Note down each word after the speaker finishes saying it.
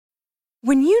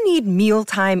When you need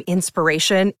mealtime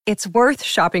inspiration, it's worth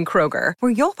shopping Kroger,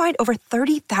 where you'll find over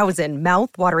 30,000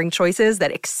 mouth-watering choices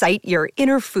that excite your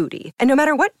inner foodie. And no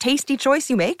matter what tasty choice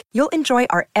you make, you'll enjoy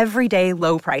our everyday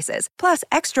low prices, plus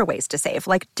extra ways to save,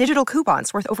 like digital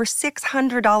coupons worth over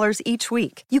 $600 each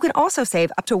week. You can also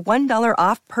save up to $1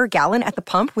 off per gallon at the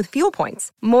pump with fuel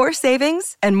points. More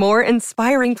savings and more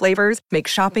inspiring flavors make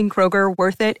shopping Kroger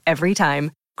worth it every time.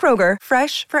 Kroger,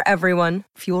 fresh for everyone.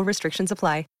 Fuel restrictions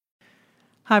apply.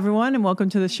 Hi, everyone, and welcome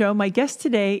to the show. My guest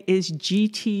today is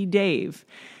GT Dave,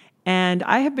 and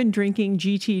I have been drinking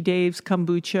GT Dave's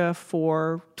Kombucha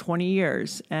for 20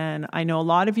 years, and I know a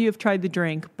lot of you have tried the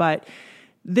drink, but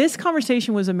this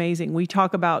conversation was amazing. We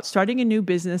talk about starting a new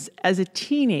business as a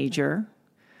teenager,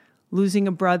 losing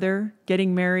a brother,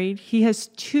 getting married. He has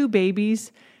 2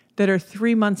 babies that are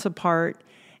 3 months apart,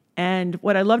 and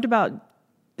what I loved about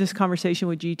this conversation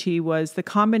with GT was the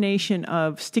combination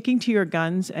of sticking to your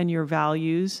guns and your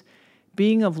values,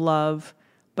 being of love,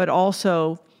 but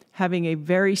also having a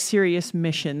very serious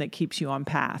mission that keeps you on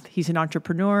path. He's an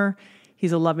entrepreneur.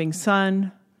 He's a loving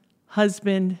son,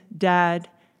 husband, dad,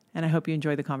 and I hope you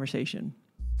enjoy the conversation.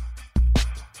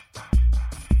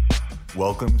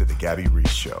 Welcome to the Gabby Reese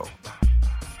Show.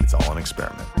 It's all an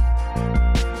experiment.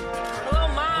 Hello,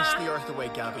 Ma. Push the earth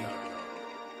away, Gabby.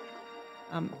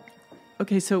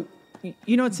 Okay, so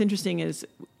you know what's interesting is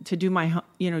to do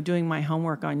doing my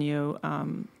homework on you,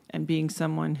 and being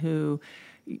someone who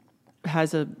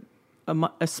has a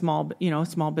small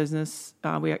business.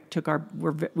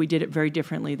 We did it very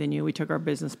differently than you. We took our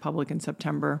business public in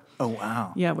September. Oh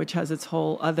wow! Yeah, which has its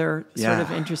whole other sort of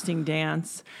interesting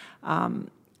dance.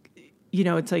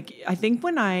 It's like, I think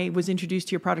when I was introduced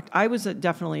to your product, I was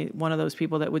definitely one of those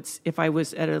people that would, if I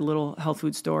was at a little health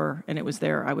food store and it was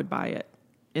there, I would buy it.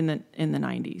 In the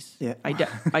 90s. Yeah.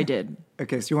 I did.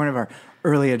 Okay, so you're one of our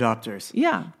early adopters.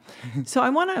 Yeah. So I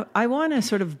want to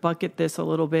sort of bucket this a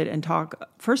little bit and talk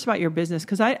first about your business,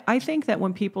 because I think that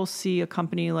when people see a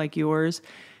company like yours,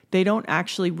 they don't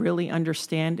actually really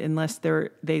understand unless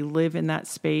they live in that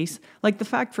space. Like the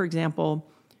fact, for example,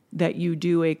 that you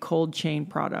do a cold chain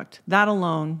product. That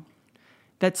alone,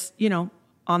 that's,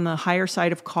 on the higher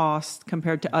side of cost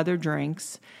compared to other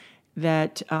drinks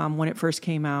that when it first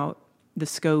came out, the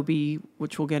SCOBY,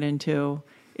 which we'll get into,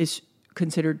 is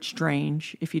considered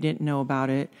strange if you didn't know about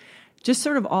it. Just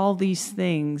sort of all these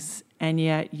things, and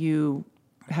yet you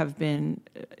have been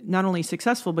not only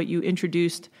successful, but you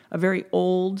introduced a very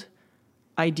old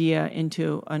idea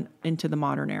into the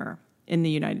modern era in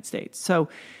the United States. So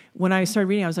when I started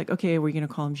reading, I was like, okay, we're going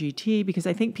to call him GT, because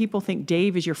I think people think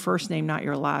Dave is your first name, not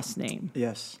your last name.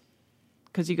 Yes.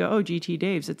 Because you go, oh, GT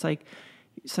Daves. It's like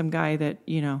some guy that,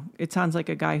 it sounds like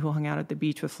a guy who hung out at the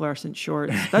beach with fluorescent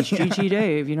shorts. That's yeah. GT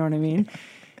Dave, you know what I mean?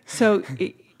 So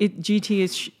GT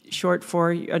is short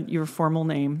for your formal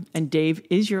name, and Dave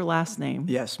is your last name.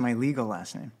 Yes, my legal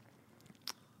last name.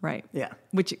 Right. Yeah.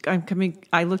 Which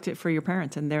I looked at for your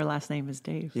parents, and their last name is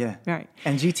Dave. Yeah. Right.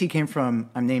 And GT came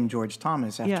from, I'm named George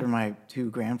Thomas after my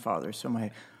 2 grandfathers. So my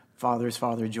father's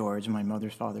father, George, and my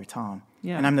mother's father, Tom.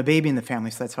 Yeah. And I'm the baby in the family,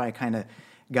 so that's why I kind of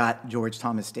got George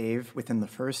Thomas Dave within the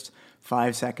first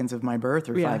 5 seconds of my birth,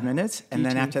 or 5 minutes. And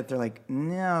then after that, they're like,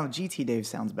 no, GT Dave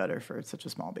sounds better for such a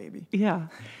small baby. Yeah.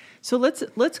 So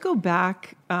let's go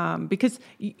back, because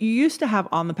you used to have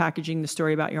on the packaging the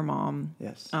story about your mom.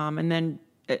 Yes. And then,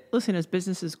 listen, as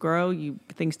businesses grow,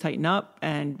 things tighten up,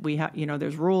 and we have,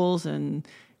 there's rules, and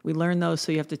we learn those.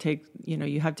 So you have to take,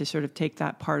 you have to sort of take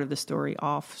that part of the story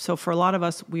off. So for a lot of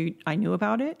us, I knew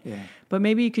about it, but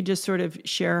maybe you could just sort of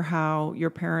share how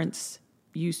your parents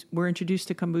were introduced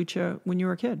to kombucha when you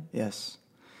were a kid. Yes.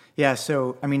 Yeah.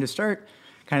 So, to start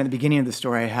kind of the beginning of the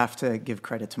story, I have to give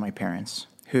credit to my parents,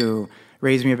 who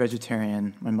raised me a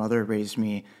vegetarian. My mother raised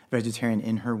me vegetarian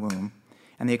in her womb,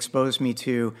 and they exposed me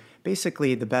to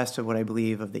basically the best of what I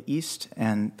believe of the East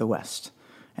and the West.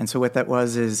 And so what that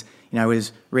was is, I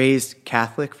was raised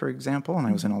Catholic, for example, and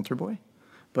I was an altar boy.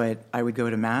 But I would go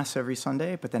to Mass every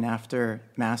Sunday, but then after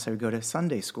Mass, I would go to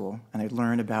Sunday school, and I'd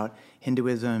learn about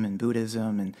Hinduism and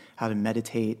Buddhism and how to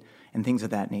meditate and things of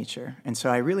that nature. And so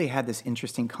I really had this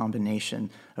interesting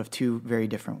combination of 2 very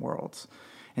different worlds.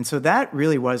 And so that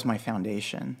really was my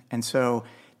foundation. And so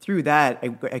through that,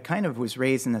 I kind of was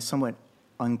raised in a somewhat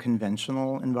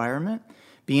unconventional environment,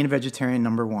 being a vegetarian,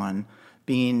 number one,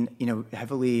 being,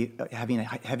 having a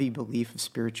heavy belief of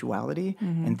spirituality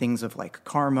and things of like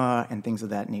karma and things of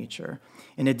that nature.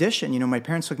 In addition, my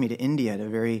parents took me to India at a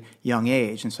very young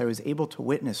age, and so I was able to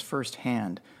witness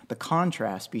firsthand the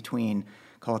contrast between,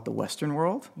 call it the Western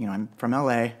world. I'm from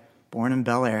LA, born in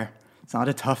Bel Air, It's not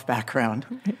a tough background.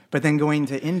 But then going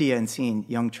to India and seeing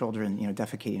young children,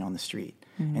 defecating on the street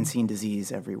and seeing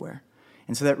disease everywhere.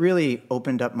 And so that really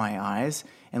opened up my eyes.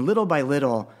 And little by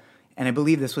little, and I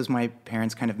believe this was my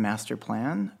parents' kind of master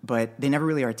plan, but they never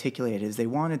really articulated it, is they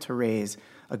wanted to raise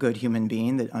a good human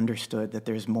being that understood that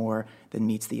there's more than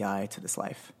meets the eye to this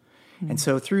life. And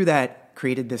so through that,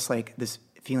 created this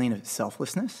feeling of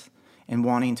selflessness and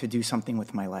wanting to do something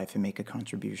with my life and make a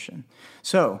contribution.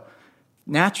 So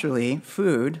naturally,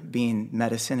 food, being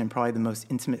medicine and probably the most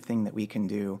intimate thing that we can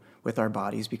do with our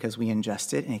bodies because we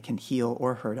ingest it and it can heal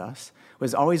or hurt us,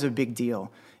 was always a big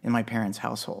deal in my parents'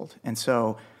 household. And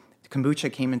so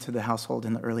kombucha came into the household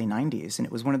in the early 90s, and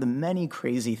it was one of the many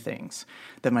crazy things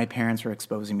that my parents were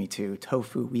exposing me to: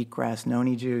 tofu, wheatgrass,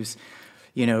 noni juice,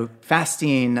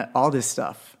 fasting, all this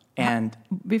stuff. And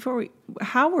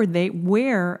how were they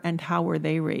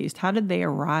raised? How did they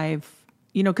arrive?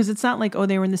 Because it's not like,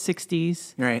 they were in the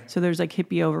 60s. Right. So there's like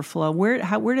hippie overflow.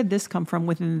 Where did this come from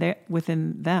within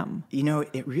them?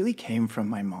 It really came from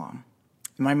my mom.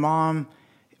 My mom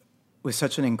was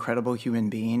such an incredible human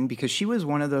being because she was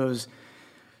one of those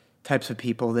types of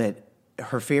people that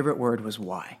her favorite word was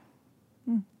why.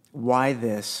 Why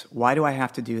this? Why do I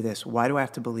have to do this? Why do I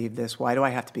have to believe this? Why do I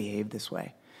have to behave this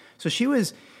way? So she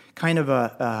was kind of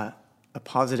a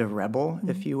positive rebel,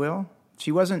 if you will.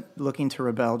 She wasn't looking to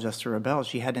rebel just to rebel.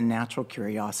 She had a natural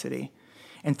curiosity.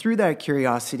 And through that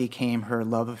curiosity came her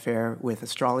love affair with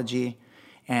astrology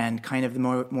and kind of the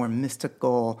more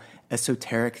mystical,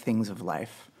 esoteric things of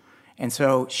life. And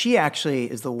so she actually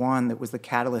is the one that was the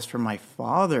catalyst for my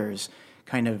father's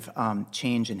kind of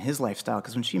change in his lifestyle.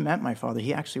 Because when she met my father,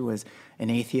 he actually was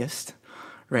an atheist,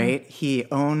 right? He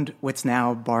owned what's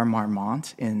now Bar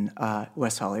Marmont in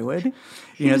West Hollywood.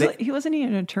 Wasn't he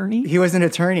an attorney? He was an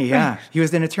attorney, yeah. He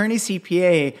was an attorney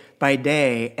CPA by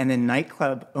day and a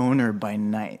nightclub owner by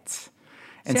night.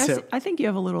 And I think you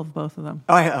have a little of both of them.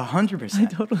 Oh, 100%. I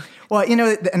totally. Well,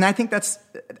 and I think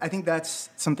that's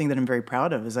something that I'm very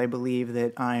proud of. Is I believe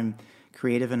that I'm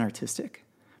creative and artistic,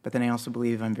 but then I also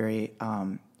believe I'm very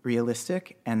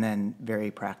realistic and then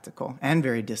very practical and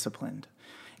very disciplined.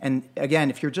 And again,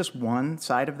 if you're just one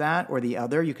side of that or the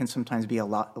other, you can sometimes be a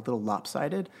little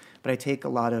lopsided. But I take a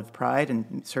lot of pride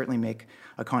and certainly make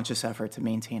a conscious effort to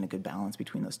maintain a good balance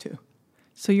between those two.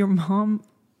 So your mom,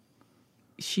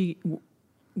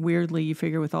 weirdly, you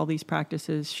figure with all these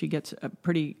practices, she gets a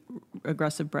pretty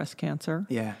aggressive breast cancer.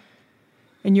 Yeah.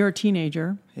 And you're a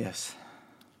teenager. Yes.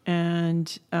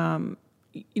 And,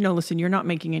 listen, you're not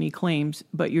making any claims,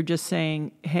 but you're just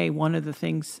saying, hey, one of the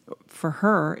things for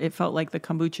her, it felt like the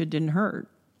kombucha didn't hurt.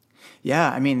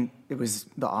 Yeah, it was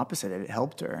the opposite. It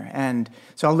helped her. And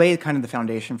so I'll lay kind of the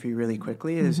foundation for you really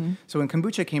quickly. So when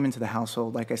kombucha came into the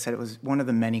household, like I said, it was one of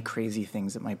the many crazy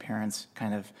things that my parents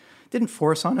kind of didn't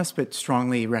force on us, but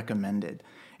strongly recommended.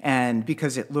 And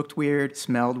because it looked weird,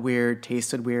 smelled weird,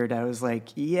 tasted weird, I was like,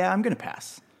 yeah, I'm going to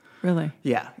pass. Really?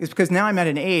 Yeah. It's because now I'm at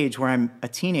an age where I'm a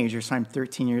teenager, so I'm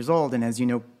 13 years old. And as you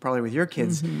know, probably with your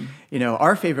kids,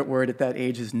 our favorite word at that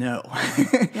age is no.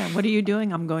 Yeah. What are you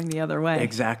doing? I'm going the other way.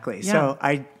 Exactly. Yeah. So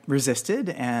I resisted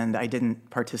and I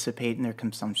didn't participate in their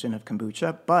consumption of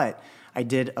kombucha, but I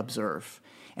did observe.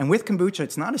 And with kombucha,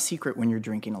 it's not a secret when you're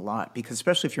drinking a lot, because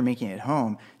especially if you're making it at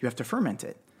home, you have to ferment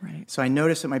it. Right. So I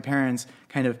noticed that my parents'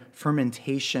 kind of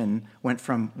fermentation went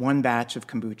from one batch of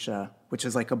kombucha, which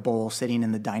is like a bowl sitting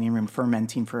in the dining room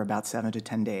fermenting for about 7 to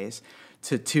 10 days,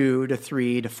 to 2 to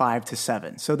 3 to 5 to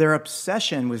 7. So their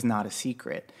obsession was not a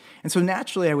secret. And so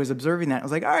naturally I was observing that. I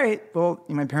was like, all right, well,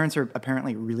 my parents are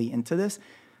apparently really into this.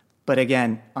 But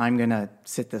again, I'm going to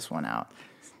sit this one out.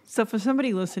 So for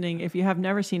somebody listening, if you have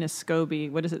never seen a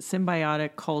SCOBY, what is it?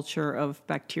 Symbiotic culture of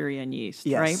bacteria and yeast,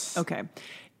 yes. Right? Okay.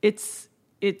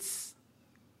 It's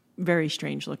very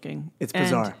strange looking. It's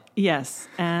bizarre. Yes.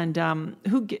 And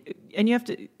you have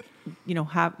to,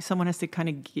 have someone has to kind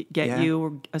of get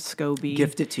you a SCOBY.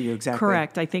 Gift it to you, exactly.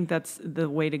 Correct. I think that's the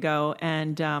way to go.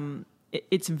 And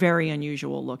it's very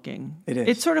unusual looking. It is.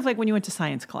 It's sort of like when you went to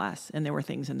science class and there were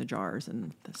things in the jars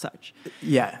and such.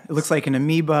 Yeah. It looks like an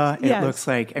amoeba. Yes.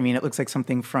 It looks like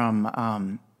something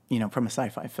from from a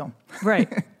sci-fi film.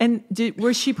 Right. And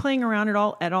was she playing around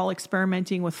at all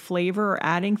experimenting with flavor or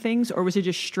adding things, or was it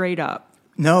just straight up?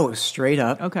 No, it was straight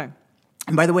up. Okay.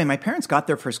 And by the way, my parents got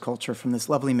their first culture from this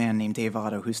lovely man named Dave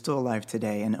Otto, who's still alive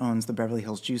today and owns the Beverly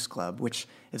Hills Juice Club, which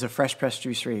is a fresh pressed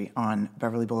juicery on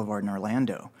Beverly Boulevard in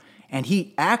Orlando. And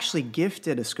he actually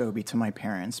gifted a SCOBY to my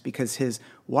parents because his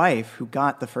wife, who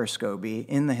got the first SCOBY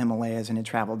in the Himalayas and had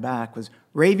traveled back, was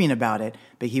raving about it,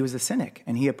 but he was a cynic.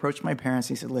 And he approached my parents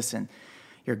and he said, listen,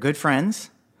 you're good friends.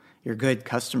 your good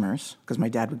customers, because my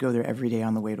dad would go there every day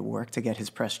on the way to work to get his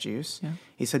pressed juice. Yeah.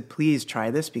 He said, please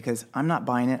try this because I'm not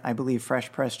buying it. I believe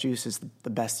fresh pressed juice is the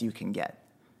best you can get.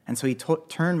 And so he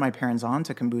turned my parents on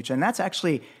to kombucha, and that's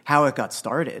actually how it got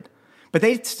started. But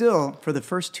they still, for the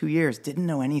first 2 years, didn't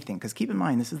know anything, because keep in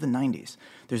mind, this is the 90s.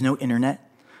 There's no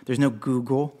internet. There's no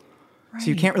Google. Right. So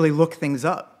you can't really look things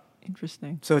up.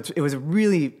 Interesting. So it was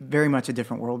really very much a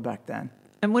different world back then.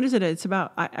 And what is it? It's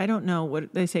about, I don't know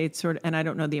what they say, it's sort of, and I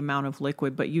don't know the amount of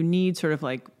liquid, but you need sort of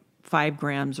like 5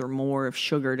 grams or more of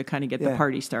sugar to kind of get the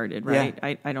party started, right?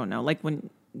 Yeah. I don't know. Like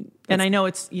when, and I know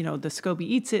it's, the SCOBY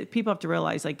eats it. People have to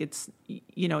realize like it's,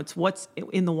 it's what's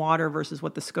in the water versus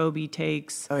what the SCOBY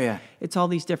takes. Oh, yeah. It's all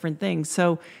these different things.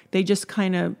 So they just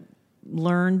kind of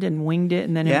learned and winged it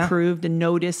and then improved and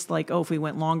noticed like, oh, if we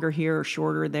went longer here or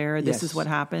shorter there, this is what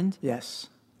happened. Yes.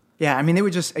 Yeah, I mean, they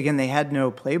would just, again, they had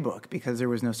no playbook because there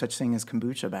was no such thing as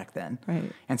kombucha back then.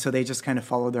 Right. And so they just kind of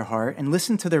followed their heart and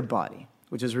listened to their body,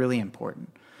 which is really important.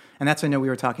 And that's, I know we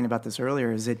were talking about this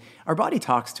earlier, is that our body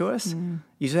talks to us. You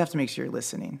just have to make sure you're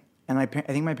listening. And I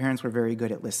think my parents were very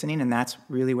good at listening, and that's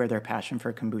really where their passion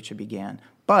for kombucha began.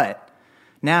 But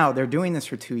now they're doing this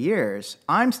for 2 years.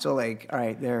 I'm still like, all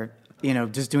right, they're,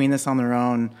 just doing this on their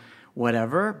own,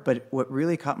 whatever. But what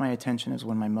really caught my attention is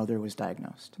when my mother was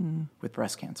diagnosed with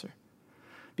breast cancer.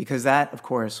 Because that, of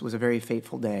course, was a very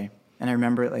fateful day. And I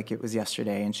remember it like it was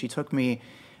yesterday. And she took me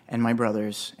and my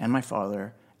brothers and my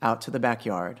father out to the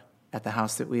backyard at the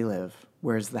house that we live,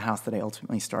 where's the house that I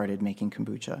ultimately started making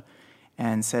kombucha,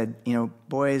 and said,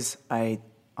 boys, I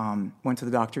went to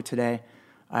the doctor today.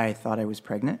 I thought I was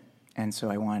pregnant, and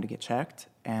so I wanted to get checked.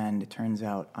 And it turns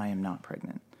out I am not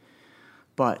pregnant.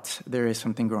 But there is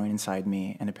something growing inside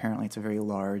me, and apparently it's a very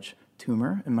large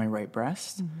tumor in my right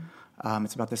breast.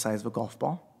 It's about the size of a golf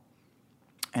ball.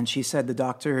 And she said the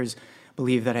doctors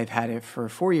believe that I've had it for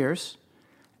 4 years.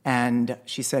 And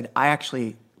she said, I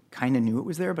actually kind of knew it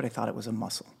was there, but I thought it was a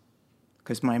muscle.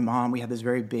 Because my mom, we had this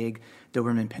very big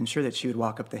Doberman pinscher that she would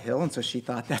walk up the hill, and so she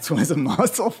thought that was a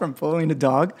muscle from pulling a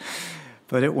dog.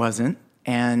 But it wasn't.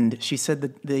 And she said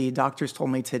that the doctors told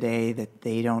me today that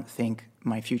they don't think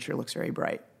my future looks very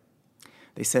bright.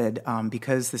 They said,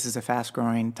 because this is a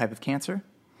fast-growing type of cancer,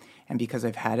 and because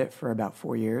I've had it for about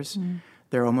 4 years,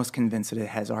 they're almost convinced that it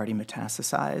has already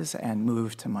metastasized and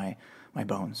moved to my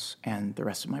bones and the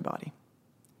rest of my body.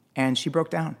 And she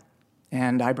broke down,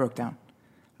 and I broke down.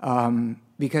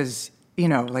 Because,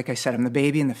 like I said, I'm the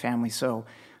baby in the family, so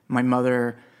my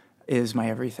mother is my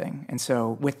everything. And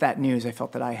so with that news, I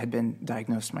felt that I had been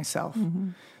diagnosed myself.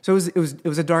 So it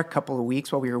was a dark couple of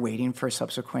weeks while we were waiting for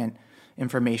subsequent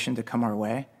information to come our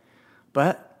way.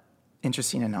 But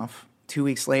interesting enough, 2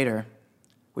 weeks later,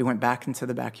 we went back into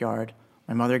the backyard.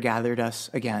 My mother gathered us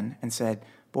again and said,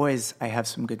 boys, I have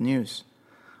some good news.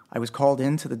 I was called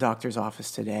into the doctor's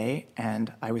office today,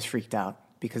 and I was freaked out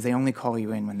because they only call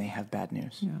you in when they have bad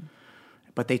news. Yeah.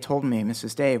 But they told me,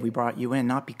 Mrs. Dave, we brought you in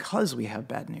not because we have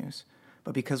bad news,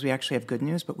 but because we actually have good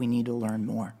news, but we need to learn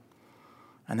more.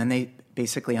 And then they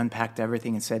basically unpacked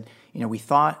everything and said, we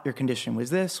thought your condition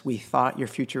was this, we thought your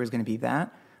future was going to be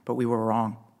that, but we were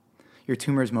wrong. Your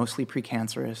tumor is mostly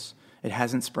precancerous. It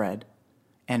hasn't spread.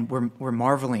 And we're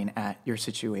marveling at your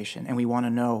situation. And we want to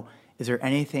know, is there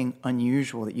anything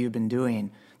unusual that you've been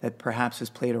doing that perhaps has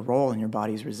played a role in your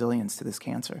body's resilience to this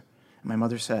cancer? And my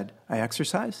mother said, I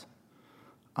exercise.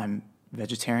 I'm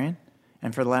vegetarian.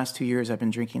 And for the last 2 years, I've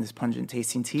been drinking this pungent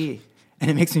tasting tea.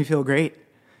 And it makes me feel great.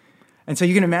 And so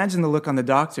you can imagine the look on the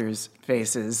doctors'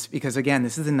 faces, because again,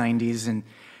 this is the 90s, and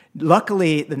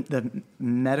luckily the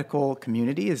medical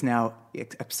community is now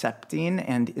accepting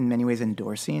and in many ways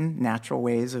endorsing natural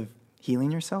ways of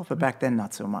healing yourself, but back then,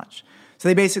 not so much. So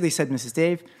they basically said, Mrs.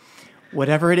 Dave,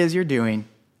 whatever it is you're doing,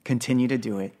 continue to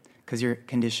do it, because your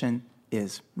condition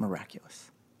is miraculous.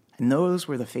 And those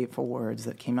were the fateful words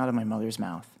that came out of my mother's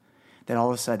mouth that all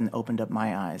of a sudden opened up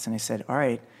my eyes. And I said, all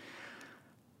right,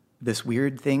 this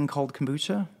weird thing called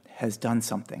kombucha has done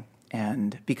something.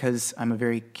 And because I'm a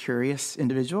very curious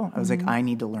individual, I was like, I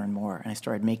need to learn more. And I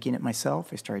started making it myself.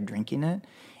 I started drinking it.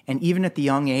 And even at the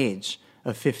young age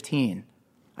of 15,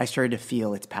 I started to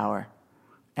feel its power.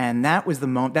 And that was the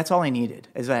moment, that's all I needed,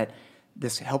 is that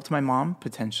this helped my mom,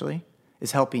 potentially,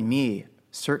 is helping me,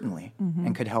 certainly,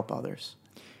 and could help others.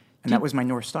 And that was my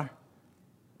North Star.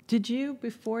 Did you,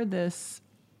 before this,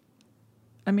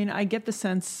 I get the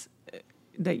sense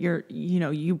that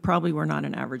you probably were not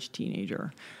an average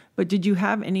teenager, but did you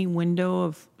have any window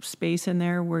of space in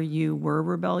there where you were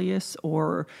rebellious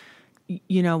or,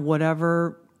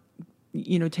 whatever,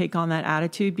 take on that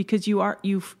attitude? Because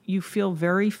you feel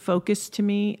very focused to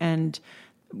me, and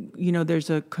there's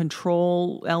a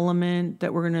control element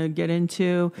that we're going to get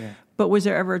into. Yeah. But was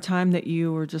there ever a time that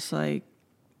you were just like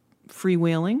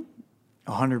freewheeling?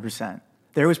 100%.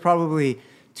 There was probably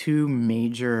 2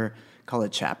 major, call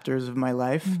it chapters of my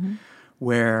life,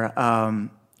 where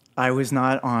I was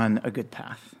not on a good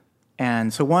path.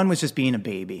 And so one was just being a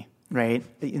baby, right?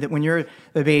 When you're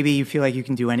the baby, you feel like you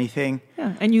can do anything.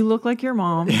 Yeah, and you look like your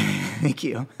mom. Thank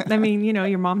you. I mean,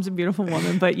 your mom's a beautiful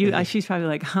woman, but she's probably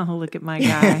like, oh, look at my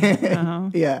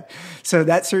guy. Yeah. So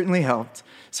that certainly helped.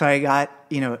 So I got,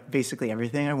 basically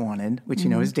everything I wanted, which,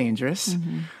 is dangerous.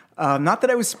 Not that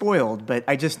I was spoiled, but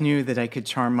I just knew that I could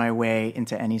charm my way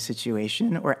into any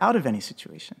situation or out of any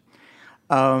situation.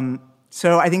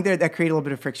 So I think that created a little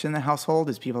bit of friction in the household,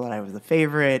 as people thought I was the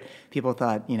favorite. People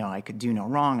thought, I could do no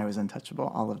wrong. I was untouchable,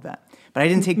 all of that. But I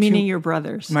didn't take Meaning your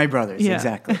brothers. My brothers, yeah.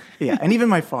 Exactly. Yeah, and even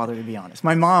my father, to be honest.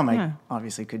 My mom, I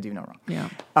obviously could do no wrong. Yeah.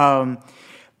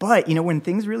 But, when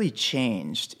things really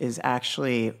changed is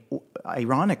actually,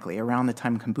 ironically, around the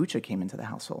time Kombucha came into the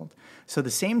household. So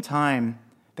the same time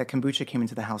that Kombucha came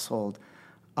into the household,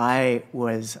 I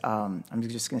was, I'm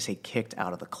just going to say, kicked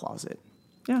out of the closet.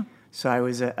 Yeah. So I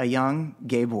was a young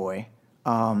gay boy.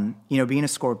 Being a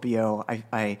Scorpio,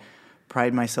 I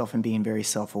pride myself in being very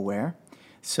self-aware.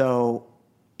 So,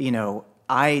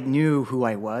 I knew who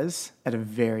I was at a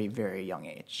very, very young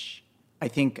age. I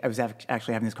think I was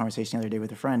actually having this conversation the other day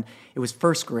with a friend. It was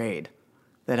first grade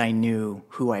that I knew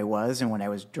who I was and what I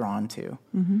was drawn to.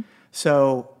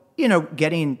 So,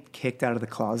 getting kicked out of the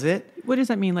closet. What does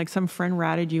that mean? Like some friend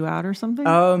ratted you out or something?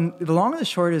 The long and the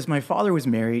short is my father was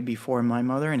married before my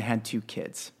mother and had 2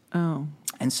 kids. Oh.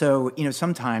 And so,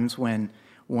 sometimes when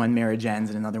one marriage ends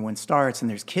and another one starts and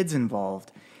there's kids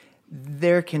involved,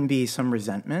 there can be some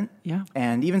resentment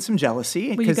and even some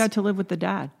jealousy. Well, you got to live with the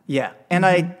dad. Yeah. And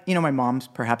my mom's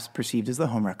perhaps perceived as the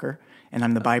homewrecker, and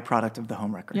I'm the byproduct of the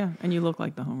homewrecker. Yeah, and you look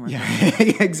like the homewrecker.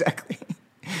 Yeah, exactly.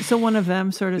 So one of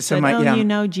them sort of said,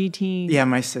 GT. Yeah,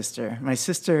 my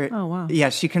sister. Oh, wow. Yeah,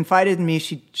 she confided in me.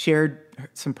 She shared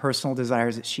some personal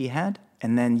desires that she had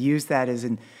and then used that as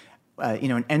an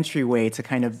entryway to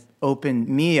kind of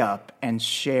open me up and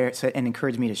and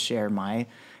encourage me to share my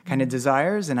kind of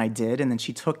desires, and I did. And then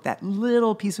she took that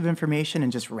little piece of information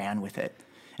and just ran with it.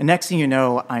 And next thing you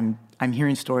know, I'm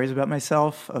hearing stories about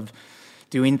myself of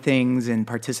doing things and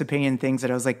participating in things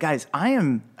that I was like, guys, I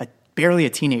am barely a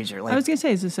teenager. Like, I was going to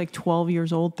say, is this like 12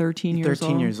 years old, 13 years old?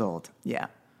 13 years old, yeah.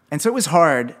 And so it was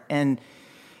hard. And,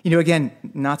 again,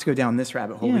 not to go down this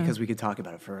rabbit hole because we could talk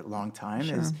about it for a long time,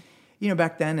 is,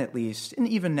 back then at least, and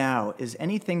even now, is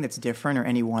anything that's different or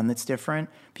anyone that's different,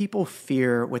 people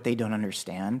fear what they don't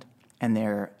understand, and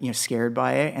they're, scared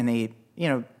by it, and they,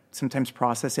 sometimes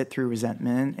process it through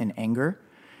resentment and anger.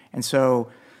 And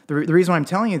so the reason why I'm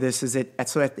telling you this is that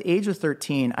at the age of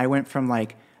 13, I went from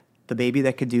like the baby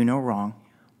that could do no wrong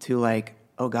to like,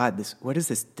 oh God, what is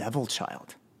this devil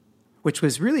child? Which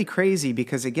was really crazy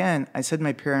because, again, I said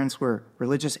my parents were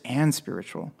religious and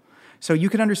spiritual. So you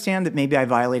could understand that maybe I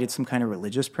violated some kind of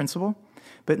religious principle.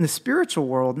 But in the spiritual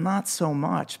world, not so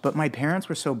much. But my parents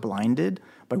were so blinded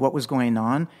by what was going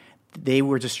on, they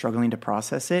were just struggling to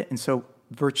process it. And so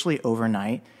virtually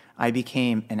overnight, I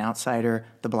became an outsider,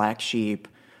 the black sheep,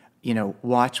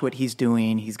 watch what he's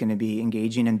doing. He's going to be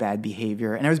engaging in bad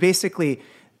behavior. And I was basically,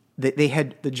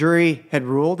 the jury had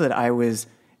ruled that I was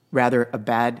rather a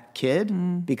bad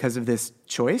kid because of this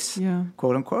choice,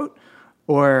 quote unquote.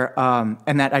 Or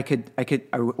and that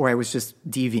or I was just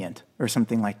deviant or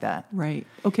something like that. Right.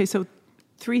 Okay. So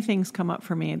 3 things come up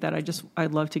for me that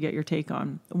I'd love to get your take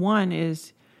on. One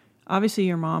is, obviously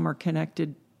your mom are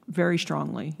connected very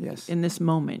strongly. Yes. In this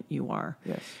moment you are.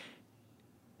 Yes.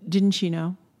 Didn't she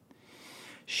know?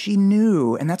 She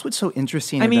knew, and that's what's so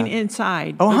interesting. I mean,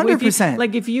 inside. Oh, 100%.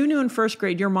 Like if you knew in first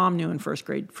grade, your mom knew in first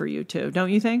grade for you too,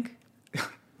 don't you think?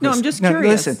 No, I'm just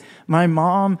curious. Listen, my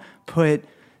mom put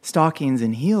stockings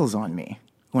and heels on me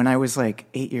when I was like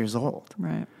 8 years old.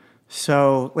 Right.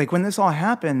 So like when this all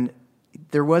happened,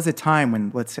 there was a time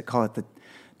when, let's call it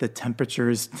the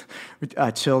temperatures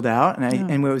chilled out,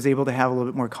 and I was able to have a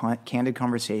little bit more candid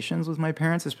conversations with my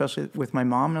parents, especially with my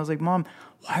mom. And I was like, Mom,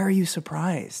 why are you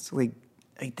surprised? Like,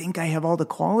 I think I have all the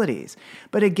qualities.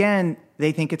 But again,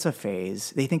 they think it's a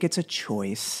phase. They think it's a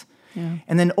choice. Yeah.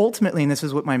 And then ultimately, and this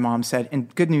is what my mom said,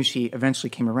 and good news, she eventually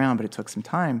came around, but it took some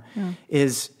time,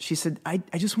 is she said, I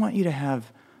just want you to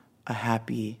have a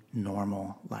happy,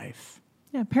 normal life.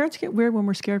 Yeah, parents get weird when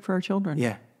we're scared for our children.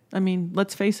 Yeah. I mean,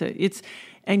 let's face it.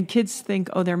 And kids think,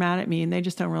 oh, they're mad at me, and they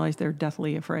just don't realize they're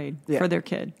deathly afraid for their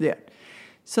kid. Yeah.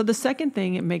 So the second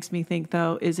thing it makes me think,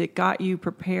 though, is it got you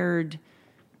prepared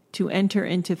to enter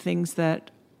into things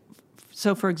that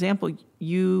So for example,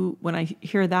 when I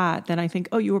hear that, then I think,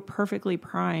 oh, you were perfectly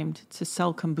primed to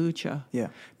sell kombucha. Yeah.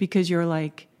 Because you're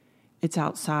like, it's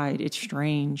outside, it's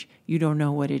strange, you don't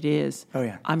know what it is. Oh,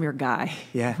 yeah. I'm your guy.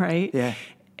 Yeah. Right? Yeah.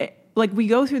 Like we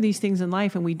go through these things in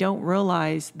life and we don't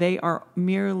realize they are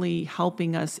merely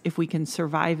helping us if we can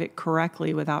survive it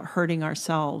correctly without hurting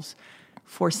ourselves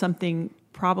for something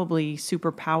probably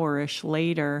superpower-ish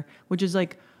later, which is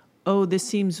like, oh, this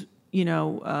seems,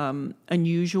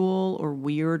 unusual or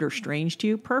weird or strange to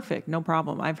you. Perfect. No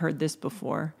problem. I've heard this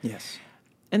before. Yes.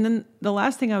 And then the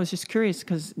last thing I was just curious,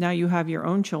 because now you have your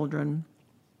own children.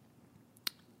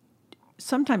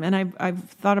 Sometimes, and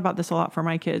I've thought about this a lot for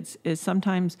my kids, is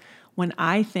sometimes when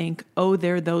I think, oh,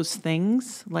 they're those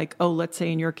things, like, oh, let's say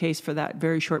in your case for that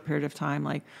very short period of time,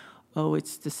 like, oh,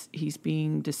 he's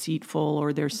being deceitful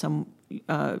or there's some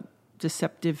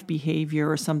deceptive behavior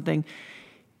or something.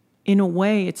 In a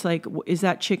way, it's like, is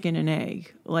that chicken and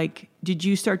egg? Like, did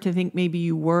you start to think maybe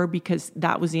you were because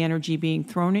that was the energy being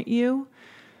thrown at you?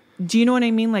 Do you know what I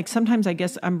mean? Like sometimes I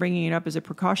guess I'm bringing it up as a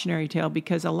precautionary tale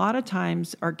because a lot of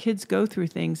times our kids go through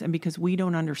things and because we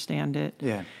don't understand it,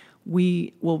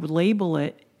 we will label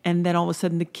it. And then all of a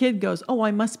sudden the kid goes, oh,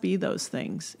 I must be those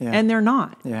things. Yeah. And they're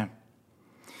not. Yeah.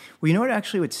 Well, you know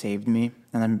what saved me,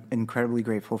 and I'm incredibly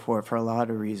grateful for it for a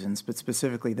lot of reasons, but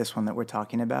specifically this one that we're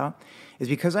talking about, is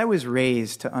because I was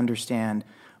raised to understand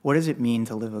what does it mean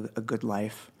to live a good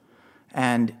life.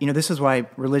 And, this is why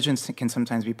religion can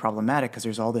sometimes be problematic because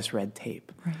there's all this red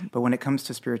tape. Right. But when it comes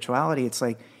to spirituality, it's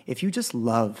like if you just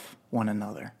love one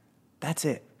another, that's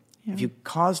it. Yeah. If you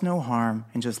cause no harm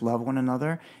and just love one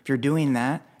another, if you're doing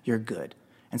that, you're good.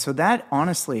 And so that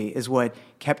honestly is what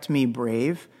kept me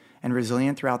brave and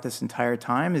resilient throughout this entire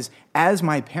time is as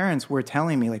my parents were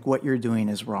telling me, like, what you're doing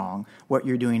is wrong, what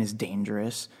you're doing is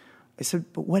dangerous, I said,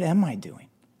 but what am I doing?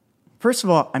 First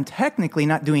of all, I'm technically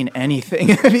not doing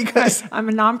anything because I'm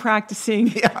a non-practicing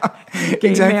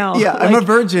gay male. Yeah, I'm a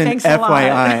virgin,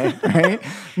 FYI, right?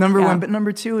 Number one. But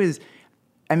number two is,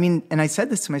 and I said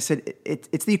this to him, I said,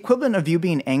 it's the equivalent of you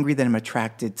being angry that I'm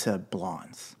attracted to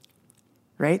blondes,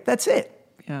 right? That's it.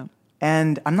 Yeah.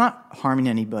 And I'm not harming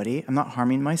anybody. I'm not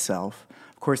harming myself.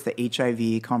 Of course, the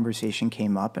HIV conversation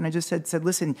came up, and I just said,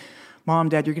 listen, Mom,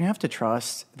 Dad, you're going to have to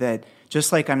trust that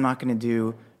just like I'm not going to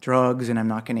do drugs and I'm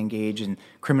not going to engage in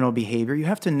criminal behavior, you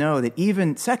have to know that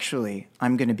even sexually,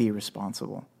 I'm going to be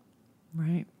responsible.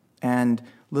 Right. And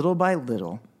little by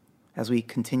little, as we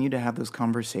continue to have those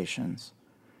conversations,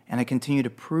 and I continue to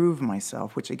prove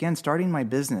myself, which again, starting my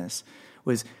business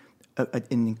was an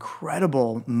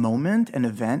incredible moment, an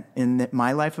event in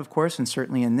my life, of course, and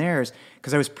certainly in theirs,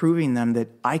 because I was proving them that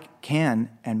I can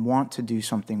and want to do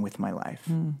something with my life.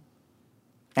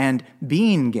 And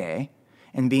being gay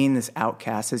and being this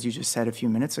outcast, as you just said a few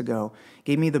minutes ago,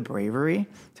 gave me the bravery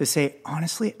to say,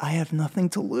 honestly, I have nothing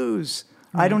to lose.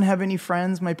 I don't have any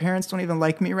friends. My parents don't even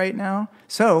like me right now.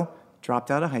 So, dropped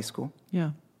out of high school.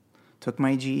 Yeah. Took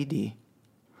my GED.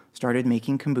 Started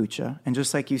making kombucha. And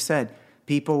just like you said,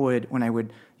 people would,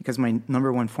 because my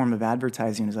number one form of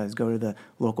advertising is I would go to the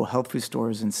local health food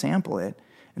stores and sample it.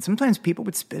 And sometimes people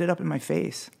would spit it up in my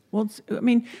face. Well,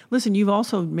 listen, you've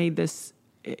also made this,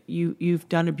 you've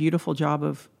done a beautiful job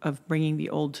of bringing the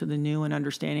old to the new and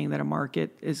understanding that a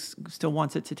market still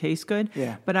wants it to taste good.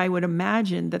 Yeah. But I would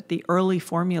imagine that the early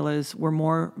formulas were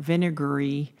more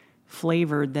vinegary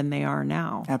flavored than they are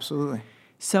now. Absolutely.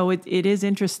 So it is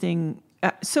interesting.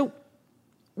 So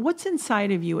what's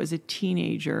inside of you as a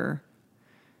teenager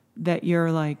that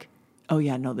you're like, oh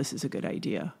yeah, no, this is a good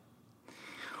idea?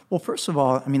 Well, first of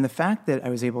all, the fact that I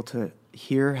was able to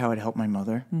hear how it helped my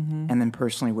mother and then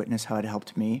personally witness how it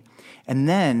helped me. And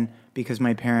then because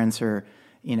my parents are,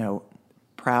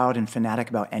 proud and fanatic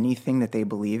about anything that they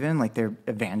believe in, like they're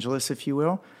evangelists, if you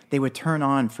will, they would turn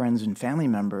on friends and family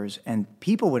members and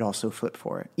people would also flip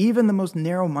for it. Even the most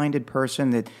narrow-minded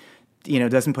person that,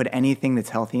 doesn't put anything that's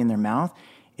healthy in their mouth,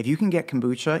 if you can get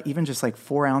kombucha, even just like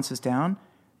 4 ounces down,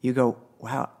 you go,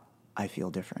 wow, I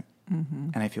feel different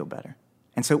and I feel better.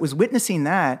 And so it was witnessing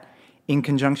that in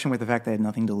conjunction with the fact that I had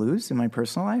nothing to lose in my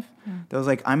personal life. That was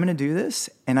like, I'm going to do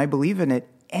this and I believe in it.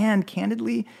 And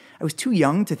candidly, I was too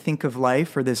young to think of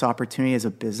life or this opportunity as a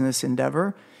business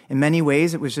endeavor. In many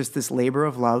ways, it was just this labor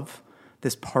of love,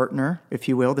 this partner, if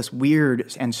you will, this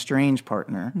weird and strange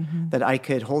partner that I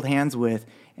could hold hands with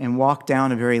and walk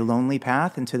down a very lonely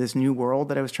path into this new world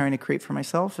that I was trying to create for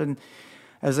myself. And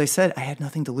as I said, I had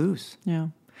nothing to lose. Yeah.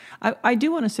 I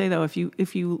do want to say, though, if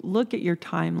you look at your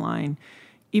timeline,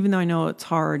 even though I know it's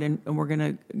hard and we're going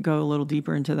to go a little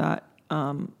deeper into that,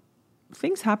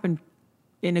 things happened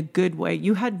in a good way.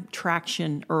 You had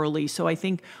traction early. So I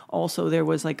think also there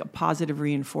was like a positive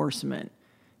reinforcement.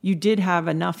 You did have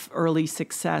enough early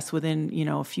success within,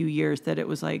 a few years that it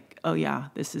was like, oh yeah,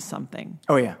 this is something.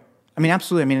 Oh yeah. I mean,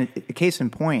 absolutely. I mean, a case in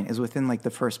point is within like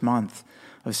the first month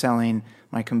of selling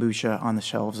my kombucha on the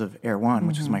shelves of Air One,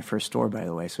 which was my first store, by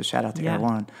the way. So shout out to Air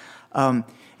One.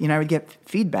 I would get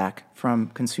feedback from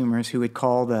consumers who would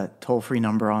call the toll-free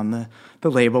number on the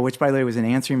label, which, by the way, was an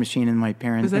answering machine in my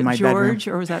parents' in my George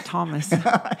bedroom. Or was that Thomas?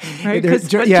 Right? Because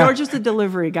George is the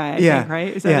delivery guy, I think,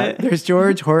 right? Is that it? There's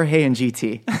George, Jorge, and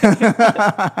GT.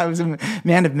 I was a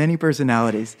man of many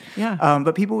personalities. Yeah.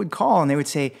 But people would call and they would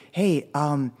say, hey,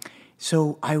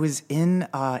 so I was in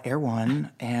Air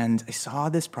One and I saw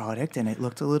this product and it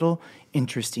looked a little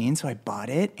interesting, so I bought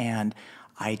it and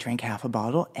I drank half a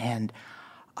bottle, and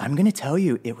I'm going to tell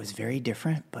you it was very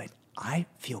different, but I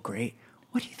feel great.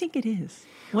 What do you think it is?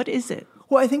 What is it?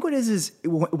 Well, I think what it is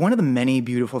one of the many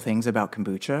beautiful things about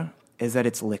kombucha is that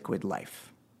it's liquid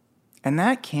life. And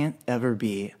that can't ever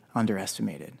be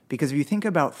underestimated. Because if you think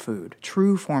about food,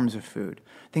 true forms of food,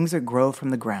 things that grow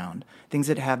from the ground, things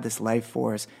that have this life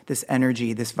force, this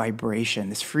energy, this vibration,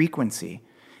 this frequency,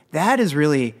 that is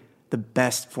really the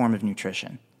best form of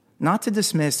nutrition. Not to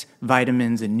dismiss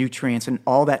vitamins and nutrients and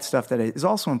all that stuff that is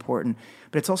also important,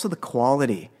 but it's also the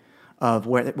quality of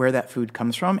where that food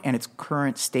comes from and its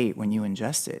current state when you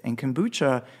ingest it. And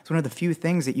kombucha is one of the few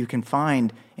things that you can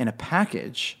find in a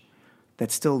package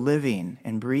that's still living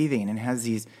and breathing and has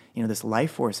these, this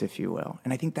life force, if you will.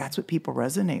 And I think that's what people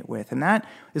resonate with. And that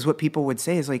is what people would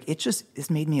say is like, it's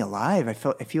made me alive. I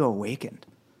feel awakened.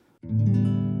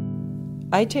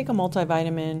 I take a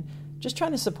multivitamin just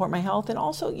trying to support my health and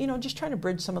also, just trying to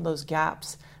bridge some of those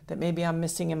gaps that maybe I'm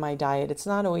missing in my diet. It's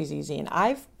not always easy. And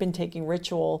I've been taking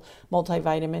Ritual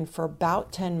multivitamin for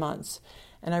about 10 months.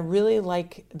 And I really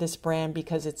like this brand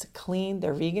because it's clean,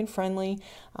 they're vegan friendly,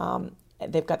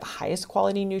 they've got the highest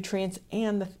quality nutrients,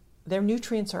 and their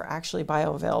nutrients are actually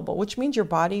bioavailable, which means your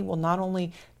body will not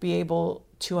only be able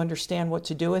to understand what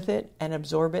to do with it and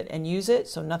absorb it and use it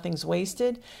so nothing's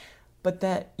wasted, but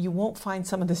that you won't find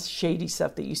some of this shady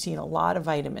stuff that you see in a lot of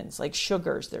vitamins, like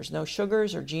sugars. There's no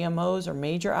sugars or GMOs or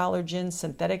major allergens,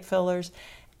 synthetic fillers,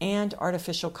 and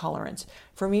artificial colorants.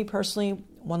 For me personally,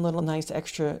 one little nice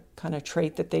extra kind of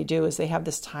trait that they do is they have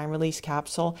this time-release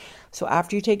capsule. So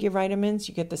after you take your vitamins,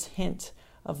 you get this hint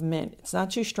of mint. It's not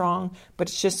too strong,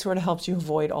 but it just sort of helps you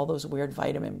avoid all those weird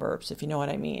vitamin burps, if you know what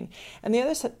I mean. And the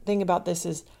other thing about this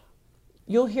is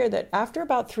you'll hear that after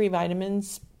about 3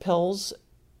 vitamins, pills,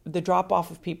 the drop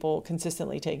off of people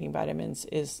consistently taking vitamins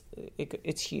it's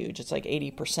huge. It's like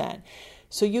 80%.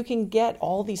 So you can get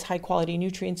all these high quality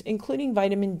nutrients, including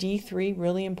vitamin D3,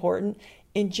 really important,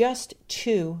 in just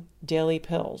 2 daily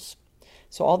pills.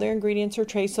 So all their ingredients are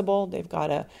traceable. They've got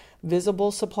a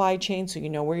visible supply chain, so you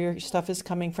know where your stuff is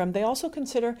coming from. They also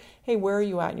consider, hey, where are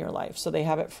you at in your life? So they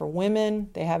have it for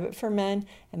women, they have it for men,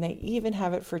 and they even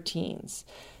have it for teens.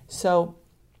 So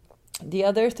the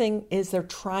other thing is they're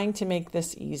trying to make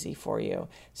this easy for you.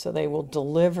 So they will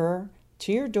deliver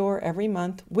to your door every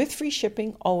month with free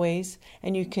shipping always.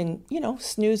 And you can,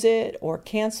 snooze it or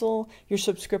cancel your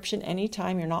subscription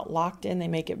anytime. You're not locked in. They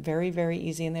make it very, very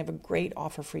easy. And they have a great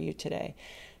offer for you today.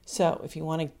 So if you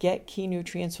want to get key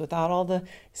nutrients without all the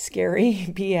scary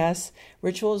BS,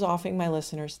 Ritual is offering my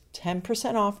listeners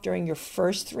 10% off during your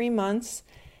first 3 months.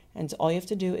 And all you have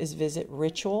to do is visit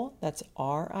Ritual, that's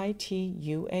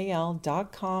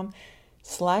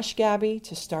ritual.com/Gabby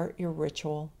to start your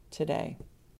Ritual today.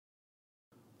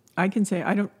 I can say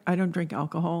I don't drink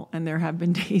alcohol, and there have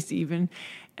been days even,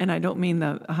 and I don't mean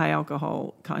the high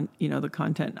alcohol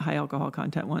high alcohol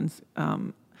content ones.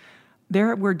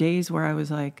 There were days where I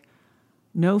was like,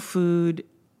 no food,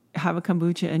 have a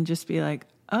kombucha, and just be like,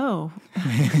 oh,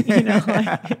 and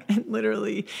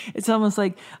literally, it's almost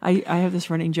like I have this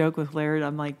running joke with Laird.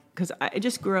 I'm like, because I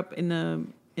just grew up in the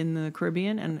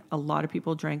Caribbean, and a lot of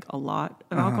people drank a lot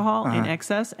of alcohol in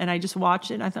excess, and I just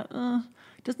watched it, and I thought,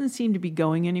 it doesn't seem to be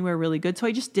going anywhere really good, so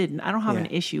I just didn't. I don't have an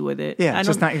issue with it. Yeah, it's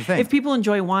just not your thing. If people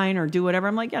enjoy wine or do whatever,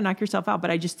 I'm like, yeah, knock yourself out, but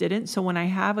I just didn't. So when I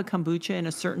have a kombucha in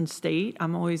a certain state,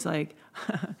 I'm always like,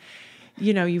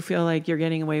 you feel like you're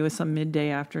getting away with some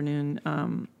midday afternoon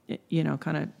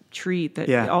kind of treat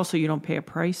that also you don't pay a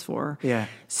price for. Yeah.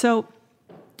 So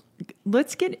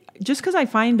let's just because I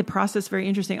find the process very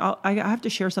interesting, I have to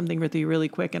share something with you really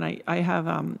quick. And I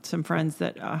have some friends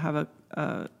that have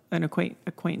an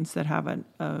acquaintance that have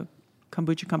a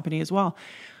kombucha company as well.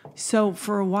 So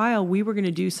for a while we were going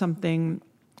to do something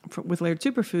with Laird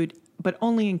Superfood, but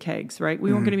only in kegs, right?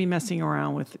 We weren't going to be messing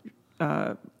around with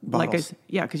Bottles.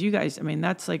 because you guys, I mean,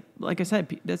 that's like I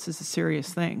said, this is a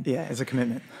serious thing. Yeah, it's a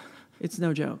commitment. It's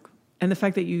no joke. And the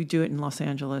fact that you do it in Los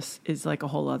Angeles is like a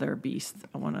whole other beast.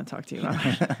 I want to talk to you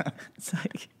about. It's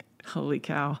like, holy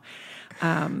cow.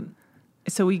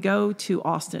 So we go to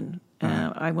Austin.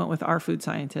 I went with our food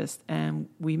scientist, and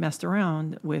we messed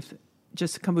around with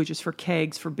just kombuchas for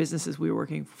kegs for businesses. We were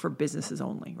working for businesses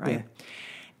only, right? Yeah.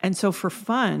 And so for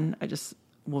fun,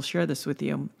 we'll share this with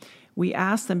you. We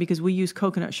asked them, because we use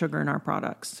coconut sugar in our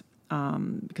products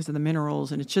because of the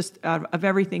minerals, and it's just out of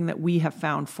everything that we have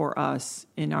found for us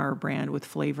in our brand with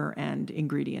flavor and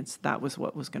ingredients, that was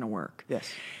what was going to work.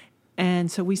 Yes. And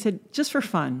so we said, just for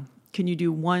fun, can you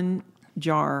do one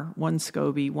jar, one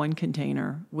SCOBY, one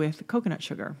container with coconut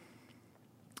sugar?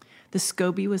 The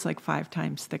SCOBY was like 5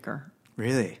 times thicker.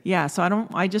 Really? Yeah. So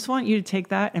I just want you to take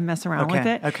that and mess around with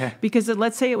it. Okay. Because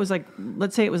let's say it was like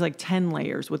 10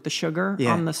 layers with the sugar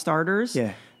on the starters.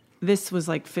 Yeah. This was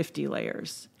like 50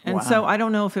 layers. And Wow. so I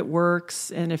don't know if it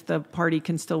works and if the party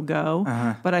can still go,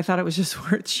 but I thought it was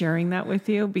just worth sharing that with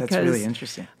you because That's really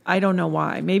interesting. I don't know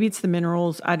why. Maybe it's the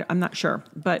minerals. I'm not sure.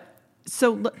 But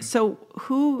so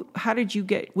how did you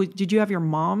did you have your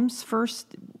mom's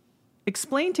first?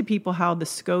 Explain to people how the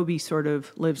SCOBY sort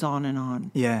of lives on and on.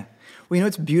 Yeah. Well,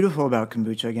 what's beautiful about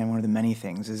kombucha, again, one of the many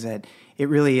things, is that it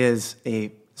really is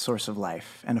a source of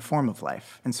life and a form of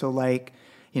life. And so like,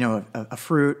 a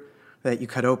fruit that you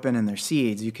cut open and there's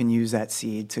seeds, you can use that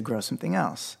seed to grow something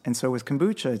else. And so with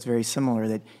kombucha, it's very similar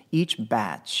that each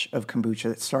batch of kombucha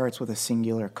that starts with a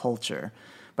singular culture,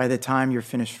 by the time you're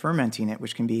finished fermenting it,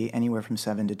 which can be anywhere from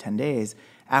 7 to 10 days,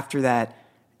 after that,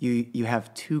 you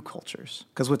have 2 cultures.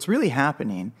 Because what's really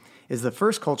happening is the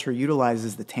first culture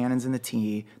utilizes the tannins in the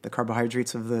tea, the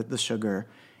carbohydrates of the sugar,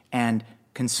 and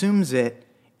consumes it,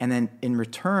 and then in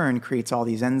return creates all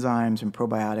these enzymes and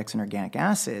probiotics and organic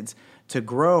acids to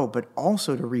grow, but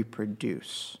also to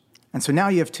reproduce. And so now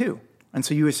you have 2. And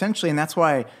so you essentially, and that's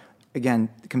why, again,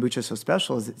 kombucha is so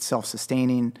special, is it's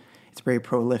self-sustaining, it's very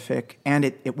prolific, and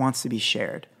it wants to be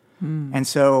shared. And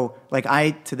so, like,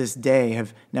 I, to this day,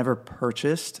 have never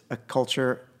purchased a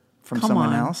culture from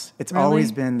someone else. It's Really?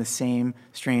 always been the same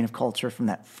strain of culture from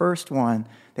that first one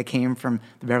that came from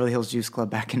the Beverly Hills Juice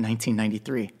Club back in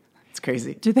 1993. It's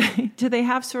crazy. Do they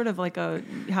have sort of like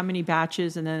how many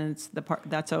batches and then it's the part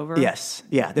that's over? Yes.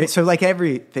 Yeah. So like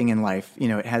everything in life,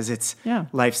 it has its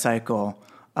life cycle.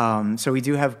 So we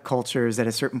do have cultures that at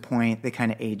a certain point, they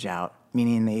kind of age out,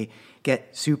 meaning they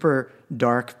get super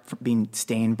dark from being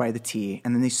stained by the tea,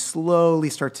 and then they slowly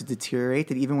start to deteriorate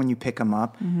that even when you pick them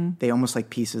up, they almost like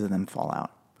pieces of them fall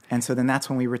out. And so then that's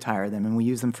when we retire them and we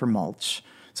use them for mulch.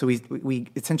 So we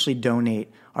essentially donate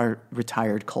our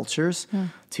retired cultures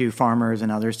to farmers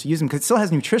and others to use them because it still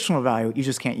has nutritional value. You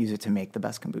just can't use it to make the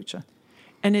best kombucha.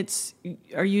 And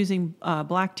are you using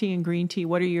black tea and green tea?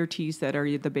 What are your teas that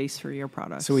are the base for your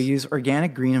products? So we use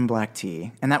organic green and black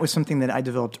tea. And that was something that I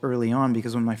developed early on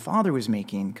because when my father was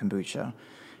making kombucha,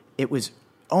 it was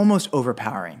almost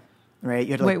overpowering, right?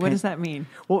 You had to Wait, what does that mean?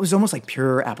 Well, it was almost like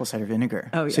pure apple cider vinegar.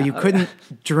 Oh, yeah. So you couldn't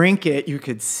drink it. You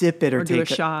could sip it or take do a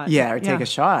shot. Yeah, or take a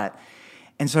shot.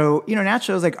 And so,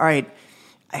 naturally I was like, all right,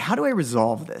 how do I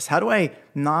resolve this? How do I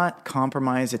not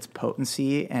compromise its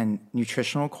potency and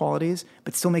nutritional qualities,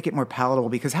 but still make it more palatable?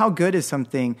 Because how good is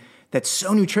something that's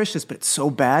so nutritious, but it's so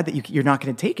bad that you're not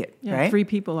going to take it, right? 3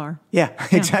 people are. Yeah,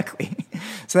 exactly.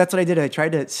 So that's what I did. I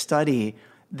tried to study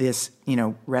this,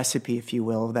 recipe, if you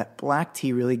will, that black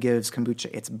tea really gives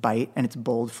kombucha its bite and its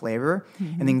bold flavor.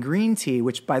 And then green tea,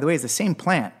 which, by the way, is the same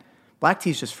plant. Black tea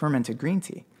is just fermented green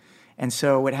tea. And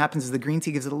so what happens is the green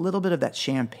tea gives it a little bit of that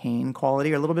champagne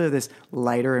quality or a little bit of this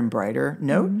lighter and brighter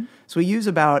note. So we use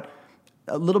about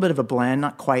a little bit of a blend,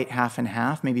 not quite half and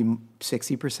half, maybe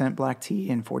 60% black tea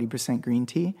and 40% green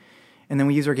tea. And then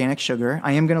we use organic sugar.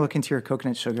 I am going to look into your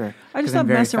coconut sugar. I just love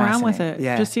messing around with it.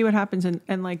 Yeah. Just see what happens.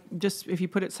 And like, just if you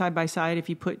put it side by side, if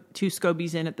you put 2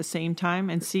 SCOBYs in at the same time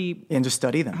and see. And just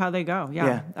study them. How they go.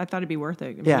 Yeah. I thought it'd be worth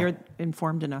it. I mean, you're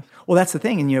informed enough. Well, that's the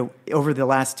thing. And, over the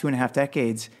last 2.5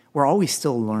 decades, we're always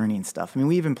still learning stuff. I mean,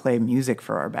 we even play music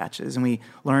for our batches, and we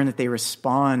learn that they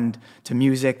respond to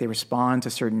music. They respond to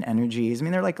certain energies. I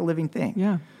mean, they're like a living thing.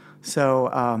 Yeah. So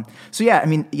yeah, I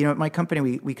mean, at my company,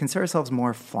 we consider ourselves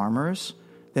more farmers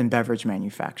than beverage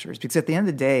manufacturers because at the end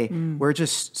of the day, we're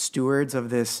just stewards of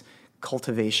this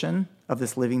cultivation of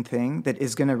this living thing that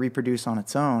is going to reproduce on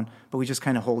its own, but we just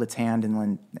kind of hold its hand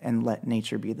and let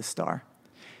nature be the star.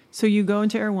 So you go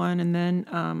into Erewhon, and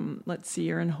then let's see,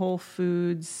 you're in Whole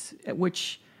Foods,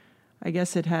 which I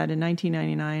guess it had in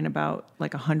 1999 about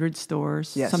like 100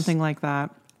 stores, yes. something like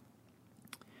that.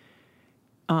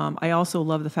 I also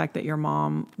love the fact that your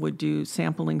mom would do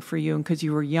sampling for you, and because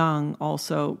you were young,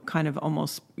 also kind of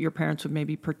almost your parents would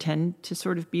maybe pretend to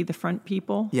sort of be the front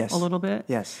people Yes. a little bit.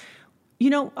 Yes. You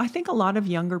know, I think a lot of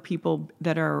younger people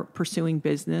that are pursuing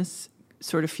business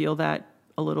sort of feel that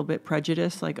a little bit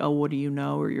prejudiced, like, oh, what do you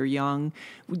know, or you're young.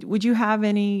 Would you have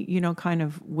any, kind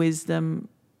of wisdom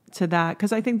to that?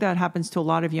 Because I think that happens to a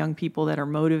lot of young people that are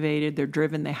motivated, they're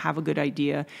driven, they have a good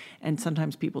idea, and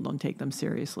sometimes people don't take them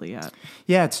seriously yet.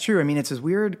 Yeah, it's true. I mean, it's this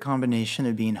weird combination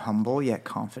of being humble yet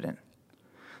confident.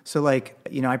 So like,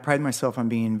 I pride myself on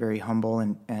being very humble,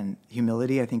 and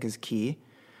humility I think is key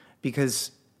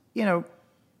because,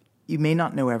 you may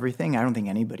not know everything. I don't think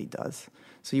anybody does.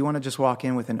 So you want to just walk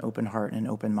in with an open heart and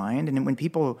an open mind. And when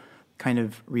people kind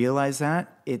of realize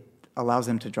that, it allows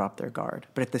them to drop their guard.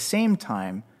 But at the same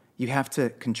time, you have to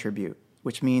contribute,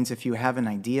 which means if you have an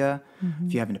idea,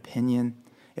 if you have an opinion,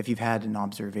 if you've had an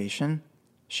observation,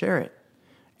 share it.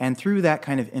 And through that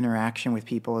kind of interaction with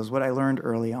people is what I learned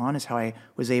early on, is how I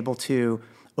was able to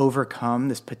overcome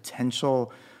this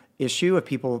potential issue of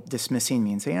people dismissing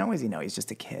me and saying, oh, what does he know? He's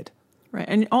just a kid. Right.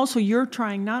 And also you're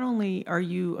trying, not only are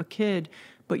you a kid,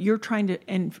 but you're trying to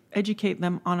educate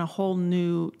them on a whole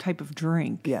new type of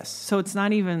drink. Yes. So it's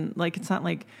not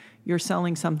like you're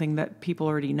selling something that people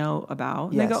already know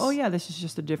about. And Yes. they go, oh yeah, this is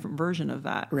just a different version of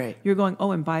that. Right. You're going,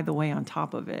 oh, and by the way, on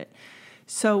top of it.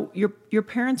 So your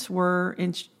parents were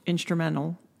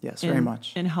instrumental. Yes, very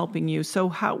much. In helping you. So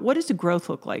what does the growth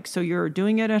look like? So you're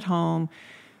doing it at home.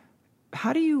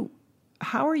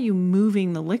 How are you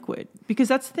moving the liquid? Because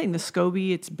that's the thing. The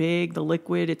SCOBY, it's big. The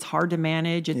liquid, it's hard to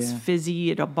manage. It's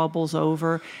fizzy. It bubbles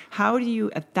over. How do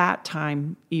you, at that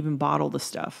time, even bottle the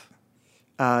stuff?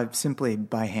 Simply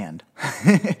by hand.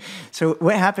 So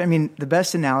what happened, I mean, the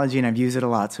best analogy, and I've used it a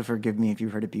lot, so forgive me if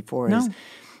you've heard it before, is,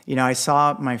 I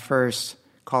saw my first,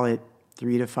 call it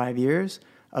 3 to 5 years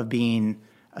of being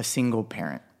a single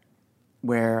parent,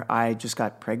 where I just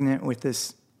got pregnant with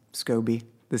this SCOBY,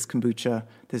 this kombucha,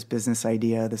 this business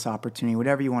idea, this opportunity,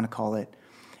 whatever you want to call it.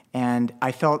 And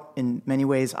I felt in many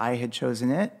ways I had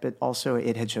chosen it, but also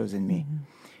it had chosen me. Mm-hmm.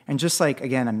 And just like,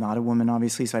 again, I'm not a woman,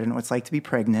 obviously, so I don't know what it's like to be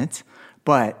pregnant,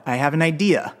 but I have an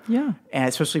idea. Yeah. And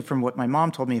especially from what my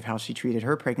mom told me of how she treated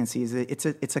her pregnancies, it's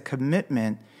a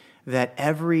commitment that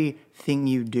everything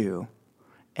you do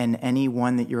and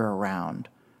anyone that you're around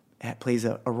plays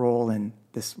a role in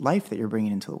this life that you're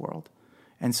bringing into the world.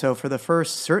 And so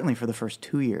certainly for the first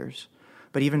 2 years,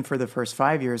 but even for the first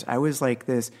 5 years, I was like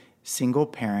this single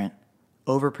parent,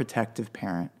 overprotective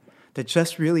parent that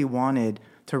just really wanted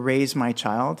to raise my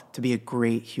child to be a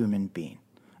great human being.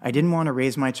 I didn't want to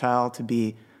raise my child to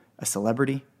be a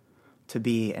celebrity, to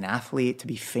be an athlete, to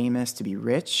be famous, to be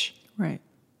rich. Right.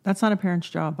 That's not a parent's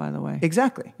job, by the way.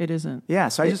 Exactly. It isn't. Yeah.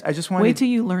 So I just wanted. Wait till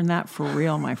you learn that for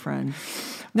real, my friend.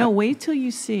 No, wait till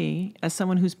you see, as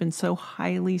someone who's been so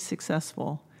highly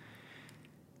successful,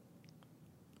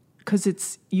 because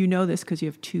this because you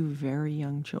have 2 very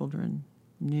young children,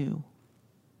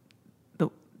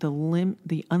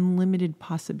 the unlimited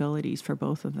possibilities for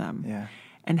both of them. Yeah.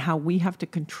 And how we have to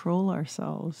control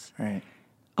ourselves. Right.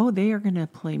 Oh, they are going to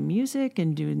play music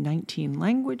and do 19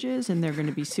 languages, and they're going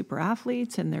to be super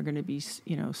athletes, and they're going to be,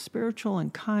 spiritual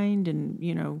and kind, and,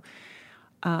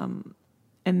 and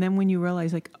then when you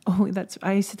realize, like, oh,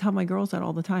 I used to tell my girls that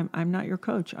all the time. I'm not your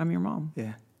coach. I'm your mom.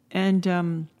 Yeah.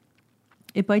 And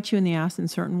it bites you in the ass in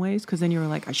certain ways, because then you're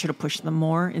like, I should have pushed them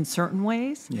more in certain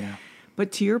ways. Yeah.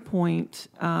 But to your point,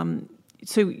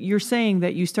 so you're saying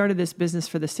that you started this business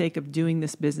for the sake of doing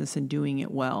this business and doing it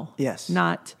well. Yes.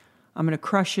 Not, I'm going to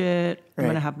crush it. Right. I'm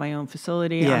going to have my own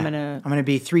facility. Yeah. I'm going to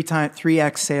be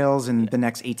 3x sales in the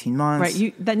next 18 months.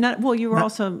 Right.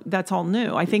 That's all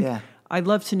new. I think I'd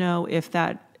love to know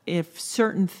if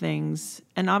certain things,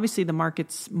 and obviously the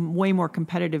market's way more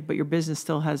competitive, but your business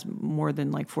still has more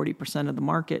than like 40% of the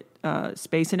market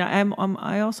space. And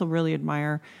I also really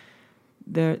admire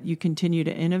that you continue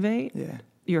to innovate. Yeah.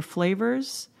 Your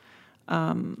flavors,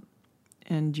 and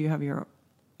you have your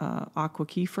aqua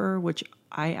kefir, which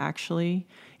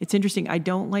it's interesting. I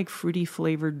don't like fruity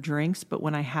flavored drinks, but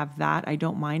when I have that, I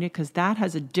don't mind it because that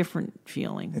has a different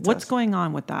feeling. What's going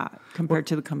on with that compared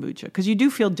to the kombucha? Because you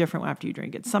do feel different after you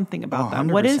drink it. Something about that.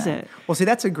 100%. What is it? Well, see,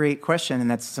 that's a great question, and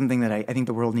that's something that I think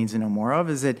the world needs to know more of,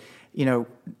 is that,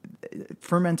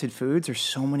 fermented foods are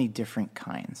so many different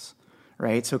kinds,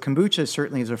 right? So kombucha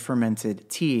certainly is a fermented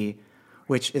tea,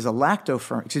 which is an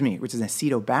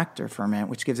acetobacter ferment,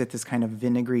 which gives it this kind of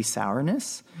vinegary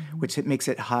sourness, which it makes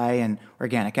it high in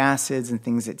organic acids and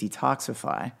things that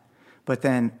detoxify. But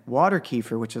then water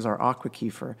kefir, which is our aqua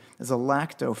kefir, is a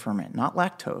lacto ferment, not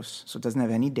lactose, so it doesn't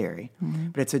have any dairy.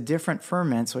 But it's a different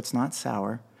ferment, so it's not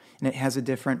sour. And it has a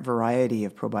different variety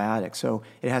of probiotics. So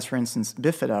it has, for instance,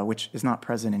 bifida, which is not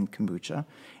present in kombucha.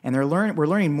 And we're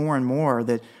learning more and more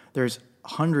that there's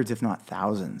hundreds, if not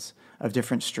thousands, of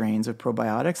different strains of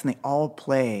probiotics, and they all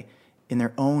play in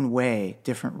their own way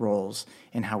different roles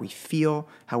in how we feel,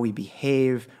 how we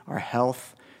behave, our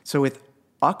health. So with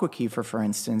aqua kefir, for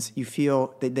instance, you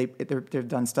feel they've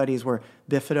done studies where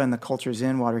bifida and the cultures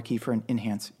in water kefir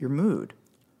enhance your mood.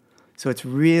 So it's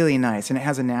really nice, and it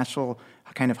has a natural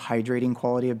kind of hydrating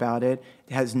quality about it.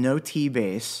 It has no tea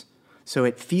base, so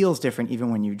it feels different even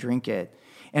when you drink it.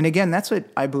 And again, that's what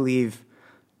I believe,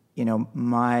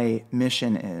 my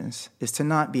mission is to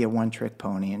not be a one-trick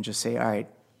pony and just say, all right,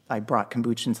 I brought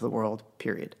kombucha into the world,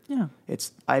 period. Yeah.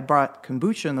 I brought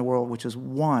kombucha in the world, which is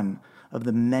one of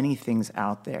the many things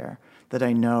out there that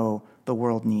I know the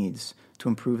world needs to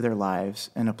improve their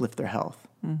lives and uplift their health.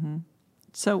 Mm-hmm.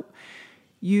 So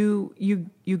you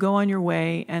go on your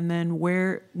way, and then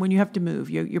when you have to move,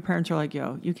 your parents are like,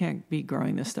 yo, you can't be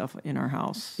growing this stuff in our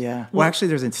house. Yeah. Well, actually,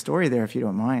 there's a story there, if you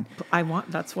don't mind.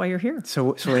 That's why you're here. So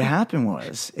what happened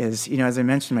is, as I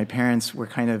mentioned, my parents were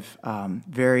kind of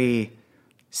very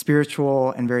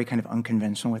spiritual and very kind of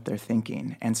unconventional with their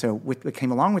thinking. And so what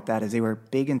came along with that is they were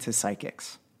big into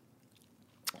psychics.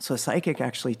 So a psychic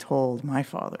actually told my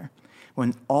father,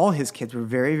 when all his kids were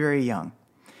very, very young,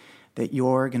 that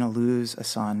you're going to lose a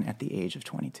son at the age of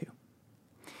 22.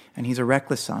 And he's a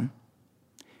reckless son,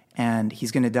 and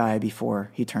he's going to die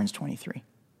before he turns 23.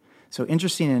 So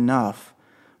interesting enough,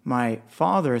 my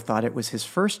father thought it was his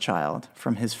first child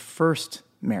from his first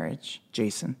marriage,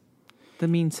 Jason. The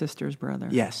mean sister's brother.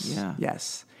 Yes, yeah.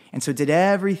 Yes. And so did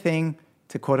everything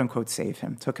to quote-unquote save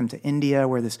him. Took him to India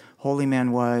where this holy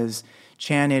man was,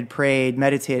 chanted, prayed,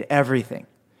 meditated, everything.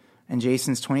 And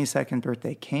Jason's 22nd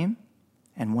birthday came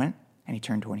and went, and he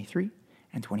turned 23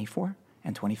 and 24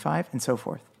 and 25 and so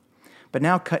forth. But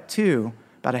now cut to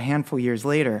about a handful of years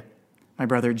later, my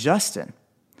brother Justin,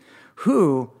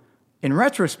 who in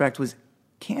retrospect was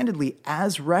candidly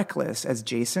as reckless as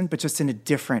Jason, but just in a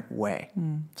different way.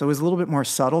 So it was a little bit more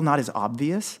subtle, not as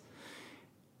obvious.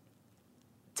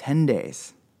 10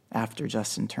 days after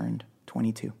Justin turned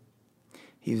 22,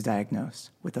 he was diagnosed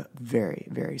with a very,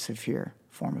 very severe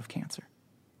form of cancer.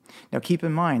 Now, keep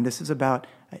in mind, this is about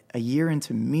a year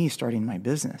into me starting my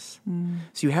business.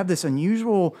 So you have this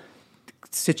unusual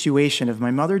situation of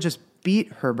my mother just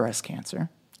beat her breast cancer.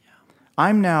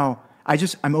 Yeah.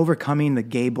 I'm overcoming the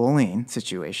gay bullying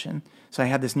situation. So I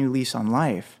had this new lease on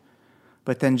life.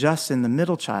 But then Justin, the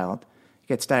middle child,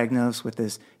 gets diagnosed with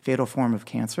this fatal form of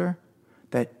cancer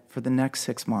that for the next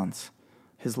 6 months,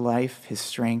 his life, his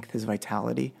strength, his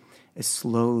vitality is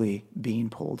slowly being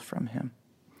pulled from him.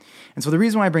 And so the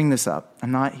reason why I bring this up,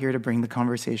 I'm not here to bring the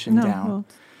conversation down,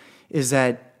 is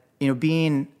that,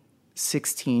 being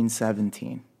 16,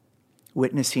 17,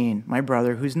 witnessing my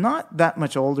brother, who's not that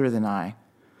much older than I,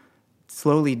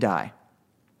 slowly die,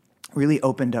 really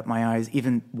opened up my eyes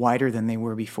even wider than they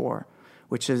were before,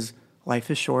 which is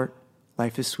life is short,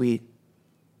 life is sweet.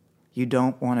 You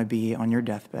don't want to be on your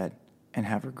deathbed and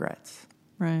have regrets.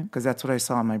 Right. Because that's what I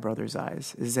saw in my brother's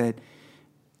eyes, is that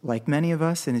like many of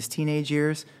us in his teenage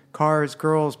years, cars,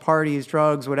 girls, parties,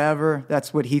 drugs, whatever,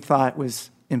 that's what he thought was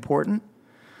important.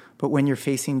 But when you're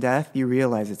facing death, you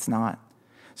realize it's not.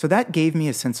 So that gave me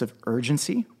a sense of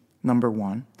urgency, number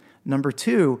one. Number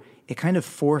two, it kind of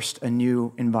forced a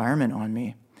new environment on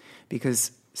me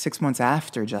because 6 months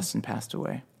after Justin passed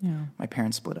away, my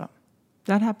parents split up.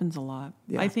 That happens a lot.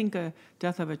 Yeah. I think a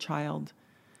death of a child,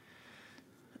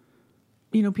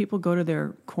 people go to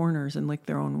their corners and lick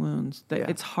their own wounds.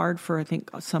 It's hard for, I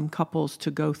think, some couples to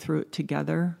go through it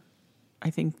together. I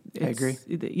think I agree.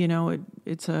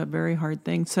 It's a very hard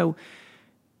thing. So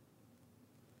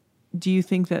do you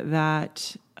think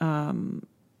that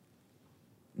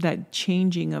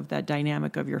changing of that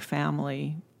dynamic of your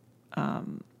family,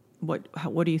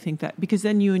 what do you think that, because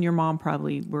then you and your mom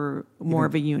probably were more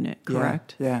of a unit,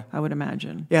 correct? Yeah. I would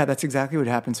imagine. Yeah, that's exactly what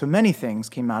happened. So many things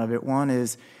came out of it. One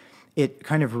is it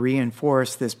kind of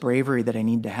reinforced this bravery that I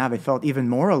need to have. I felt even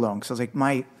more alone because I was like,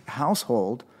 my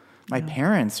household, my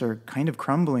parents are kind of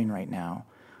crumbling right now.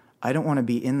 I don't want to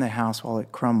be in the house while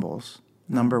it crumbles,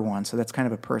 number one. So that's kind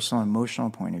of a personal, emotional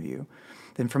point of view.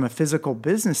 Then from a physical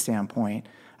business standpoint,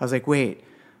 I was like, wait,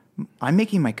 I'm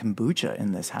making my kombucha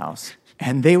in this house.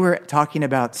 And they were talking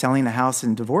about selling the house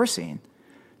and divorcing.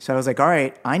 So I was like, all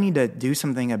right, I need to do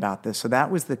something about this. So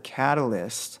that was the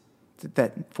catalyst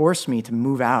that forced me to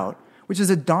move out, which is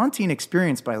a daunting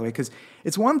experience, by the way, because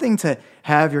it's one thing to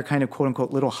have your kind of quote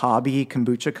unquote little hobby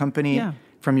kombucha company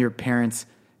from your parents'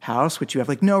 house, which you have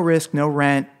like no risk, no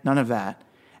rent, none of that.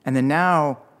 And then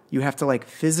now you have to like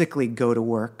physically go to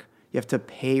work. You have to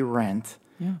pay rent.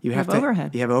 Yeah. You have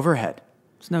overhead. You have overhead.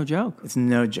 It's no joke. It's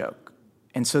no joke.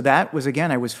 And so that was, again,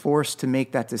 I was forced to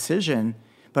make that decision.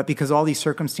 But because all these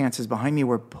circumstances behind me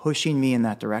were pushing me in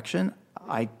that direction,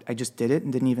 I just did it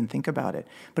and didn't even think about it.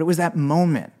 But it was that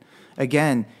moment.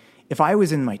 Again, if I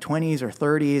was in my 20s or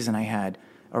 30s and I had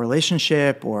a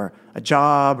relationship or a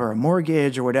job or a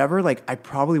mortgage or whatever, like I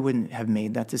probably wouldn't have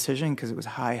made that decision because it was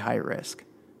high risk.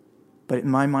 But in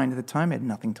my mind at the time, I had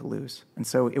nothing to lose. And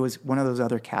so it was one of those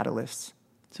other catalysts.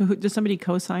 So does somebody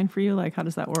co-sign for you? Like, how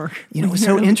does that work? You know, it was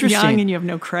so interesting. Young and you have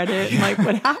no credit. Like,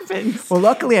 what happens? Well,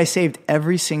 luckily, I saved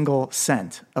every single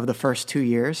cent of the first 2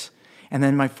 years. And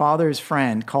then my father's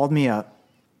friend called me up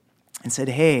and said,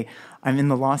 hey, I'm in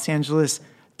the Los Angeles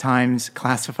Times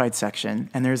classified section,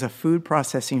 and there's a food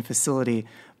processing facility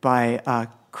by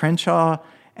Crenshaw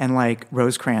and like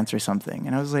Rosecrans or something.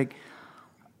 And I was like,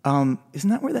 isn't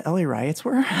that where the LA riots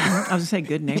were? I was going to say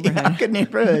good neighborhood. Yeah, good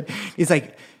neighborhood. He's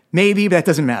like, maybe, but that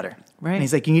doesn't matter. Right. And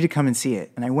he's like, you need to come and see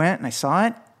it. And I went and I saw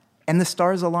it, and the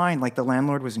stars aligned. Like the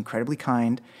landlord was incredibly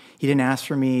kind. He didn't ask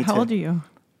for me. How old are you?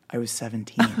 I was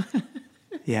 17.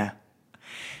 Yeah.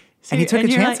 So and he took a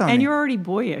chance on me. And you're already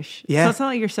boyish. Yeah. So it's not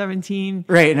like you're 17.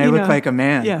 Right, and I look like a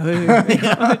man. Yeah.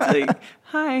 It's like,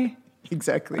 hi.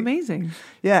 Exactly. Amazing.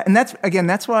 Yeah, and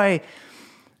that's why,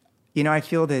 you know, I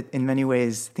feel that in many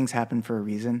ways things happen for a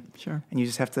reason. Sure. And you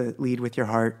just have to lead with your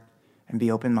heart and be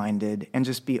open-minded and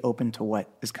just be open to what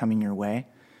is coming your way.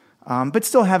 But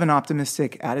still have an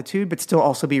optimistic attitude, but still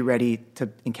also be ready to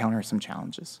encounter some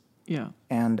challenges. Yeah.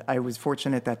 And I was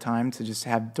fortunate at that time to just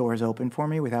have doors open for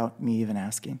me without me even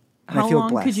asking. And How I feel long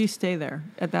blessed. could you stay there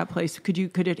at that place? Could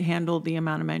it handle the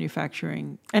amount of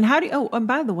manufacturing? And how do you, and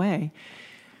by the way,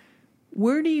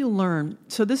 where do you learn?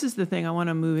 So this is the thing I want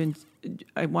to move in.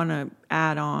 I want to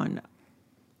add on.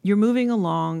 You're moving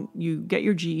along. You get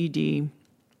your GED.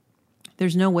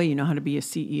 There's no way you know how to be a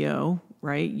CEO,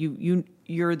 right?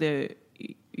 You're the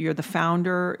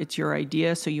founder. It's your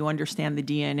idea, so you understand the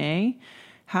DNA.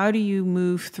 How do you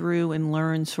move through and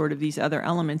learn sort of these other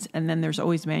elements? And then there's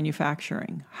always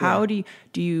manufacturing. How do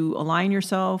you align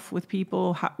yourself with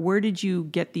people? Where did you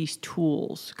get these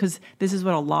tools? Because this is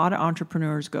what a lot of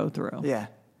entrepreneurs go through. Yeah.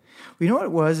 Well, you know what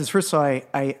it was? Is first of all,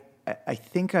 I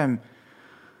think I'm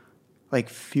like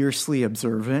fiercely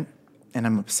observant and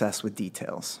I'm obsessed with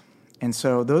details. And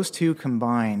so those two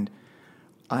combined,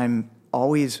 I'm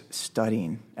always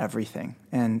studying everything.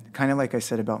 And kind of like I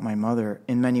said about my mother,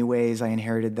 in many ways I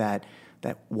inherited that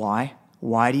why.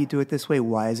 Why do you do it this way?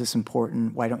 Why is this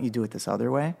important? Why don't you do it this other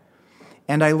way?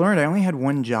 And I learned I only had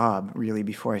one job really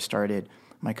before I started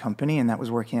my company, and that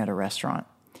was working at a restaurant.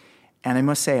 And I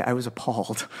must say I was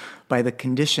appalled by the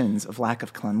conditions of lack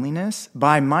of cleanliness,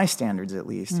 by my standards at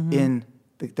least, in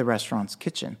the restaurant's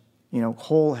kitchen. You know,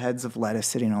 whole heads of lettuce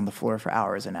sitting on the floor for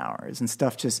hours and hours and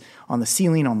stuff just on the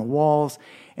ceiling, on the walls.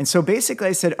 And so basically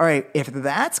I said, all right, if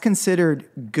that's considered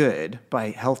good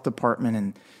by health department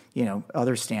and, you know,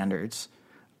 other standards,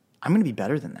 I'm going to be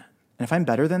better than that. And if I'm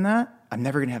better than that, I'm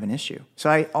never going to have an issue. So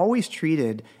I always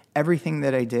treated everything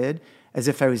that I did as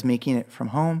if I was making it from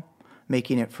home,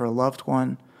 making it for a loved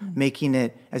one, making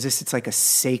it as if it's like a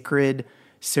sacred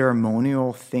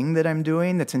ceremonial thing that I'm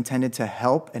doing that's intended to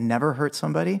help and never hurt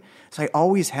somebody. So I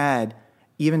always had,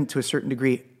 even to a certain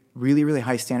degree, really, really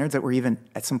high standards that were even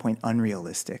at some point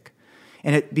unrealistic.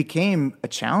 And it became a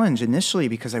challenge initially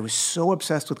because I was so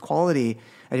obsessed with quality.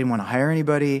 I didn't want to hire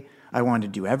anybody. I wanted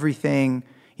to do everything.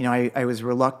 You know, I was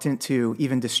reluctant to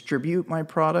even distribute my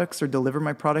products or deliver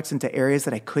my products into areas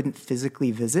that I couldn't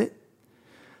physically visit.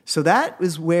 So that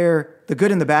was where the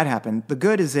good and the bad happened. The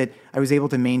good is that I was able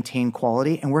to maintain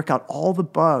quality and work out all the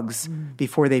bugs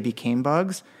before they became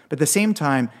bugs. But at the same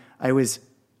time, I was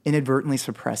inadvertently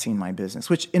suppressing my business,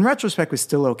 which in retrospect was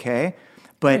still okay.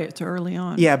 But right, it's early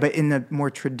on. Yeah, but in the more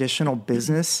traditional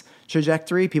business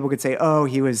trajectory, people could say, oh,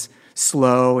 he was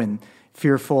slow and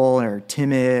fearful or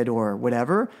timid or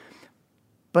whatever.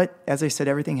 But as I said,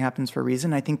 everything happens for a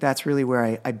reason. I think that's really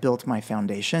where I built my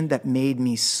foundation that made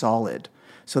me solid.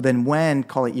 So then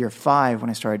call it year 5, when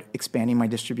I started expanding my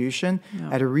distribution,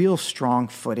 I had a real strong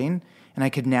footing, and I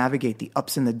could navigate the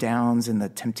ups and the downs and the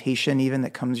temptation even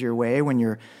that comes your way when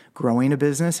you're growing a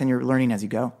business and you're learning as you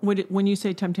go. When you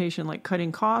say temptation, like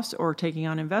cutting costs or taking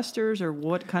on investors, or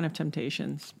what kind of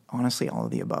temptations? Honestly, all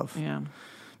of the above. Yeah.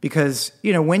 Because,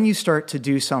 you know, when you start to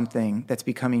do something that's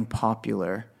becoming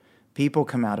popular, people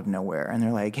come out of nowhere and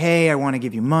they're like, hey, I want to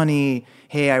give you money.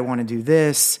 Hey, I want to do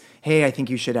this. Hey, I think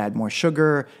you should add more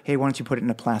sugar. Hey, why don't you put it in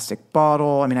a plastic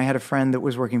bottle? I mean, I had a friend that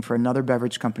was working for another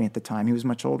beverage company at the time. He was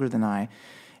much older than I.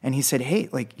 And he said, hey,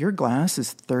 like your glass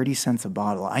is 30 cents a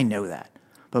bottle. I know that.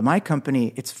 But my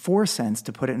company, it's 4 cents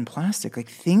to put it in plastic. Like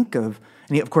think of,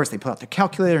 and of course they pull out their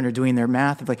calculator and they're doing their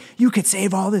math of like, you could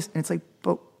save all this. And it's like,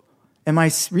 but am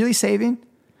I really saving?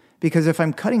 Because if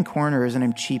I'm cutting corners and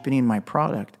I'm cheapening my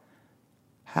product,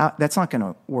 that's not going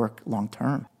to work long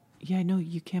term. Yeah, no,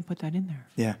 you can't put that in there.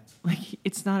 Yeah. Like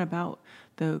it's not about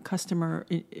the customer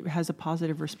it has a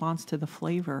positive response to the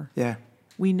flavor. Yeah.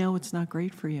 We know it's not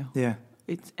great for you. Yeah.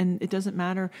 And it doesn't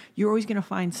matter. You're always going to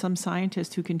find some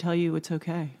scientist who can tell you it's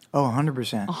okay. Oh,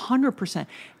 100%. 100%.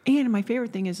 And my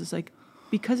favorite thing is like,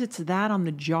 because it's that on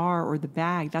the jar or the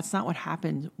bag, that's not what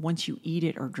happens once you eat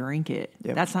it or drink it.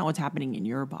 Yep. That's not what's happening in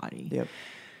your body. Yep.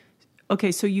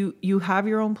 Okay, so you have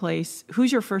your own place.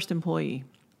 Who's your first employee?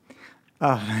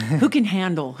 Who can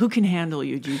handle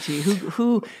you,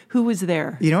 GT? Who was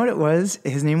there? You know what it was?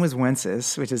 His name was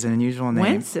Wences, which is an unusual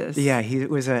name. Wences? Yeah, he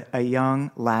was a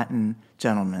young Latin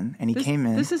gentleman, and he came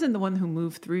in. This isn't the one who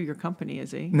moved through your company,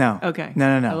 is he? No. Okay.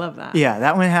 No. I love that. Yeah,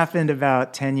 that one happened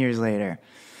about 10 years later.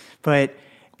 But,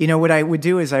 you know, what I would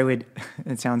do is it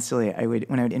sounds silly,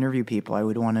 when I would interview people, I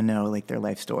would want to know, like, their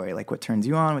life story, like what turns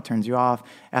you on, what turns you off,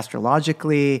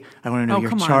 astrologically. I want to know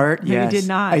your chart. On. No, yes, you did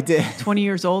not. I did. 20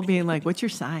 years old being like, what's your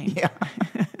sign? Yeah.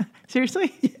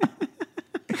 Seriously? Yeah.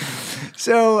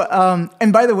 So,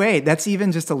 and by the way, that's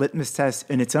even just a litmus test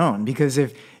in its own, because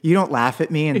if you don't laugh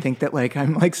at me and think that like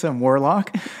I'm like some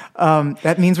warlock,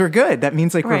 that means we're good. That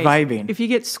means like we're vibing. If you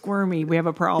get squirmy, we have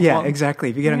a problem. Yeah, exactly.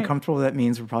 If you get uncomfortable, that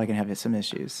means we're probably going to have some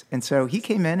issues. And so he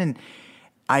came in and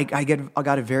I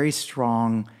got a very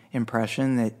strong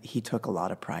impression that he took a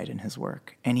lot of pride in his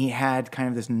work. And he had kind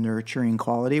of this nurturing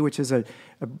quality, which is a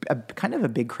kind of a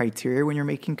big criteria when you're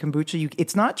making kombucha.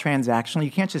 It's not transactional.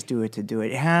 You can't just do it to do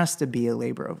it. It has to be a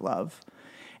labor of love.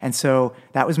 And so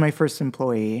that was my first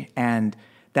employee. And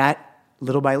that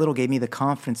little by little gave me the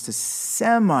confidence to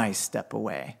semi-step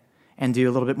away and do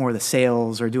a little bit more of the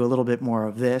sales or do a little bit more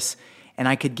of this. And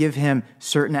I could give him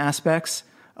certain aspects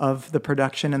of the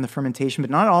production and the fermentation,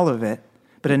 but not all of it.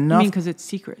 But enough. You mean because it's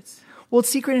secrets? Well, it's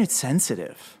secret and it's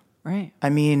sensitive. Right.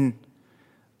 I mean,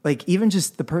 like even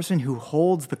just the person who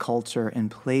holds the culture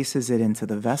and places it into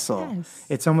the vessel, yes.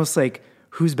 It's almost like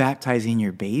who's baptizing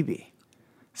your baby.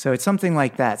 So it's something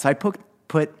like that. So I put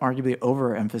arguably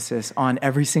overemphasis on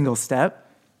every single step.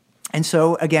 And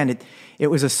so again, it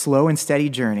was a slow and steady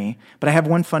journey. But I have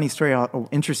one funny story,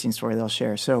 interesting story that I'll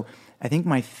share. So I think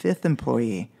my fifth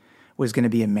employee was going to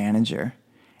be a manager.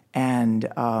 And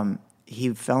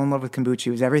he fell in love with kombucha. He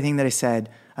was everything that I said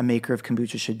a maker of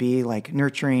kombucha should be, like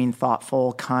nurturing,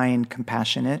 thoughtful, kind,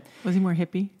 compassionate. Was he more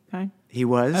hippie kind? He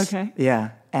was. Okay. Yeah.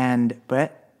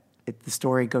 But the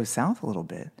story goes south a little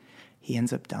bit. He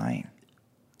ends up dying.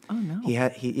 Oh,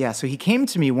 no. So he came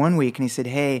to me one week and he said,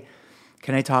 hey,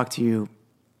 can I talk to you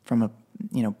from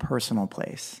a personal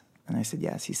place? And I said,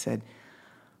 yes. He said,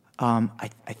 I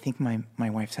think my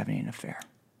wife's having an affair.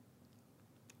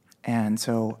 And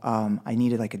so I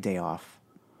needed like a day off.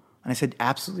 And I said,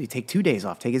 absolutely, take 2 days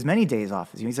off. Take as many days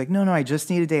off as you. He's like, no, I just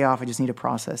need a day off. I just need to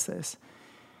process this.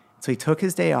 So he took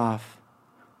his day off.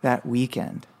 That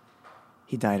weekend,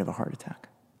 he died of a heart attack.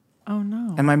 Oh,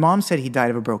 no. And my mom said he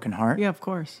died of a broken heart. Yeah, of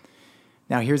course.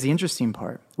 Now, here's the interesting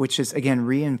part, which is, again,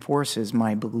 reinforces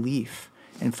my belief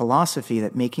and philosophy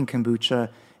that making kombucha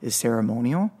is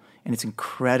ceremonial and it's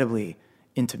incredibly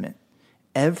intimate.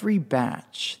 Every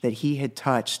batch that he had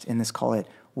touched in this, call it,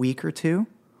 week or two,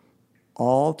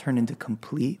 all turned into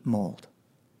complete mold.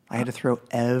 I had to throw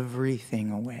everything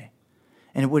away.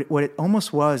 And what it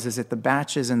almost was is that the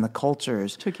batches and the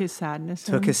cultures took his sadness,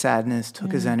 took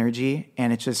his energy,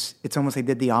 and it's almost they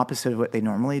did the opposite of what they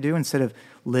normally do. Instead of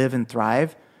live and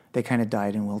thrive, they kind of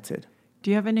died and wilted.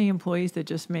 Do you have any employees that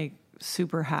just make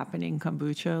super happening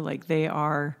kombucha? Like they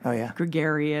are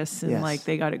gregarious and like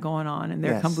they got it going on, and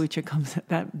their kombucha comes,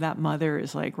 that mother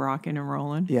is like rocking and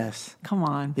rolling. Yes. Come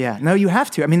on. Yeah. No, you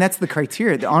have to. I mean, that's the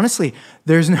criteria. Honestly,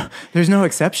 there's no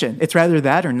exception. It's rather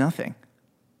that or nothing.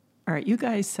 All right, you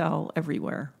guys sell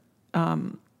everywhere. I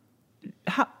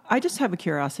just have a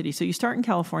curiosity. So you start in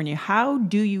California. How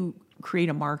do you create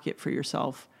a market for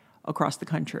yourself across the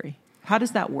country? How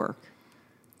does that work?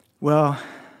 Well,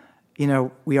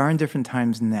 we are in different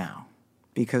times now,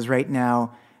 because right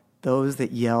now, those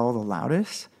that yell the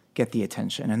loudest get the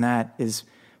attention. And that is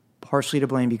partially to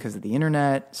blame because of the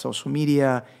internet, social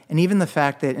media, and even the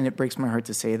fact that, and it breaks my heart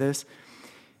to say this,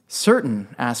 certain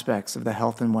aspects of the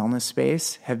health and wellness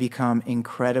space have become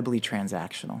incredibly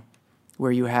transactional.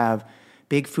 where you have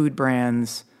big food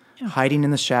brands hiding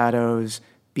in the shadows,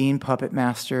 being puppet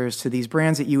masters to these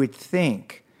brands that you would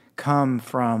think come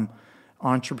from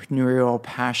entrepreneurial,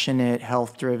 passionate,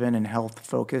 health-driven, and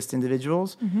health-focused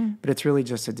individuals, but it's really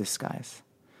just a disguise.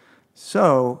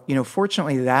 So,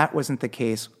 fortunately, that wasn't the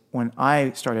case when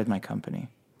I started my company.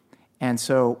 And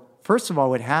so, first of all,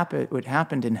 what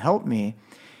happened and helped me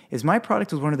is my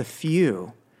product was one of the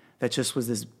few that just was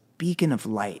this beacon of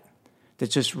light that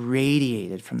just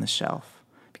radiated from the shelf.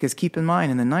 Because keep in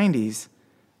mind, in the 90s,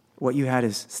 what you had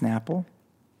is Snapple,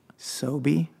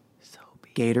 Sobe,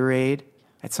 Gatorade,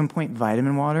 at some point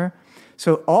vitamin water.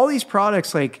 So all these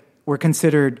products were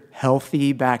considered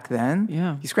healthy back then.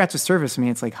 Yeah. You scratch the surface,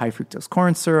 it's like high fructose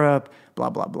corn syrup, blah,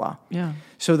 blah, blah. Yeah.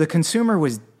 So the consumer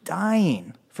was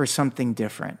dying for something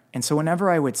different. And so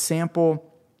whenever I would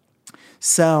sample,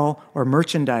 sell, or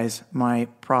merchandise my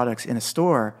products in a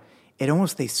store,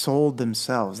 they sold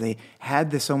themselves. They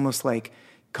had this almost like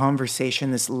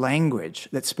conversation, this language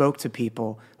that spoke to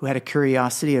people who had a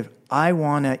curiosity of, I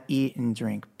want to eat and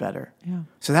drink better. Yeah.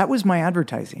 So that was my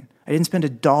advertising. I didn't spend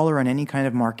 $1 on any kind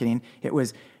of marketing. It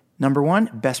was, number one,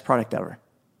 best product ever.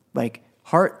 Like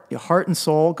heart and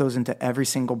soul goes into every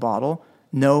single bottle,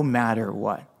 no matter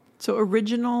what. So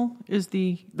original is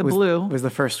the blue. Was the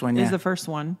first one, yeah. Is the first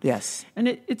one. Yes. And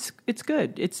it's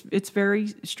good. It's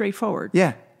very straightforward.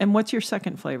 Yeah. And what's your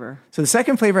second flavor? So the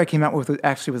second flavor I came out with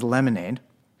was lemonade.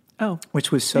 Oh.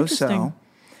 Which was so-so,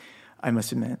 I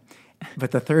must admit.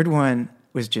 But the third one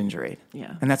was ginger ale.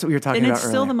 Yeah. And that's what we were talking about earlier. And it's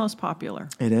still the most popular.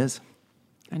 It is.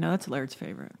 I know that's Laird's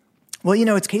favorite. Well,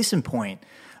 it's case in point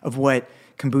of what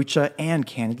kombucha and,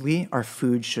 candidly, our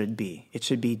food should be. It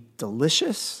should be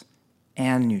delicious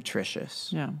and nutritious.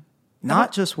 Yeah.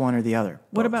 Not just one or the other.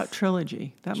 What both. About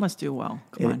Trilogy? That must do well.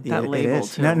 Come on, that label it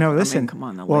is. too. No, listen. Come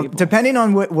on, the well, label. Depending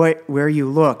on where you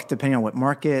look, depending on what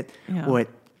market, what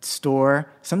store,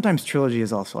 sometimes Trilogy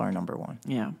is also our number one.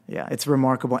 Yeah. Yeah, it's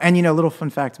remarkable. And, a little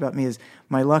fun fact about me is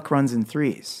my luck runs in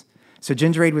threes. So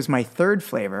ginger ale was my third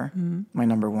flavor, my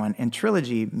number one, and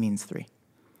Trilogy means 3.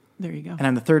 There you go. And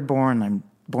I'm the third born. I'm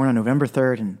born on November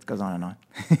 3rd, and it goes on and on.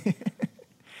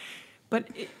 But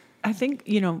I think,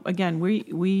 again,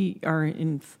 we are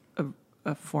in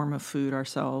a form of food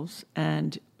ourselves,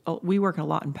 and we work a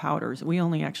lot in powders. We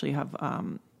only actually have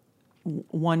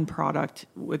one product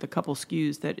with a couple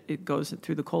SKUs that it goes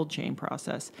through the cold chain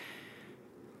process.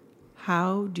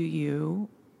 How do you,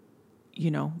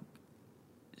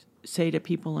 say to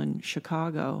people in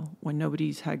Chicago when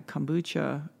nobody's had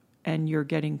kombucha and you're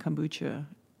getting kombucha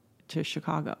to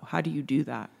Chicago? How do you do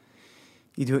that?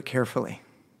 You do it carefully,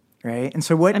 right? And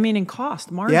so what... in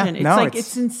cost, margin. Yeah,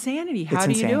 it's insanity. How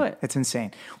do you do it? It's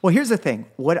insane. Well, here's the thing.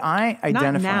 What I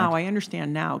identified... Not now. I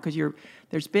understand now because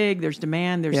there's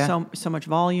demand, there's so much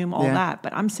volume, all that.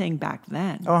 But I'm saying back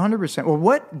then. Oh, 100%. Well,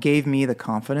 what gave me the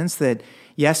confidence that,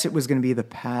 yes, it was going to be the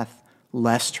path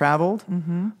less traveled,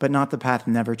 but not the path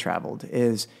never traveled,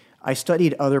 is I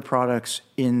studied other products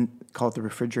called the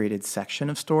refrigerated section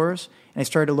of stores, and I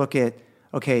started to look at,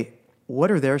 okay, what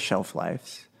are their shelf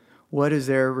lives? What is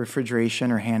their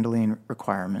refrigeration or handling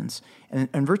requirements?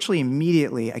 And virtually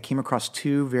immediately, I came across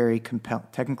 2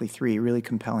 technically 3 really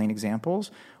compelling examples.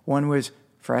 One was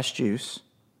fresh juice.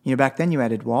 Back then you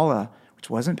had Adwala, which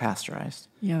wasn't pasteurized.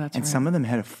 Yeah, that's right. And some of them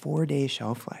had a 4-day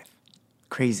shelf life.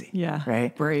 Crazy. Yeah.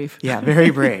 Right? Brave. Yeah, very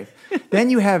brave. Then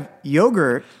you have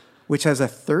yogurt, which has a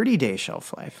 30-day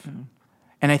shelf life.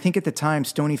 And I think at the time,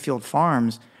 Stonyfield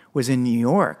Farms was in New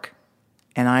York,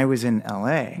 and I was in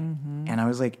LA. And I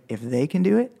was like, if they can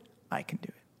do it, I can do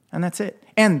it. And that's it.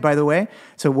 And by the way,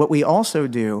 so what we also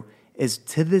do is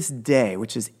to this day,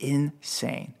 which is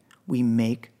insane, we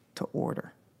make to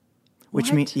order.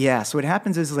 Which means, so what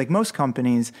happens is like most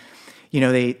companies,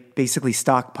 they basically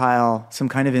stockpile some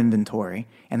kind of inventory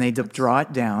and they draw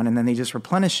it down and then they just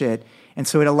replenish it. And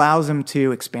so it allows them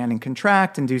to expand and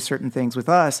contract and do certain things. With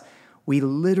us, we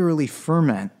literally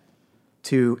ferment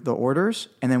to the orders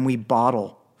and then we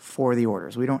bottle for the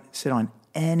orders. We don't sit on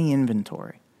any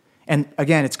inventory. And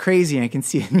again, it's crazy. And I can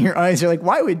see it in your eyes. You're like,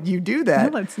 why would you do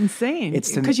that? No, that's insane.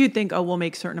 It's because you think, we'll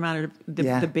make certain amount of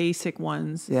the basic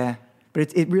ones. Yeah.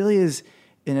 But it really is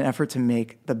in an effort to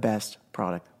make the best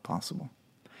product possible.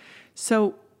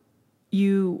 So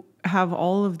you have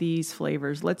all of these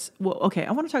flavors. I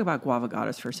want to talk about guava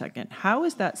goddess for a second. How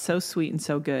is that so sweet and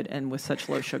so good and with such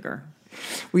low sugar?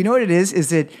 Well, you know what it is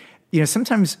that,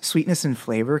 sometimes sweetness and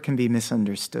flavor can be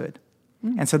misunderstood.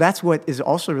 And so that's what is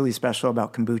also really special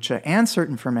about kombucha and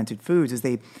certain fermented foods is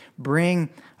they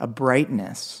bring a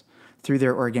brightness through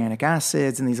their organic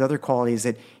acids and these other qualities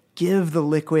that give the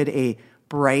liquid a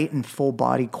bright and full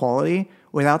body quality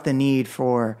without the need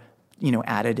for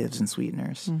additives and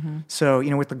sweeteners. So,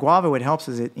 with the guava, what helps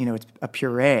is it's a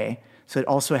puree. So it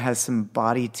also has some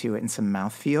body to it and some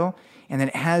mouthfeel. And then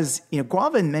it has,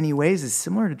 guava in many ways is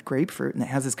similar to grapefruit, and it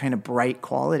has this kind of bright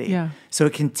quality. Yeah. So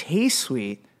it can taste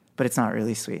sweet, but it's not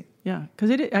really sweet. Yeah,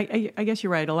 because I guess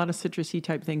you're right. A lot of citrusy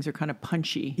type things are kind of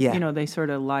punchy. Yeah. They sort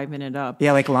of liven it up.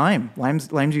 Yeah, like lime.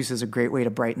 Lime juice is a great way to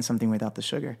brighten something without the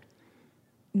sugar.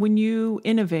 When you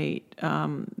innovate,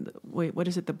 what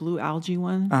is it? The blue algae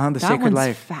one? The that Sacred one's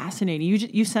Life. Fascinating.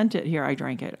 You sent it here. I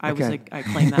drank it. I was Okay. like, I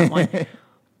claim that one.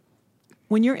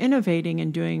 When you're innovating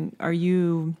and doing,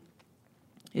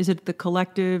 is it the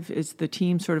collective? Is the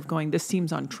team sort of going, this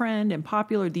seems on trend and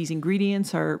popular? These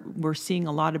ingredients we're seeing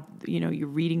a lot of, you're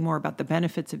reading more about the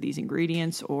benefits of these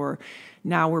ingredients, or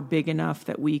now we're big enough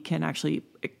that we can actually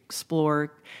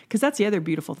explore? Because that's the other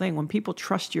beautiful thing. When people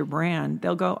trust your brand,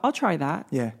 they'll go, I'll try that.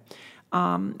 Yeah.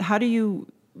 How do you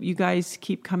guys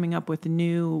keep coming up with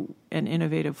new and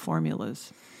innovative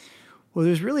formulas? Well,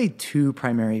 there's really two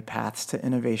primary paths to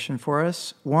innovation for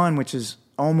us. One, which is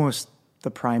almost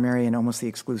the primary and almost the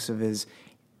exclusive, is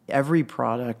every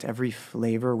product, every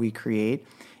flavor we create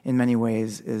in many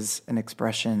ways is an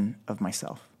expression of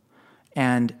myself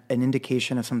and an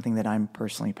indication of something that I'm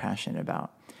personally passionate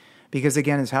about. Because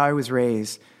again, it's how I was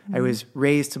raised. I was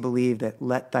raised to believe that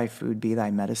let thy food be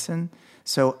thy medicine.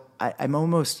 So I'm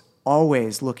almost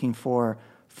always looking for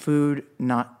food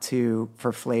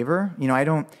for flavor. I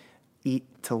don't eat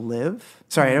to live.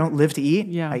 Sorry, I don't live to eat.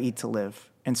 Yeah. I eat to live.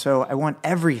 And so I want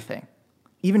everything,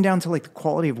 even down to like the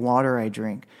quality of water I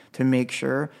drink, to make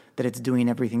sure that it's doing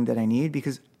everything that I need.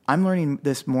 Because I'm learning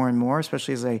this more and more,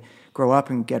 especially as I grow up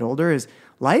and get older, is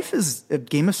life is a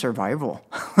game of survival.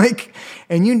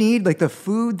 And you need the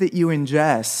food that you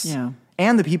ingest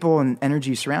and the people and energy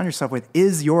you surround yourself with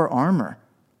is your armor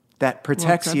that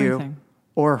protects you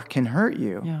or can hurt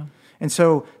you. Yeah. And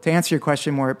so to answer your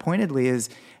question more pointedly is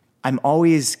I'm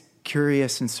always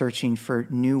curious and searching for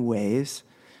new ways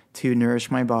to nourish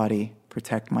my body,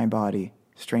 protect my body,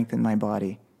 strengthen my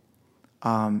body,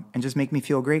 and just make me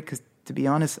feel great. Because to be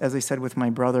honest, as I said with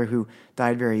my brother who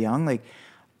died very young,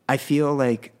 I feel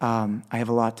like I have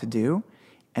a lot to do,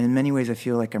 and in many ways I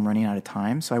feel like I'm running out of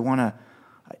time. So I want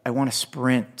to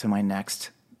sprint to my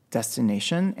next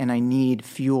destination, and I need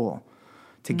fuel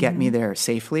to get me there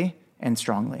safely and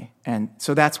strongly. And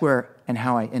so that's where and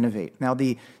how I innovate. Now,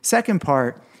 the second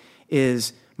part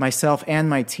is myself and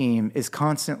my team is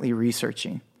constantly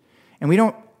researching. And we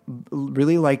don't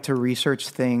really like to research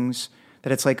things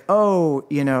that it's like,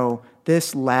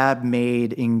 this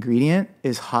lab-made ingredient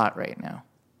is hot right now.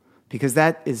 Because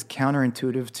that is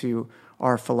counterintuitive to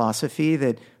our philosophy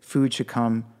that food should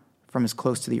come from as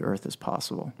close to the earth as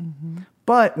possible.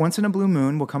 But once in a blue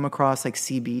moon, we'll come across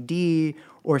CBD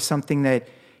or something that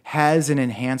has an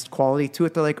enhanced quality to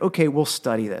it. They're like, okay, we'll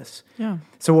study this. Yeah.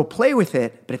 So we'll play with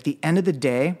it, but at the end of the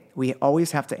day, we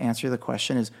always have to answer the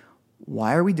question is,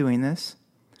 why are we doing this?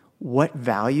 What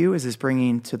value is this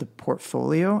bringing to the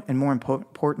portfolio? And more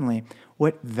importantly,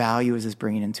 what value is this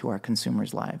bringing into our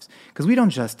consumers' lives? Because we don't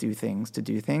just do things to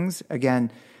do things.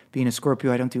 Again, being a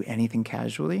Scorpio, I don't do anything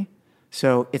casually.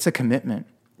 So it's a commitment.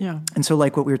 Yeah. And so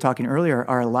like what we were talking earlier,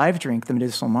 our live drink, the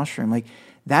medicinal mushroom,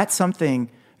 that's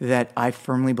something that I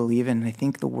firmly believe in. And I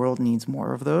think the world needs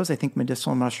more of those. I think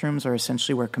medicinal mushrooms are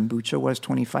essentially where kombucha was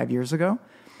 25 years ago.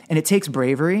 And it takes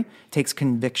bravery, it takes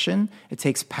conviction, it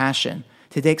takes passion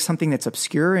to take something that's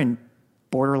obscure and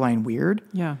borderline weird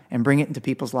and bring it into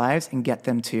people's lives and get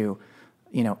them to,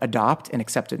 adopt and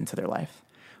accept it into their life.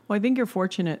 Well, I think you're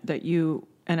fortunate that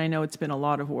and I know it's been a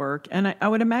lot of work, and I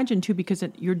would imagine too, because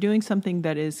you're doing something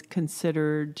that is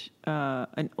considered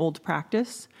an old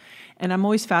practice. And I'm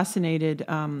always fascinated.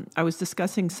 I was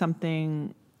discussing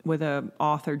something with an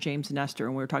author, James Nestor,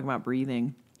 and we were talking about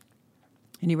breathing.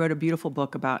 And he wrote a beautiful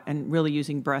book about, and really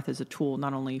using breath as a tool,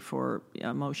 not only for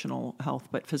emotional health,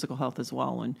 but physical health as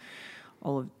well. And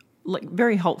all of,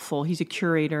 very helpful. He's a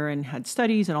curator and had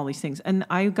studies and all these things. And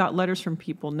I got notes from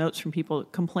people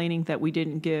complaining that we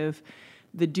didn't give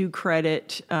the due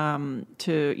credit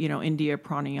to, India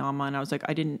pranayama. And I was like,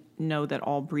 I didn't know that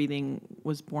all breathing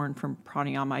was born from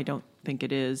pranayama. I don't think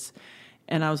it is.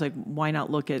 And I was like, why not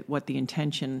look at what the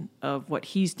intention of what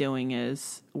he's doing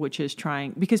is, which is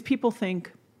trying, because people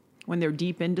think when they're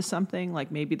deep into something,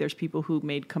 like maybe there's people who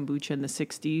made kombucha in the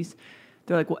 60s.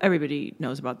 They're like, well, everybody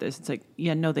knows about this. It's like,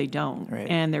 yeah, no, they don't. Right.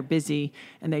 And they're busy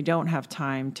and they don't have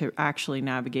time to actually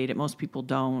navigate it. Most people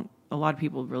don't. A lot of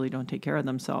people really don't take care of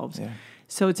themselves. Yeah.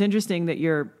 So it's interesting that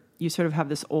you sort of have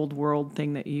this old world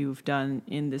thing that you've done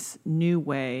in this new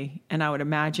way. And I would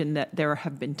imagine that there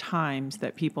have been times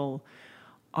that people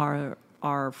are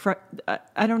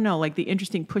I don't know, like the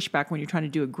interesting pushback when you're trying to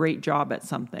do a great job at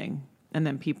something and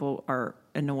then people are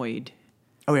annoyed.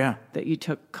 Oh, yeah. That you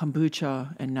took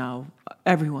kombucha and now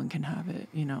everyone can have it,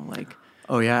 like.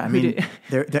 Oh, yeah. I mean,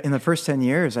 in the first 10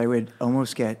 years, I would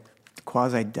almost get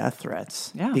quasi-death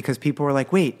threats. Yeah. Because people were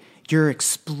like, wait, you're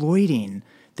exploiting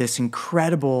this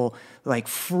incredible, like,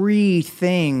 free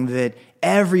thing that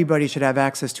everybody should have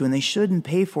access to and they shouldn't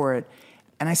pay for it.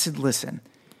 And I said, listen,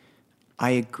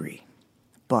 I agree.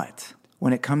 But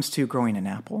when it comes to growing an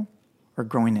apple or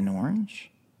growing an orange,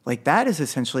 like that is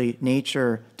essentially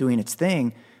nature doing its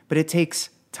thing, but it takes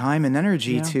time and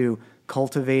energy to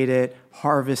cultivate it,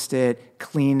 harvest it,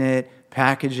 clean it,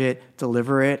 package it,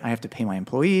 deliver it. I have to pay my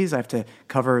employees. I have to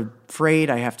cover freight.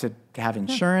 I have to have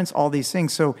insurance, all these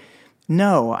things. So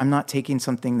no, I'm not taking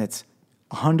something that's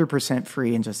 100%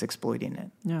 free and just exploiting it.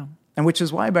 Yeah. And which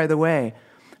is why, by the way,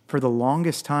 for the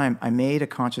longest time, I made a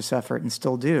conscious effort and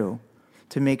still do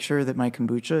to make sure that my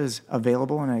kombucha is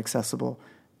available and accessible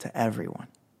to everyone.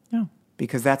 Yeah.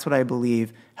 Because that's what I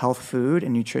believe health food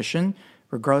and nutrition,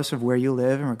 regardless of where you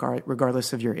live and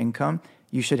regardless of your income,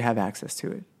 you should have access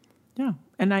to it. Yeah.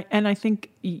 And I think,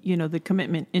 the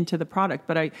commitment into the product,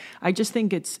 but I just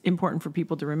think it's important for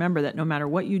people to remember that no matter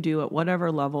what you do at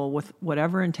whatever level, with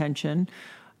whatever intention,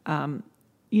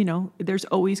 there's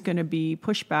always going to be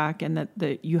pushback and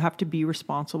that you have to be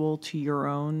responsible to your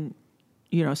own,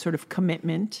 sort of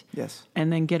commitment. Yes.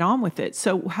 And then get on with it.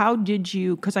 So how did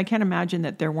you, because I can't imagine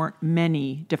that there weren't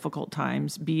many difficult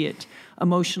times, be it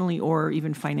emotionally or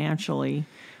even financially,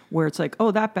 where it's like,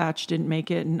 oh, that batch didn't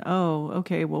make it. And, oh,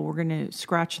 okay, well, we're going to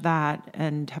scratch that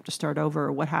and have to start over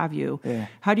or what have you. Yeah.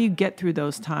 How do you get through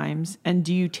those times? And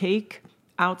do you take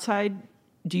outside,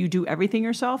 do you do everything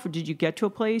yourself? Or did you get to a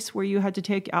place where you had to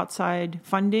take outside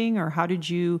funding? Or how did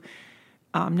you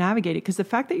navigate it? Because the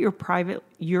fact that you're private,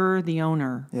 you're the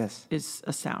owner, is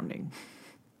astounding.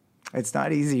 It's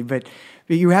not easy, but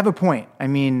you have a point. I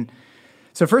mean,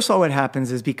 so first of all, what happens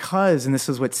is because, and this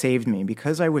is what saved me,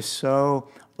 because I was so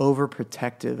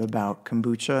overprotective about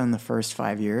kombucha in the first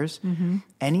 5 years,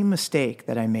 any mistake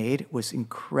that I made was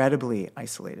incredibly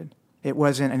isolated. It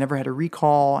wasn't, I never had a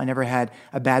recall. I never had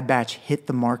a bad batch hit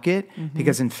the market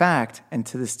because in fact, and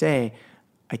to this day,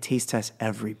 I taste test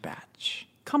every batch.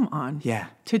 Come on. Yeah.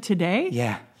 To today?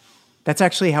 Yeah. That's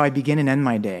actually how I begin and end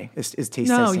my day is taste testing.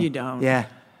 No, you don't. Yeah.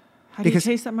 How do you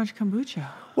taste that much kombucha?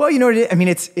 Well, you know what it is? I mean,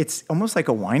 it's almost like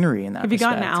a winery in that Have you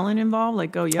respect. gotten Alan involved?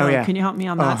 Like, can you help me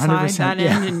on that 100%, side, that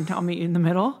end, and help me in the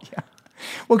middle? Yeah.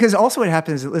 Well, because also what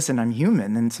happens is, listen, I'm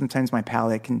human, and sometimes my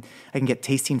palate I can get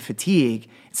tasting fatigue.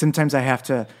 Sometimes I have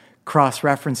to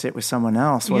cross-reference it with someone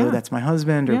else, whether that's my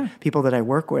husband or people that I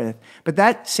work with. But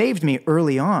that saved me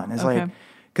early on. It's like,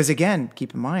 because again,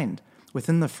 keep in mind,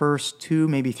 within the first 2,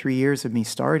 maybe 3 years of me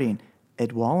starting,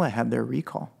 Edwalla had their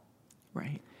recall.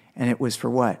 Right. And it was for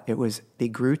what? It was they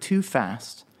grew too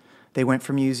fast. They went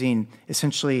from using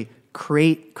essentially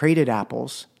crated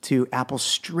apples to apples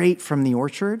straight from the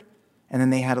orchard. And then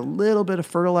they had a little bit of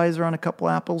fertilizer on a couple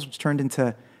apples, which turned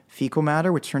into fecal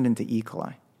matter, which turned into E.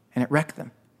 coli. And it wrecked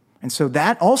them. And so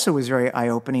that also was very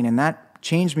eye-opening. And that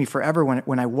changed me forever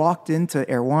when I walked into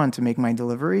Erewhon to make my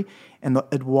delivery. And the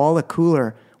Edwalla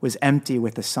cooler was empty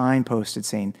with a sign posted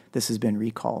saying, this has been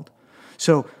recalled.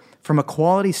 So from a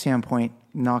quality standpoint,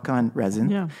 knock on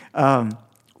resin,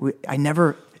 I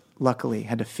never, luckily,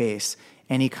 had to face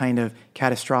any kind of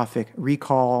catastrophic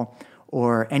recall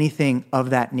or anything of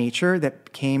that nature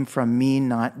that came from me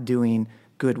not doing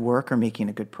good work or making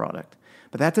a good product.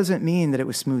 But that doesn't mean that it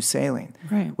was smooth sailing.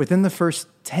 Right. Within the first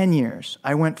 10 years,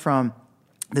 I went from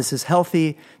this is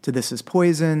healthy to this is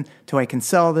poison to I can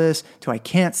sell this to I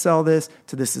can't sell this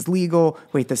to this is legal,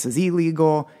 wait, this is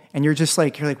illegal. And you're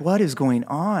like, what is going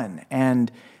on? And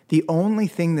the only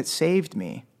thing that saved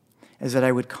me is that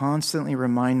I would constantly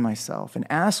remind myself and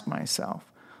ask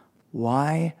myself,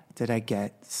 why did I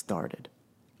get started?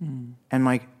 And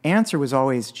my answer was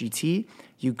always, GT,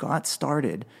 you got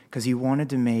started because you wanted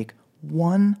to make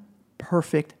one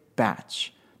perfect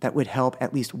batch that would help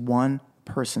at least one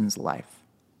person's life.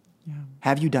 Yeah.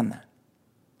 Have you done that?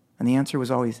 And the answer was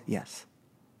always yes.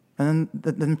 And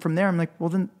then from there, I'm like, well,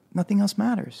 then nothing else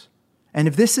matters. And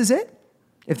if this is it,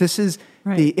 if this is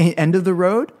the end of the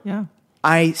road,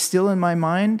 I still in my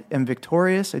mind am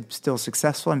victorious. I'm still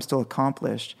successful. I'm still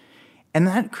accomplished. And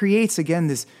that creates, again,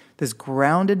 this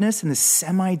groundedness and this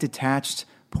semi-detached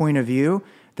point of view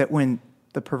that when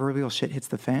the proverbial shit hits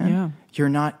the fan, you're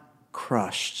not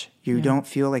crushed. You don't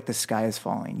feel like the sky is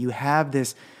falling. You have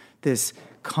this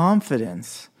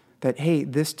confidence that, hey,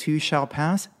 this too shall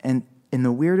pass. And in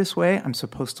the weirdest way, I'm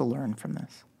supposed to learn from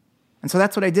this. And so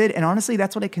that's what I did. And honestly,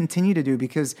 that's what I continue to do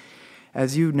because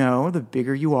as you know, the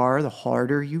bigger you are, the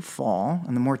harder you fall,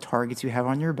 and the more targets you have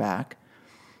on your back.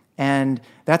 And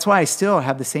that's why I still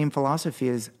have the same philosophy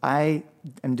as I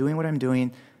am doing what I'm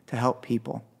doing to help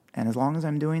people. And as long as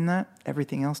I'm doing that,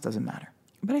 everything else doesn't matter.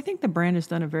 But I think the brand has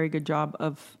done a very good job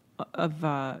of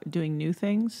doing new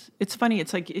things. It's funny.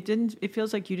 It's like it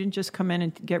feels like you didn't just come in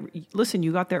and listen,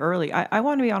 you got there early. I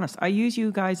want to be honest. I use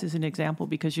you guys as an example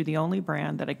because you're the only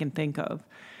brand that I can think of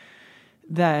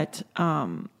that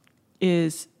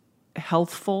is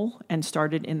healthful and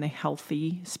started in the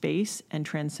healthy space and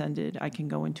transcended. I can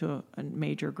go into a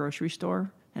major grocery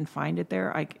store and find it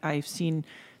there. I've seen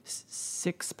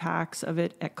 6 packs of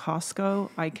it at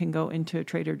Costco. I can go into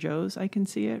Trader Joe's. I can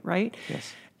see it, right?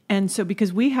 Yes. And so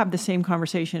because we have the same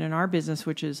conversation in our business,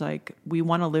 which is like, we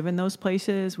want to live in those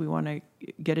places. We want to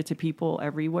get it to people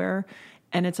everywhere.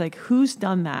 And it's like, who's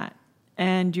done that?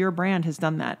 And your brand has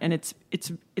done that. And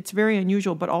it's very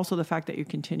unusual, but also the fact that you're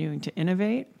continuing to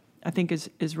innovate, I think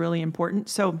is really important.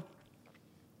 So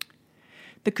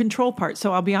the control part.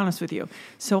 So I'll be honest with you.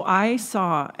 So I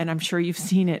saw, and I'm sure you've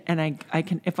seen it, and I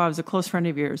can, if I was a close friend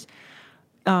of yours,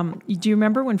 do you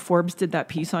remember when Forbes did that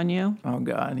piece on you? Oh,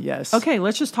 God, yes. Okay,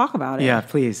 let's just talk about it. Yeah,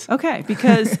 please. Okay,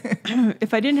 because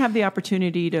if I didn't have the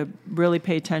opportunity to really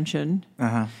pay attention,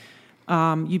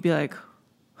 you'd be like,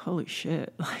 holy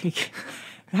shit, like,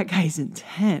 that guy's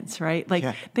intense, right?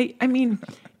 Like,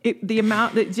 the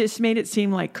amount that just made it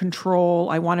seem like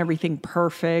control. I want everything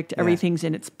perfect. Everything's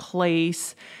in its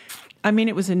place. I mean,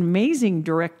 it was an amazing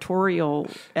directorial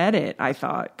edit, I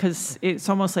thought, because it's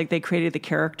almost like they created the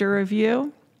character of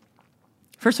you.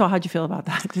 First of all, how'd you feel about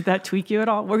that? Did that tweak you at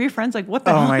all? Were your friends like, what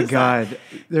the hell is God. that?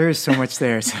 There is so much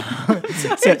there.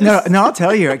 No, I'll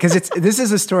tell you, because this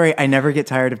is a story I never get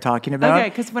tired of talking about. Okay,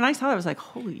 because when I saw it, I was like,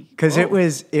 holy. Because it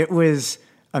was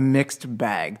a mixed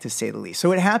bag, to say the least. So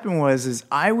what happened was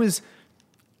I was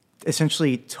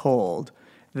essentially told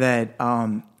that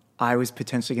I was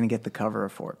potentially going to get the cover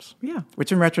of Forbes. Yeah.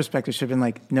 Which in retrospect, it should have been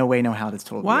like, no way, no how, that's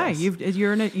totally Why? yes.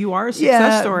 You are a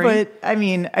success story. But I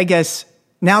mean, I guess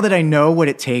now that I know what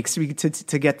it takes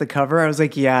to get the cover, I was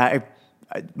like,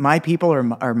 my people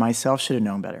or myself should have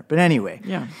known better. But anyway,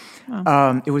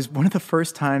 it was one of the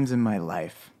first times in my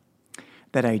life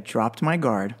that I dropped my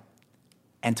guard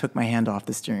and took my hand off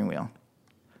the steering wheel.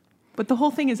 But the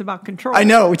whole thing is about control. I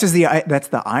know, which is that's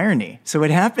the irony. So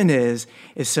what happened is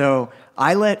so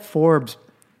I let Forbes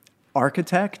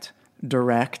architect,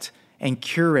 direct, and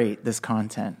curate this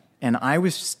content. And I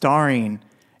was starring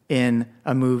in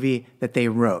a movie that they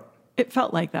wrote. It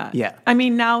felt like that. Yeah. I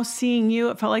mean, now seeing you,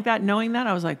 it felt like that. Knowing that,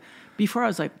 I was like, before I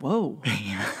was like, whoa.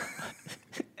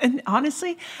 And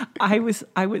honestly, I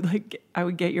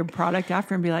would get your product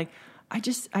after and be like, I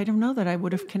don't know that I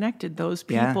would have connected those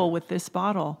people with this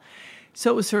bottle. So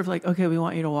it was sort of like, okay, we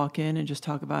want you to walk in and just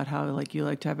talk about how like you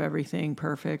like to have everything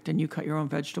perfect and you cut your own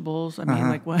vegetables. I mean,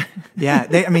 like what? Yeah.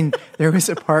 There was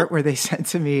a part where they said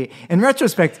to me, in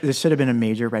retrospect, this should have been a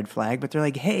major red flag, but they're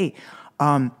like, hey,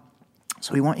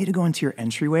 so we want you to go into your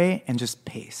entryway and just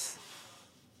pace.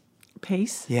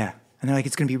 Pace? Yeah. And they're like,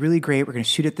 it's going to be really great. We're going to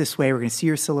shoot it this way. We're going to see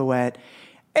your silhouette.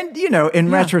 And,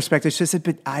 in retrospect, it's just,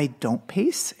 but I don't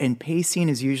pace. And pacing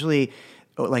is usually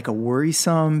like a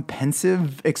worrisome,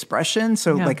 pensive expression.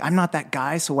 So like, I'm not that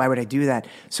guy. So why would I do that?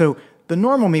 So the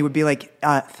normal me would be like,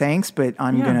 thanks, but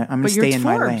I'm gonna stay in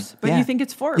my lane. But you think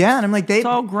it's Forbes. Yeah. And I'm like, it's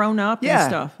all grown up and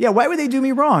stuff. Yeah. Why would they do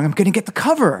me wrong? I'm going to get the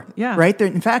cover. Yeah. Right.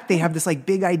 In fact, they have this like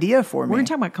big idea for me. We're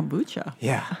talking about kombucha.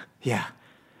 Yeah. Yeah.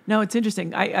 No, it's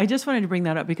interesting. I just wanted to bring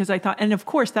that up because I thought, and of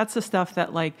course, that's the stuff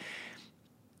that like,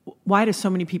 why do so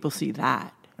many people see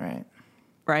that?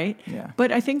 Right? Yeah.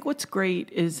 But I think what's great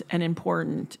is and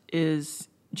important is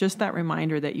just that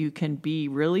reminder that you can be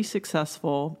really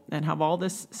successful and have all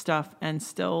this stuff and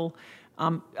still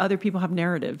other people have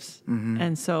narratives. Mm-hmm.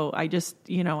 And so I just,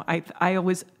 I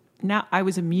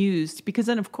was amused because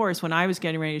then of course when I was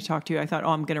getting ready to talk to you, I thought,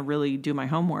 I'm going to really do my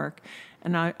homework.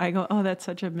 And I go, that's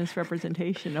such a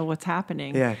misrepresentation of what's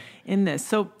happening in this.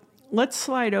 So let's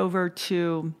slide over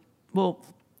to,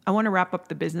 I want to wrap up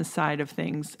the business side of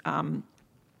things.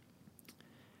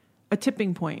 A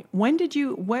tipping point. When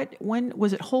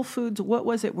was it Whole Foods? What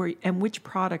was it and which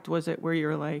product was it where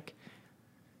you're like,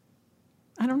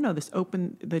 I don't know,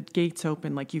 the gates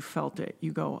open, like you felt it.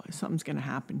 You go, something's going to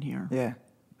happen here. Yeah.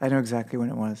 I know exactly when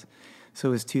it was. So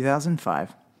it was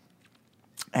 2005.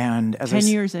 And as 10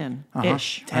 years in,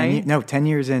 ish, right? 10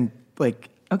 years in, like.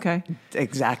 Okay.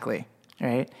 Exactly.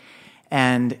 Right.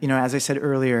 And, as I said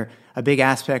earlier, a big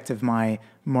aspect of my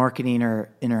marketing or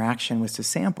interaction was to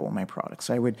sample my products.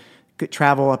 So I would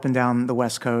travel up and down the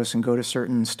West Coast and go to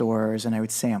certain stores and I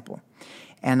would sample.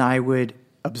 And I would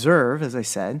observe, as I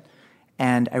said,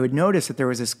 And I would notice that there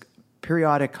was this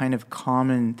periodic kind of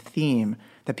common theme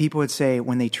that people would say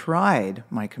when they tried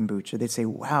my kombucha, they'd say,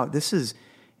 wow, this is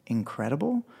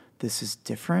incredible. This is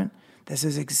different. This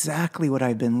is exactly what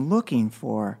I've been looking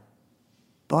for.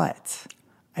 But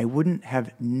I wouldn't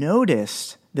have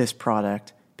noticed this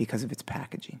product because of its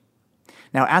packaging.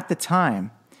 Now, at the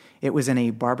time, it was in a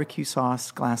barbecue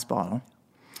sauce glass bottle.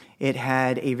 It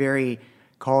had a very,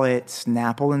 call it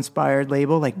Snapple-inspired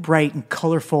label, like bright and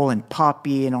colorful and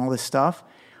poppy and all this stuff.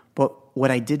 But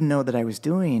what I didn't know that I was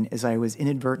doing is I was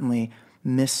inadvertently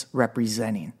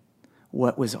misrepresenting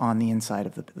what was on the inside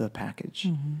of the package.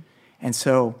 Mm-hmm. And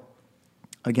so,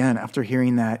 again, after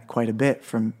hearing that quite a bit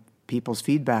from people's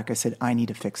feedback, I said, I need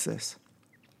to fix this.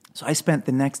 So I spent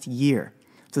the next year,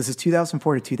 so this is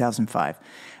 2004 to 2005,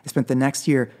 I spent the next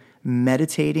year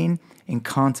meditating and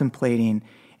contemplating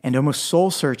and almost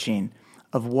soul-searching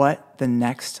of what the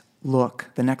next look,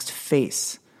 the next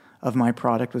face of my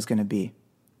product was going to be.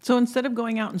 So instead of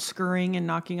going out and scurrying and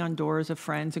knocking on doors of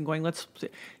friends and going,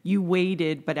 you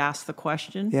waited but asked the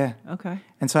question? Yeah. Okay.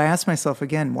 And so I asked myself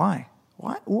again, why?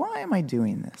 Why am I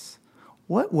doing this?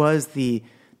 What was the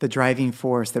driving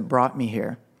force that brought me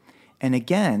here? And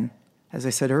again, as I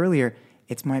said earlier,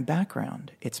 it's my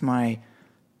background. It's my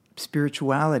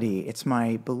spirituality. It's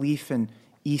my belief in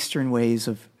Eastern ways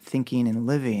of thinking and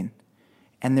living.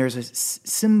 And there's a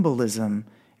symbolism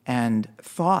and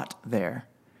thought there.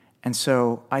 And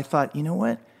so I thought, you know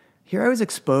what? Here I was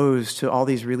exposed to all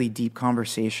these really deep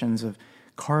conversations of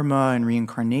karma and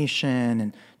reincarnation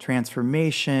and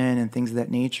transformation and things of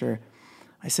that nature.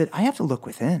 I said, I have to look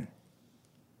within.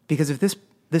 Because if this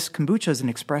kombucha is an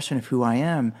expression of who I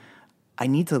am, I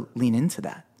need to lean into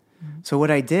that. Mm-hmm. So what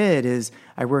I did is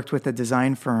I worked with a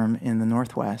design firm in the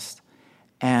Northwest,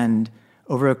 and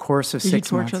over a course of 6 months...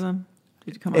 Did you torture them?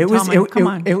 It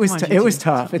was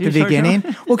tough at the beginning.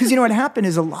 Well, because what happened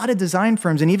is a lot of design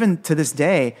firms, and even to this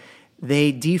day,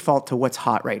 they default to what's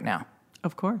hot right now.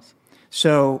 Of course.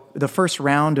 So the first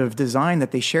round of design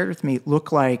that they shared with me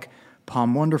looked like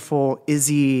Palm Wonderful,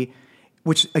 Izzy,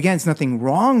 which again, is nothing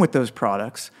wrong with those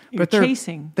products, but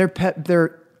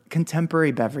they're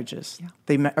contemporary beverages. Yeah.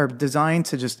 They are designed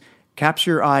to just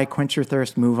capture your eye, quench your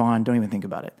thirst, move on, don't even think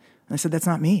about it. And I said, that's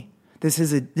not me. This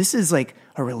is like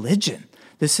a religion.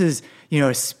 This is,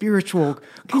 a spiritual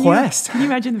quest. Can you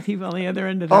imagine the people on the other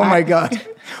end of that? Oh my God.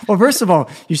 Well, first of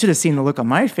all, you should have seen the look on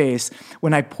my face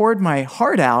when I poured my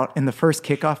heart out in the first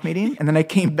kickoff meeting. And then I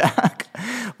came back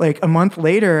like a month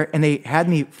later and they had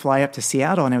me fly up to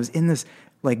Seattle, and I was in this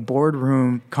like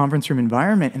boardroom, conference room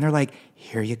environment. And they're like,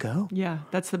 here you go. Yeah,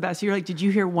 that's the best. You're like, did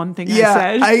you hear one thing I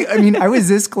said? I mean, I was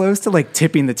this close to like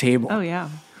tipping the table. Oh yeah.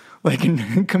 Like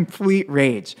in complete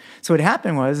rage. So what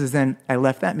happened was then I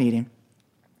left that meeting,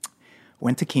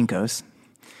 went to Kinko's,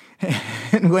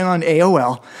 and went on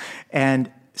AOL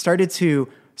and started to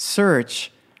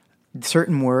search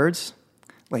certain words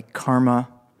like karma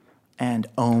and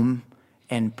om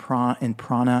and prana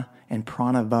and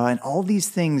pranava and all these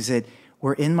things that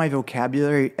were in my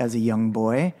vocabulary as a young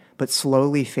boy, but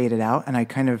slowly faded out, and I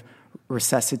kind of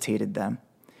resuscitated them.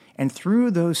 And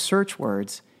through those search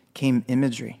words came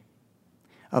imagery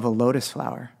of a lotus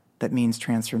flower that means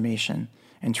transformation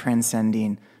and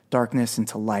transcending darkness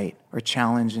into light or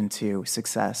challenge into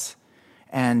success.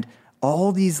 And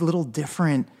all these little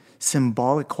different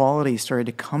symbolic qualities started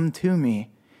to come to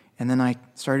me, and then I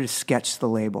started to sketch the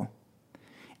label.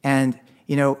 And,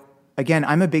 again,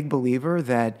 I'm a big believer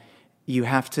that you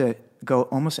have to go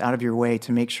almost out of your way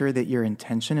to make sure that your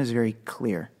intention is very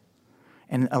clear.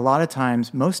 And a lot of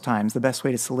times, most times, the best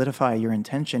way to solidify your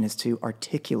intention is to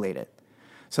articulate it.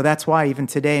 So that's why even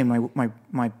today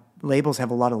my labels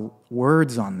have a lot of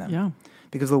words on them. Yeah.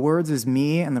 Because the words is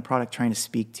me and the product trying to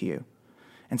speak to you.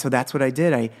 And so that's what I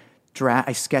did.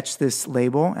 I sketched this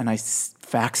label and I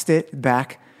faxed it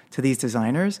back to these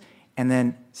designers. And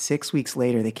then 6 weeks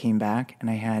later, they came back and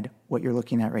I had what you're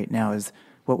looking at right now is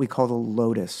what we call the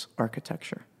lotus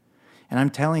architecture. And I'm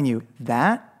telling you,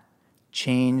 that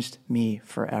changed me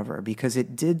forever because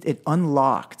it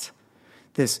unlocked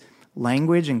this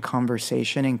language and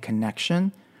conversation and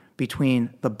connection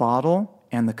between the bottle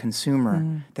and the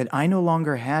consumer that I no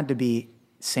longer had to be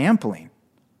sampling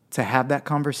to have that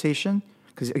conversation.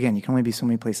 Because again, you can only be so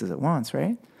many places at once,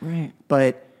 right? Right.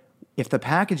 But if the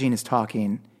packaging is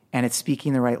talking and it's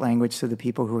speaking the right language to the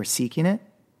people who are seeking it,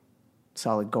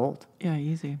 solid gold. Yeah,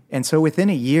 easy. And so within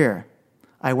a year,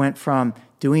 I went from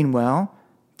doing well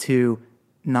to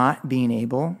not being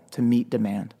able to meet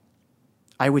demand.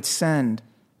 I would send,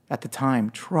 at the time,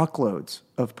 truckloads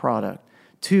of product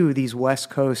to these West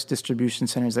Coast distribution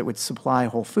centers that would supply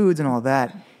Whole Foods and all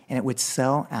that, and it would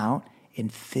sell out in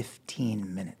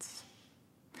 15 minutes.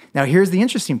 Now, here's the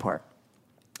interesting part.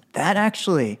 That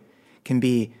actually can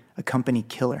be a company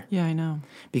killer. Yeah, I know.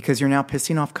 Because you're now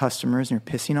pissing off customers and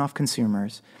you're pissing off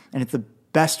consumers. And it's the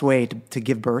best way to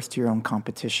give birth to your own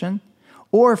competition.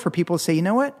 Or for people to say, you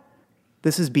know what?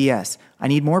 This is BS. I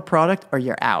need more product or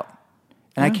you're out.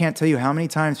 And I can't tell you how many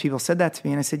times people said that to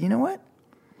me. And I said, you know what?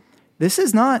 This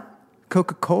is not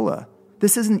Coca-Cola.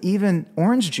 This isn't even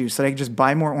orange juice that I can just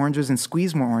buy more oranges and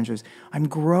squeeze more oranges. I'm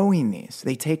growing these.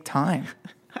 They take time.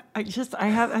 I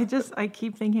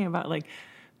keep thinking about like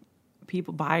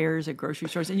buyers at grocery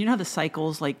stores, and you know how the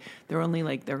cycles, like they're only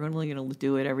going to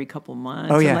do it every couple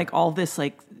months. Oh, yeah. And like all this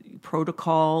like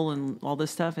protocol and all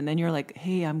this stuff, and then you're like,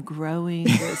 hey, I'm growing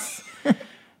this,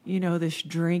 this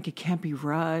drink. It can't be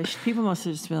rushed. People must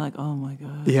have just been like, oh my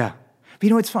god. Yeah.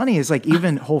 But what's funny is like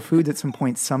even Whole Foods at some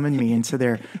point summoned me into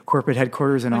their corporate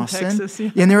headquarters in Austin, Texas,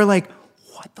 yeah. And they were like,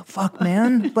 what the fuck,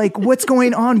 man? Like, what's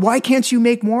going on? Why can't you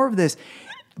make more of this?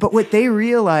 But what they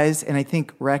realized, and I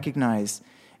think recognized,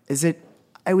 is that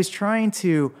I was trying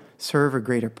to serve a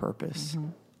greater purpose. Mm-hmm.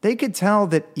 They could tell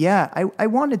that, I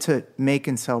wanted to make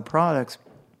and sell products,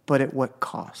 but at what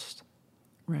cost?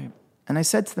 Right. And I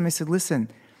said to them,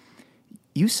 listen,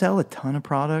 you sell a ton of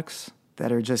products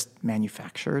that are just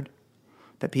manufactured,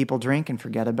 that people drink and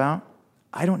forget about.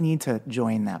 I don't need to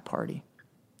join that party.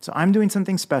 So I'm doing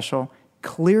something special.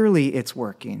 Clearly it's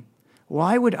working.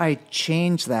 Why would I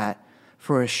change that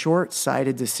for a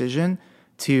short-sighted decision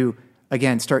to,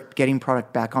 again, start getting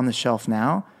product back on the shelf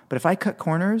now? But if I cut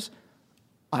corners,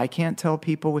 I can't tell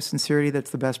people with sincerity that's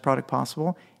the best product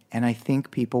possible, and I think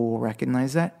people will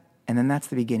recognize that, and then that's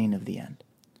the beginning of the end.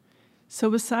 So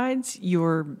besides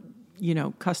your,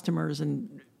 customers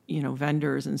and,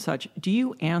 vendors and such, do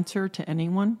you answer to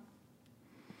anyone?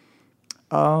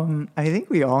 I think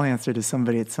we all answer to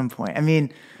somebody at some point. I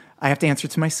mean, I have to answer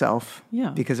to myself. Yeah.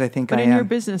 Because I think But in your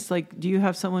business, like, do you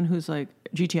have someone who's like,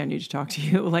 GT, I need to talk to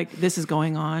you. Like, this is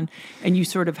going on. And you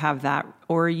sort of have that.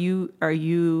 Or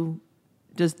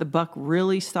does the buck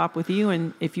really stop with you?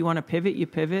 And if you want to pivot, you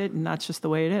pivot. And that's just the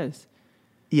way it is.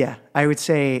 Yeah. I would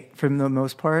say, for the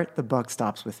most part, the buck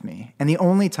stops with me. And the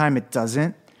only time it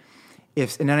doesn't,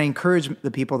 and I encourage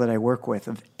the people that I work with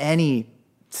of any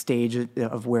stage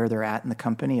of where they're at in the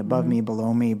company, above me,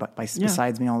 below me,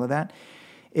 besides me, all of that,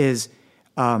 is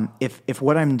if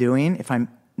what I'm doing, if I'm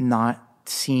not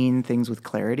seeing things with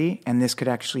clarity, and this could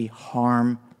actually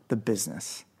harm the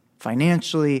business,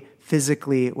 financially,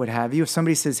 physically, what have you. If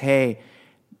somebody says, hey,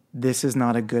 this is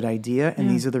not a good idea, and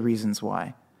these are the reasons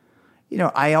why.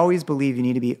 I always believe you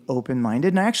need to be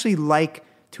open-minded, and I actually like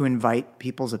to invite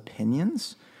people's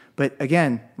opinions. But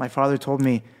again, my father told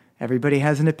me, everybody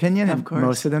has an opinion, and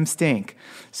most of them stink.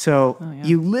 So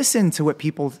you listen to what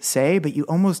people say, but you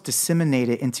almost disseminate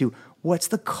it into what's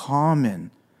the common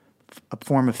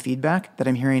form of feedback that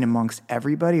I'm hearing amongst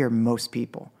everybody or most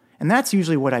people. And that's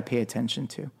usually what I pay attention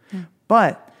to. Yeah.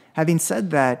 But having said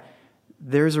that,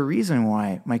 there's a reason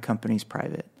why my company's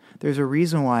private. There's a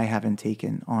reason why I haven't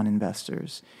taken on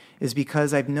investors, is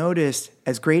because I've noticed,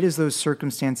 as great as those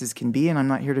circumstances can be, and I'm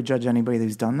not here to judge anybody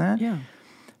who's done that,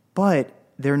 but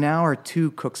there now are two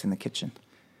cooks in the kitchen.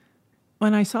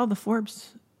 When I saw the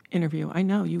Forbes interview, I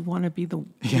know you want to be the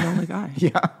only guy.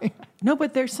 Yeah. No,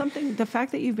 but there's something, the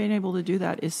fact that you've been able to do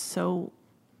that is so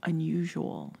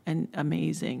unusual and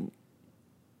amazing.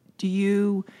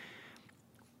 When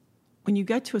you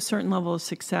get to a certain level of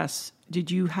success, did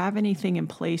you have anything in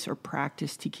place or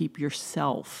practice to keep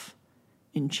yourself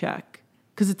in check?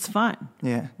 Because it's fun.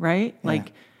 Yeah. Right? Yeah.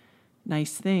 Like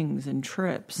nice things and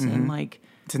trips and like...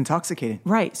 It's intoxicating.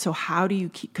 Right. So how do you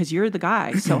keep... Because you're the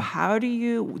guy. So how do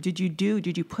you... Did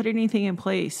you put anything in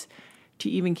place to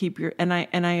even keep your... And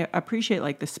I appreciate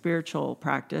like the spiritual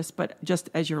practice, but just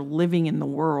as you're living in the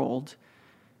world,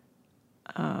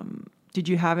 did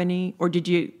you have any... Or did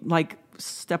you like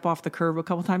step off the curb a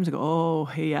couple times and go, oh,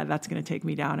 hey, yeah, that's going to take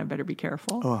me down. I better be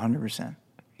careful? Oh, 100%.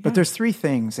 But there's three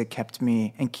things that kept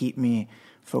me and keep me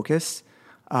focused.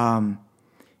 One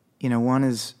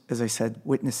is, as I said,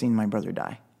 witnessing my brother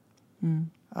die,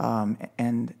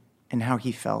 and how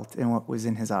he felt and what was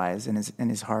in his eyes and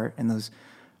his heart in those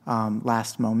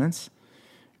last moments.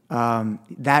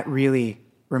 That really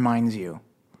reminds you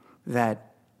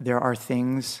that there are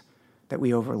things that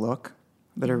we overlook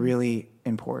that are really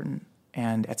important,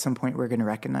 and at some point we're going to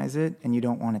recognize it, and you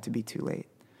don't want it to be too late.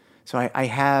 So I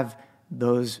have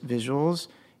those visuals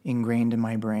ingrained in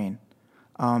my brain.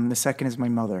 The second is my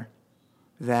mother.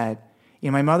 That,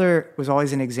 my mother was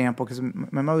always an example because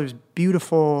my mother's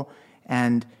beautiful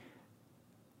and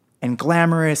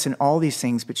glamorous and all these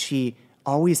things, but she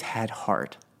always had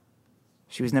heart.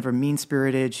 She was never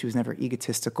mean-spirited. She was never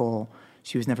egotistical.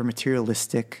 She was never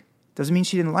materialistic. Doesn't mean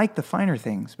she didn't like the finer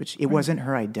things, but it wasn't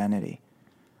her identity.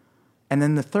 And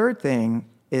then the third thing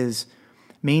is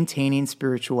maintaining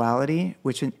spirituality,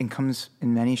 which comes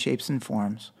in many shapes and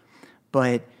forms.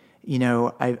 But,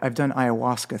 I've done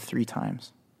ayahuasca 3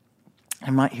 times.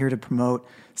 I'm not here to promote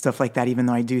stuff like that, even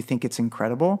though I do think it's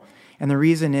incredible. And the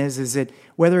reason is that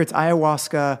whether it's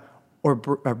ayahuasca or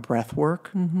breath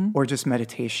work or just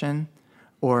meditation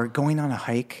or going on a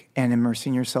hike and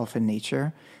immersing yourself in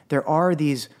nature, there are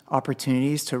these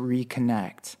opportunities to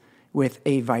reconnect with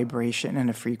a vibration and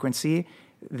a frequency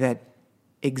that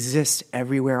exists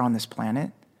everywhere on this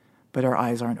planet, but our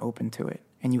eyes aren't open to it.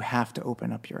 And you have to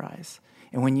open up your eyes.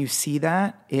 And when you see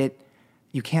that,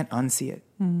 you can't unsee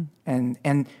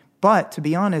it. But to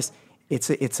be honest, it's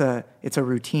a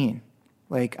routine.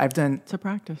 Like it's a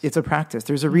practice. It's a practice.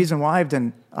 There's a reason why I've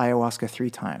done ayahuasca 3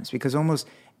 times, because almost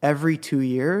every 2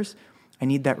 years, I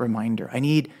need that reminder. I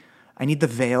need the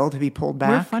veil to be pulled back.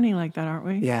 We're funny like that, aren't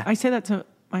we? Yeah. I say that to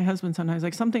my husband sometimes,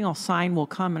 like something I'll sign will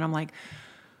come, and I'm like,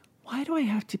 why do I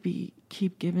have to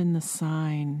keep giving the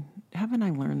sign? Haven't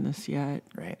I learned this yet?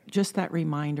 Right. Just that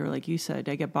reminder, like you said,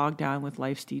 I get bogged down with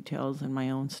life's details and my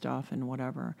own stuff and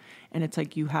whatever. And it's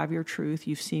like you have your truth,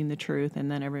 you've seen the truth,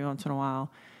 and then every once in a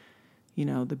while,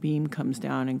 the beam comes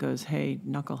down and goes, hey,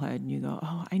 knucklehead, and you go,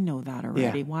 oh, I know that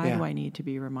already. Yeah, Why do I need to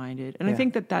be reminded? And I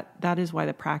think that is why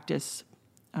the practice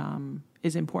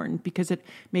is important, because it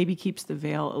maybe keeps the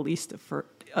veil at least for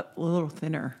a little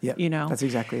thinner. Yeah, that's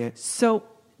exactly it. So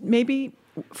maybe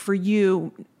for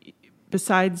you,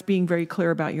 besides being very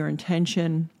clear about your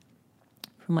intention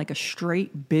from like a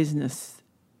straight business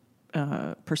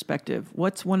perspective,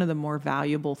 what's one of the more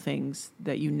valuable things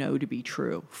that you know to be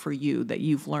true for you that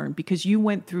you've learned? Because you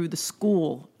went through the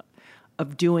school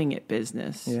of doing it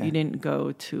business. Yeah. You didn't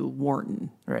go to Wharton.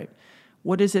 Right.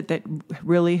 What is it that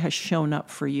really has shown up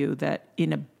for you that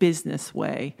in a business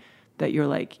way that you're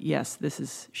like, yes,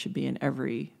 this should be in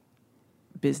every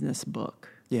business book?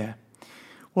 Yeah.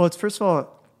 Well, it's first of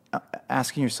all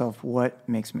asking yourself, what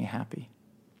makes me happy?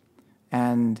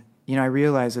 And, I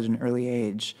realized at an early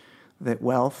age that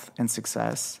wealth and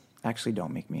success actually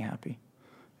don't make me happy.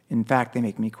 In fact, they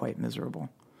make me quite miserable.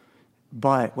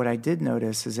 But what I did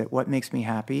notice is that what makes me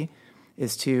happy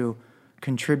is to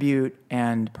contribute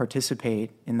and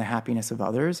participate in the happiness of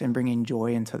others and bringing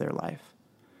joy into their life.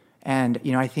 And,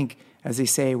 I think, as they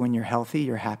say, when you're healthy,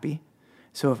 you're happy.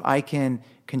 So if I can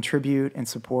contribute and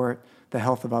support the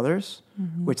health of others,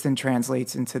 which then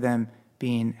translates into them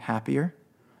being happier.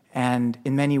 And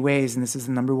in many ways, and this is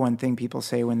the number one thing people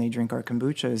say when they drink our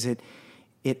kombucha, is it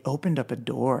opened up a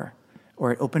door,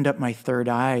 or it opened up my third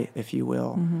eye, if you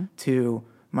will, to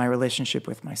my relationship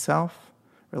with myself,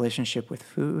 relationship with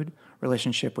food,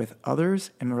 relationship with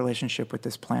others, and relationship with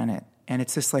this planet. And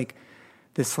it's just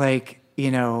this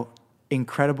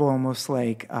incredible, almost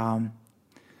like,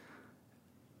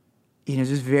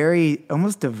 just very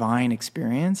almost divine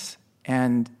experience.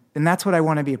 And that's what I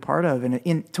want to be a part of,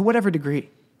 and to whatever degree.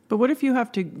 But what if you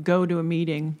have to go to a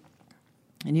meeting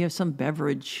and you have some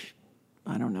beverage,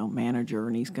 I don't know, manager,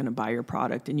 and he's going to buy your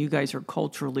product, and you guys are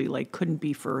culturally couldn't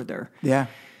be further. Yeah.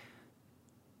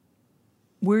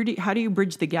 How do you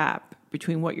bridge the gap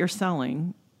between what you're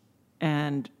selling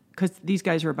and, because these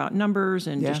guys are about numbers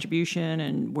and distribution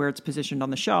and where it's positioned on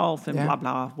the shelf and blah,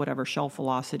 blah, whatever, shelf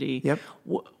velocity. Yep.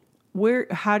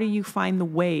 How do you find the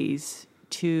ways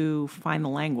to find the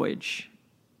language?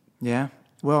 Yeah.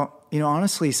 Well,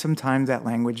 honestly, sometimes that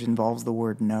language involves the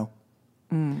word no.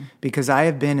 Because I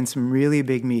have been in some really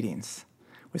big meetings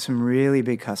with some really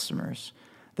big customers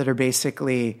that are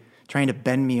basically trying to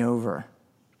bend me over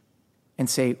and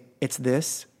say, it's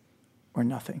this or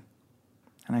nothing.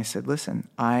 And I said, listen,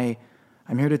 I'm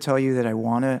here to tell you that I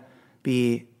want to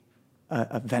be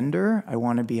a vendor. I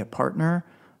want to be a partner.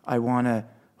 I want to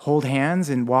hold hands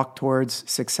and walk towards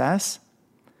success.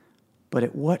 But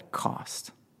at what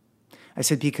cost? I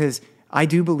said, because I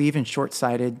do believe in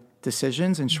short-sighted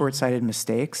decisions and short-sighted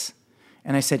mistakes.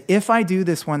 And I said, if I do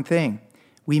this one thing,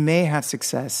 we may have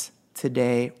success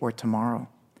today or tomorrow,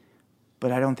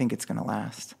 but I don't think it's going to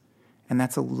last. And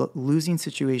that's a losing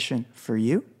situation for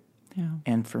you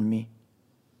and for me.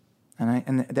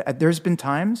 And there's been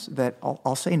times that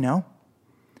I'll say no.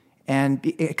 And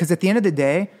because at the end of the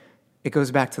day, it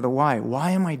goes back to the why.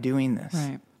 Why am I doing this?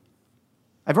 Right.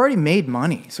 I've already made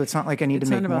money, so it's not like I need to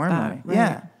make more money. Right.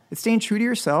 Yeah. It's staying true to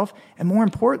yourself. And more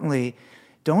importantly,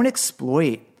 don't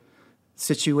exploit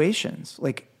situations.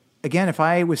 Again, if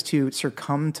I was to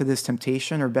succumb to this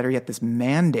temptation, or better yet, this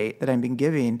mandate that I've been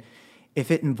giving,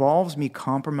 if it involves me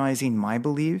compromising my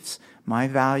beliefs, my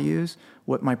values,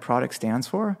 what my product stands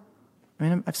for, I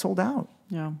mean, I've sold out.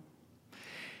 Yeah.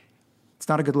 It's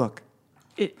not a good look.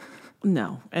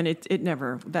 No, and it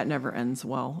never ends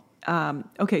well.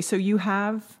 Okay, so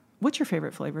what's your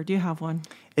favorite flavor? Do you have one?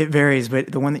 It varies,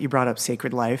 but the one that you brought up,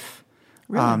 Sacred Life,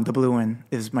 Really? the blue one,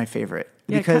 is my favorite.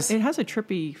 Yeah, because it has a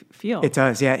trippy feel. It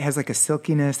does, yeah. It has like a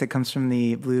silkiness that comes from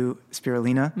the blue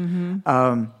spirulina.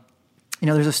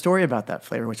 There's a story about that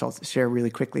flavor, which I'll share really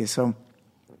quickly. So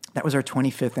that was our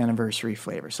 25th anniversary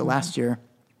flavor. So last year,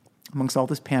 amongst all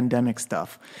this pandemic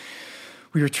stuff,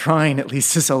 we were trying at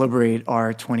least to celebrate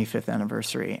our 25th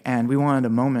anniversary, and we wanted a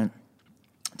moment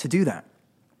to do that.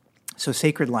 So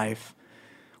Sacred Life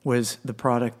was the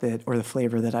product or the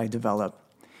flavor that I developed.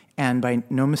 And by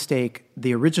no mistake,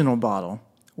 the original bottle,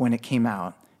 when it came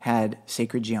out, had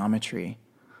sacred geometry,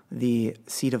 the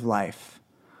seed of life,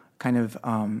 kind of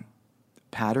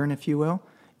pattern, if you will,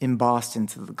 embossed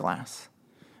into the glass.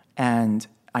 And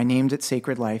I named it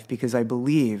Sacred Life because I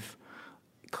believe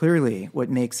clearly what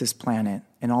makes this planet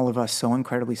and all of us so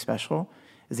incredibly special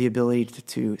is the ability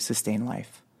to sustain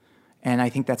life. And I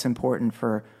think that's important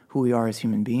for who we are as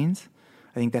human beings.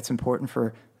 I think that's important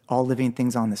for all living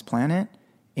things on this planet,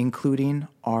 including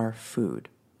our food.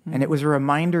 And it was a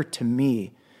reminder to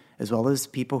me, as well as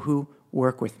people who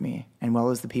work with me, and well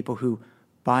as the people who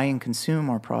buy and consume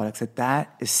our products,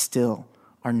 that is still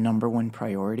our number one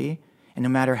priority. And no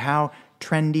matter how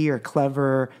trendy or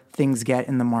clever things get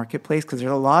in the marketplace, because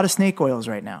there's a lot of snake oils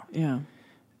right now,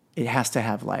 it has to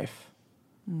have life.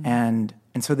 And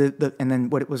so and then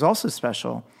what was also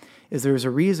special is there was a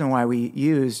reason why we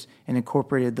used and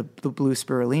incorporated the blue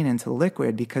spirulina into the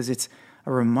liquid, because it's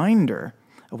a reminder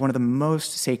of one of the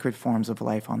most sacred forms of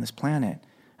life on this planet,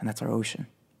 and that's our ocean.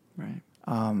 Right.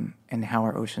 And how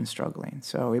our ocean's struggling.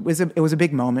 So it was a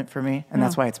big moment for me, and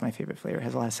that's why it's my favorite flavor. It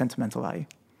has a lot of sentimental value.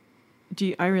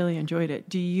 I really enjoyed it.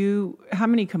 How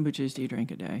many kombuchas do you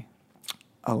drink a day?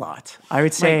 A lot. I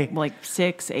would say like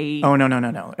 6, 8. Oh,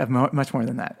 no. I have much more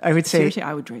than that. I would say seriously,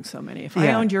 I would drink so many. If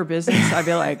I owned your business, I'd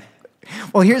be like.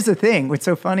 Well, here's the thing. What's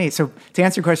so funny? So to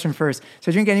answer your question first, so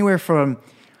I drink anywhere from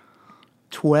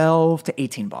 12 to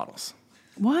 18 bottles.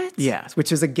 What? Yeah,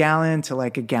 which is a gallon to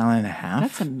like a gallon and a half.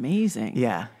 That's amazing.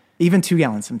 Yeah, even 2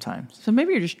 gallons sometimes. So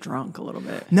maybe you're just drunk a little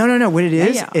bit. No. What it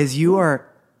is you are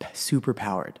super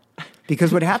powered.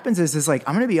 Because what happens is like,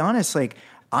 I'm going to be honest, like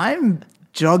I'm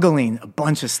juggling a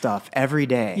bunch of stuff every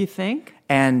day. You think?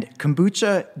 And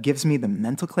kombucha gives me the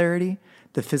mental clarity,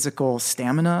 the physical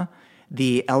stamina,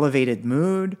 the elevated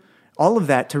mood, all of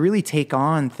that to really take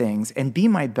on things and be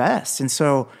my best. And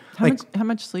so how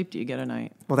much sleep do you get a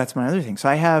night? Well, that's my other thing. So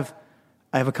I have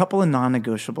a couple of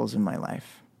non-negotiables in my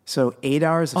life. So 8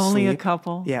 hours of sleep. Only a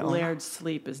couple? Yeah. Laird's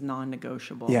sleep is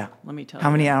non-negotiable. Yeah. Let me tell you.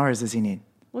 How many hours does he need?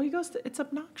 Well, it's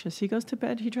obnoxious. He goes to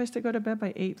bed. He tries to go to bed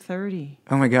by 8:30.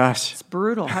 Oh my gosh. It's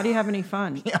brutal. How do you have any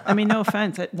fun? I mean, no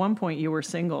offense. At one point you were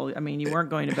single. I mean, you weren't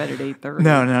going to bed at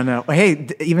 8:30. No. Hey,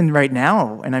 even right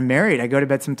now, and I'm married, I go to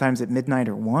bed sometimes at midnight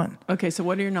or 1. Okay, so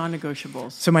what are your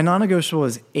non-negotiables? So my non-negotiable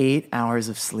is 8 hours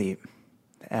of sleep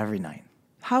every night.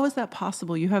 How is that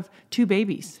possible? You have 2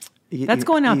 babies. That's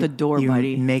going out the door,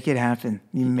 buddy. You make it happen.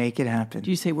 You make it happen. Do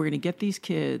you say, we're going to get these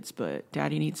kids, but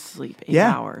daddy needs sleep 8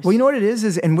 hours? Well, you know what it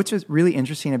is, and which is really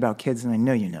interesting about kids, and I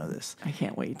know you know this. I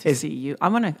can't wait to see you. I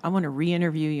want to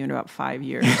re-interview you in about 5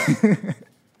 years.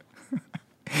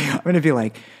 I'm going to be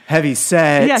like heavy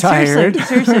set, tired.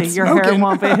 Seriously, your hair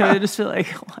won't be. It'll just feel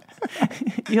like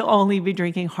you'll only be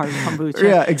drinking hard kombucha.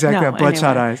 Yeah, exactly.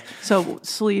 Bloodshot eyes. So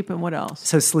sleep and what else?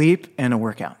 So sleep and a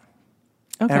workout.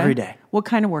 Okay. Every day. What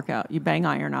kind of workout? You bang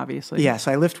iron, obviously. Yeah,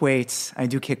 so I lift weights, I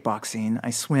do kickboxing, I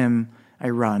swim, I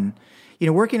run. You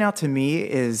know, working out to me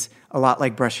is a lot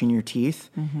like brushing your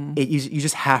teeth. Mm-hmm. You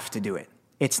just have to do it.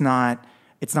 It's not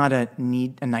a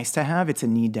nice to have, it's a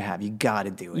need to have. You got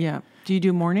to do it. Yeah. Do you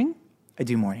do morning? I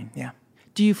do morning, yeah.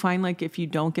 Do you find like if you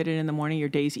don't get it in the morning, your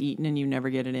day's eaten and you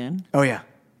never get it in? Oh, yeah.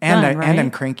 And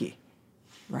I'm cranky.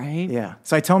 Right? Yeah.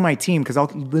 So I tell my team, because I'll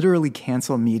literally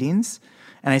cancel meetings,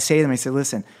 and I say to them, I say,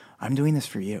 listen, I'm doing this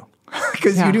for you.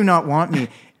 Because you do not want me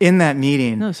in that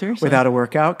meeting without a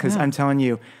workout, because I'm telling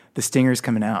you, the stinger's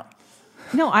coming out.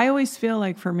 No, I always feel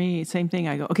like for me, same thing.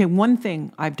 I go, okay,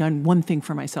 I've done one thing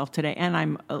for myself today, and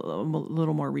I'm a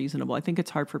little more reasonable. I think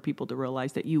it's hard for people to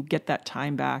realize that you get that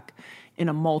time back in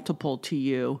a multiple to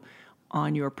you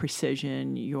on your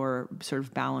precision, your sort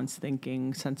of balanced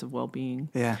thinking, sense of well-being.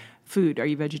 Yeah. Food, are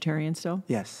you vegetarian still?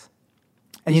 Yes.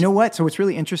 And you know what? So what's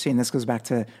really interesting, this goes back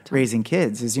to raising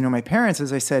kids, is, my parents,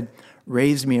 as I said,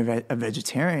 raised me a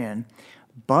vegetarian.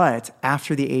 But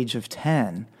after the age of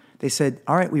 10, they said,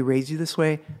 all right, we raised you this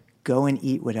way. go and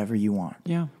eat whatever you want.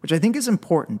 Yeah. Which I think is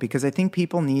important because I think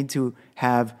people need to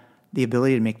have the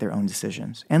ability to make their own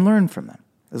decisions and learn from them.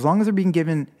 As long as they're being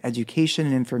given education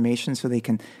and information so they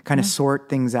can kind of sort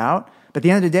things out. But at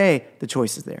the end of the day, the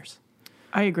choice is theirs.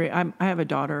 I agree. I have a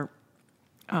daughter.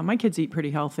 My kids eat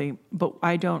pretty healthy, but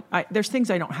there's things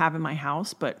I don't have in my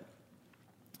house, but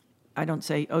I don't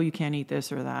say, oh, you can't eat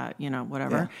this or that,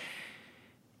 whatever. Yeah.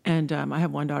 And I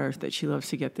have one daughter that she loves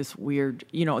to get this weird,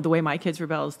 the way my kids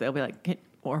rebel is they'll be like,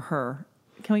 or her,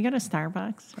 can we go to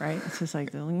Starbucks? Right? It's just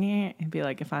like, it'd be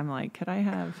like, if I'm like, could I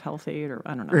have health aid or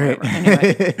I don't know. Right.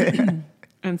 Anyway.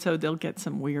 And so they'll get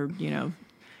some weird,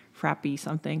 frappy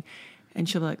something. And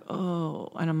she'll be like,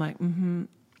 oh, and I'm like, mm-hmm.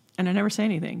 And I never say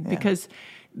anything because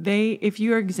if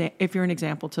you're an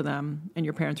example to them and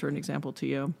your parents were an example to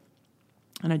you,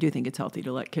 and I do think it's healthy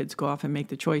to let kids go off and make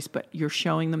the choice, but you're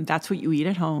showing them that's what you eat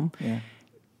at home. Yeah.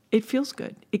 It feels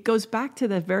good. It goes back to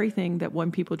the very thing that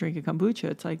when people drink a kombucha,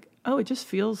 it's like, oh, it just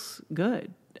feels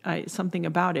good. Something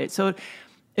about it. So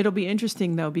it'll be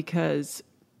interesting though, because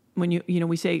when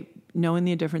we say knowing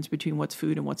the difference between what's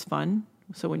food and what's fun.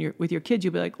 So when you're with your kids,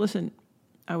 you'll be like, listen,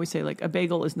 I always say like a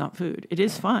bagel is not food. It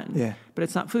is fun, but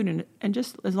it's not food. And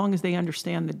just as long as they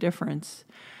understand the difference.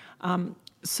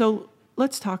 So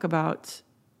let's talk about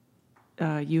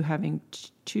you having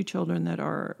two children that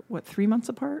are, 3 months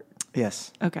apart?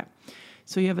 Yes. Okay.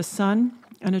 So you have a son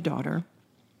and a daughter,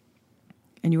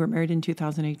 and you were married in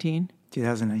 2018?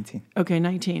 2019. Okay,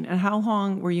 19. And how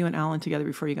long were you and Alan together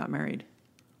before you got married?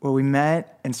 Well, we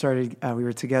met and started, we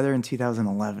were together in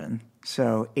 2011.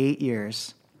 So 8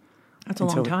 years. That's a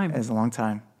long time. It's a long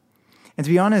time. And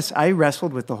to be honest, I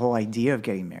wrestled with the whole idea of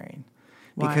getting married.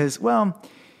 Why? Because,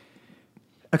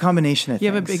 a combination of things.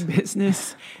 You have a big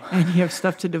business and you have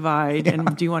stuff to divide.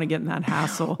 And do you want to get in that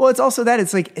hassle? Well, it's also that.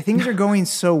 It's like things are going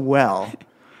so well.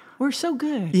 We're so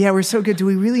good. Yeah, we're so good. Do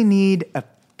we really need a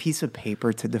piece of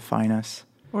paper to define us?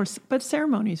 But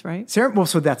ceremonies, right? Well,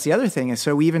 so that's the other thing.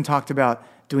 So we even talked about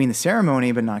doing the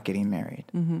ceremony but not getting married.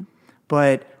 Mm-hmm.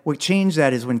 But what changed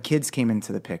that is when kids came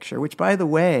into the picture, which, by the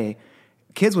way,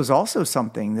 kids was also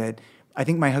something that I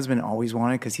think my husband always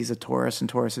wanted because he's a Taurus, and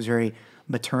Taurus is very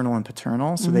maternal and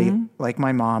paternal. So they, like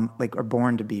my mom, are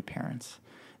born to be parents.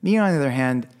 Me, on the other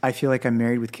hand, I feel like I'm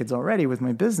married with kids already with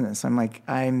my business. I'm like,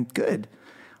 I'm good.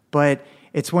 But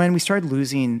it's when we started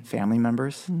losing family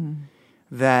members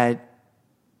that,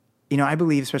 I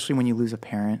believe, especially when you lose a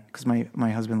parent, because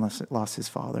my husband lost his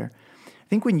father. I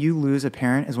think when you lose a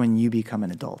parent is when you become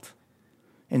an adult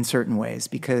in certain ways.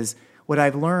 Because what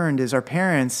I've learned is our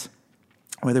parents,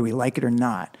 whether we like it or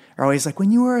not, are always like,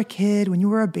 when you were a kid, when you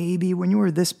were a baby, when you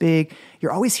were this big,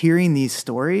 you're always hearing these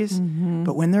stories.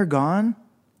 But when they're gone,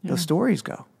 those stories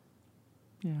go.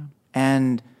 Yeah.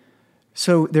 And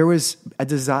so there was a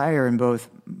desire in both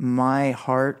my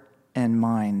heart and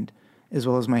mind, as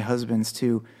well as my husband's,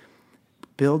 to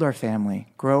build our family,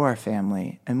 grow our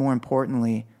family, and more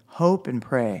importantly, hope and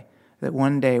pray that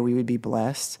one day we would be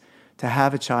blessed to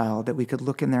have a child that we could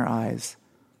look in their eyes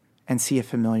and see a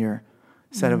familiar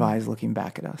set of eyes looking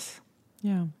back at us.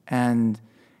 Yeah. And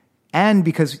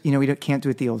because, we can't do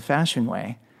it the old-fashioned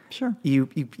way. Sure. You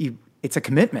it's a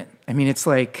commitment. I mean, it's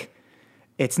like,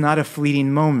 it's not a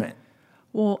fleeting moment.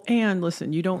 Well, and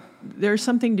listen, there's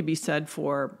something to be said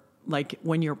for, like,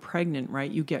 when you're pregnant, right?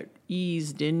 You get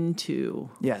eased into.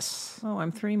 Yes. Oh,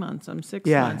 I'm 3 months. I'm 6 months.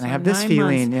 Yeah, and I have this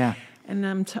feeling, months,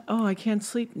 and I can't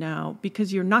sleep now,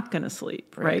 because you're not going to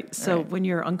sleep, right? So when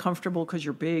you're uncomfortable because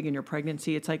you're big in your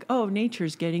pregnancy, it's like, oh,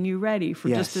 nature's getting you ready for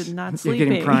just not sleeping. You're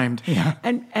getting primed. Yeah.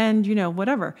 And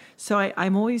whatever. So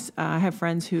I'm always, I have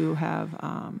friends who have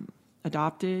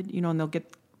adopted, and they'll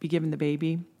be given the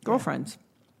baby, girlfriends.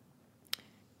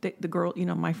 The girl,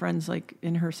 my friend's like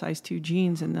in her size 2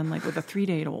 jeans, and then like with a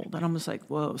 3-day-old, and I'm just like,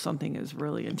 whoa, something is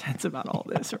really intense about all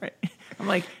this, right? I'm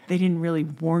like, they didn't really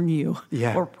warn you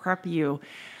or prep you.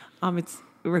 It's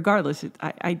regardless.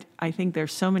 I think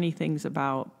there's so many things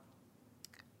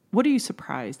what are you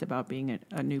surprised about being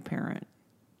a new parent?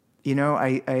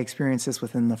 I experienced this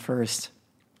within the first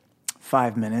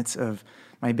 5 minutes of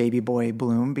my baby boy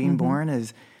Bloom being born.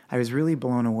 Is I was really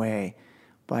blown away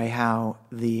by how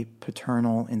the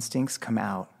paternal instincts come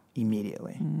out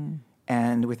immediately.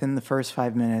 And within the first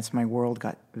 5 minutes, my world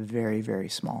got very, very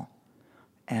small.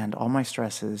 And all my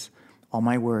stresses, all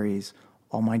my worries,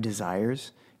 all my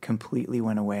desires completely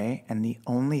went away. And the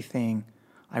only thing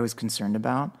I was concerned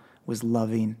about was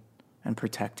loving and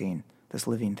protecting this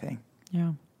living thing.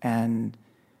 Yeah. And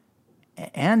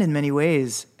in many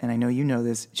ways, and I know you know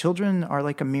this, children are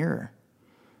like a mirror.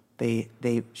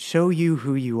 They show you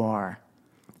who you are,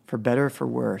 for better or for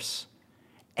worse.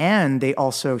 And they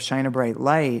also shine a bright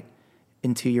light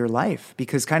into your life.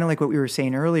 Because kind of like what we were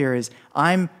saying earlier is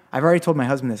I've already told my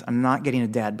husband this, I'm not getting a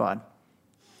dad bod.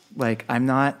 Like I'm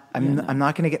not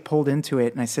going to get pulled into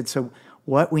it. And I said, so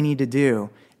what we need to do,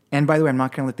 and by the way, I'm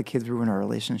not going to let the kids ruin our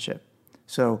relationship.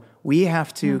 So we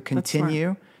have to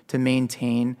continue to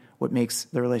maintain what makes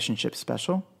the relationship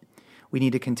special. We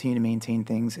need to continue to maintain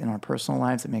things in our personal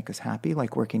lives that make us happy,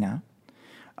 like working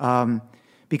out.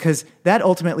 Because that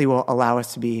ultimately will allow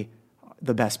us to be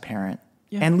the best parent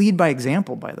and lead by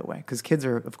example, by the way, because kids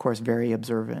are, of course, very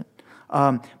observant.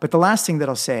 But the last thing that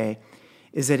I'll say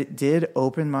is that it did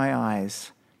open my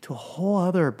eyes to a whole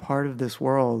other part of this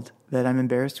world that I'm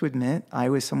embarrassed to admit I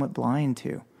was somewhat blind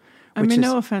to. I mean,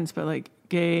 no offense, but like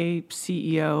gay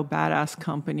CEO, badass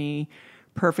company,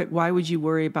 perfect. Why would you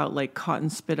worry about like cotton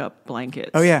spit up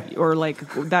blankets? Oh, yeah. Or like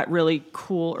that really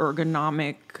cool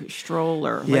ergonomic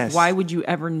stroller. Like, yes. Why would you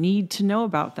ever need to know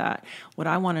about that? What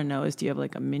I want to know is, do you have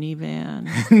like a minivan?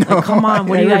 No, like, come on,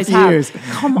 what do you guys refuse.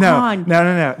 have? Come No. on.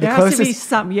 No. There has to be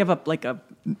something. You have a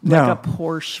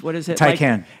Porsche. What is it?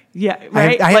 Taycan. Like, yeah,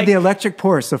 right. I have the electric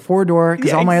Porsche, the 4-door,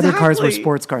 because all my other cars were exactly.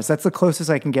 sports cars. That's the closest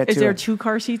I can get to Is there it. 2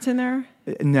 car seats in there?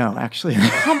 No, actually.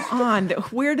 Come on.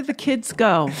 Where do the kids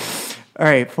go? All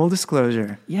right, full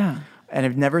disclosure. Yeah. And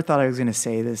I've never thought I was going to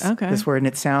say this word, and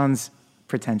it sounds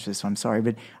pretentious, so I'm sorry,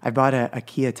 but I bought a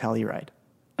Kia Telluride.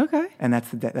 Okay. And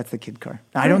that's the kid car.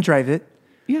 Now, I don't drive it.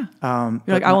 Yeah. You're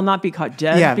like, I will not be caught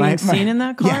dead being seen in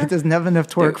that car? Yeah, it doesn't have enough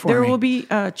torque for me. There will be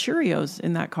Cheerios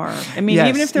in that car. I mean,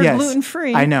 even if they're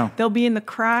gluten-free, I know. They'll be in the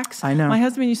cracks. I know. My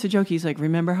husband used to joke, he's like,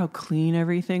 remember how clean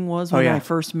everything was when I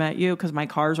first met you? Because my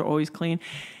cars are always clean.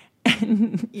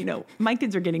 And, my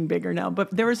kids are getting bigger now, but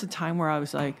there was a time where I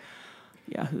was like,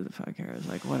 yeah, who the fuck cares?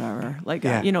 Like, whatever. Like,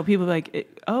 people are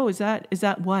like, oh, is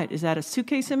that what? Is that a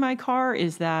suitcase in my car?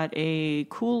 Is that a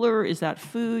cooler? Is that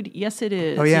food? Yes, it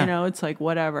is. Oh, yeah. It's like,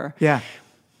 whatever. Yeah.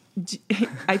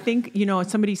 I think,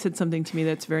 somebody said something to me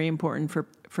that's very important for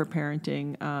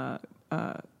parenting.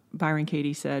 Byron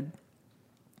Katie said,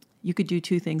 you could do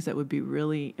 2 things that would be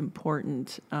really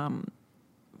important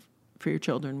for your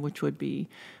children, which would be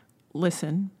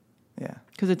listen. Yeah.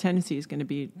 Because the tendency is going to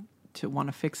be to want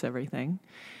to fix everything.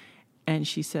 And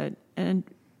she said, and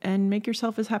make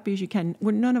yourself as happy as you can.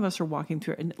 None of us are walking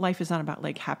through it. And life is not about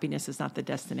like happiness is not the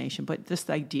destination, but this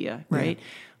idea, right?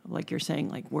 Yeah. Like you're saying,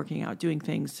 like working out, doing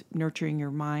things, nurturing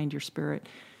your mind, your spirit.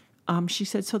 She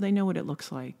said, so they know what it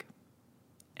looks like.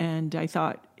 And I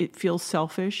thought it feels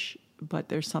selfish, but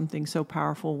there's something so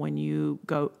powerful when you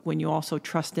also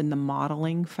trust in the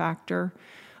modeling factor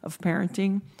of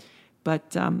parenting.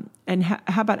 But and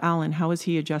how about Alan? How is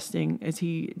he adjusting? Is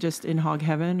he just in hog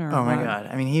heaven? Or oh my God!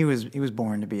 I mean, he was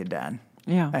born to be a dad.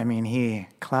 Yeah. I mean, he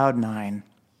cloud 9,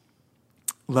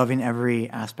 loving every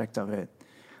aspect of it.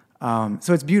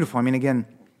 So it's beautiful. I mean, again,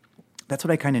 that's what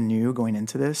I kind of knew going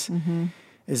into this. Mm-hmm.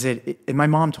 Is it? And my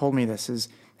mom told me this: is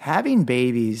having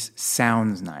babies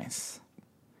sounds nice,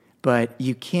 but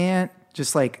you can't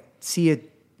just like see a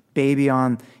baby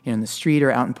on in the street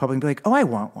or out in public and be like, oh, I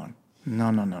want one.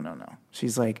 No.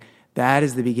 She's like, that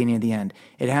is the beginning of the end.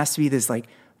 It has to be this like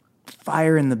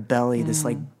fire in the belly, this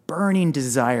like burning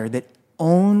desire that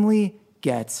only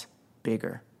gets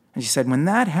bigger. And she said, when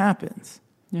that happens,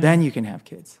 then you can have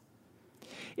kids.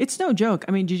 It's no joke.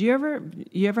 I mean, did you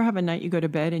ever have a night you go to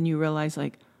bed and you realize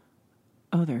like,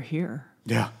 oh, they're here?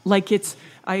 Yeah. Like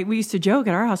we used to joke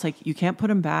at our house, like you can't put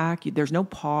them back. There's no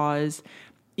pause.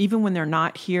 Even when they're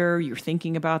not here, you're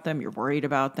thinking about them, you're worried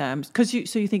about them.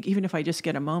 So you think, even if I just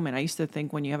get a moment, I used to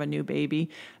think when you have a new baby,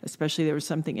 especially there was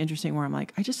something interesting where I'm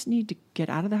like, I just need to get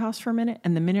out of the house for a minute.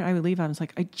 And the minute I would leave, I was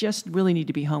like, I just really need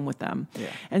to be home with them. Yeah.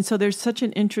 And so there's such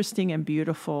an interesting and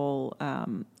beautiful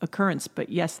occurrence. But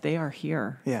yes, they are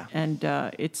here. Yeah. And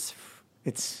it's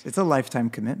a lifetime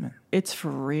commitment. It's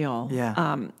for real.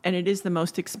 Yeah. And it is the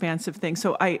most expansive thing.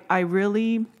 So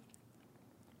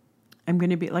I'm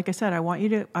going to be, like I said, I want you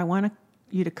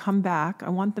to come back. I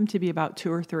want them to be about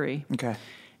 2 or 3. Okay.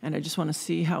 And I just want to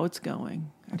see how it's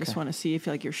going. I just want to see if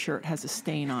like your shirt has a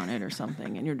stain on it or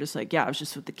something. And you're just like, yeah, I was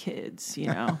just with the kids,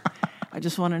 I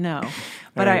just want to know.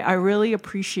 But right. I really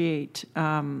appreciate,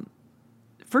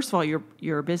 first of all,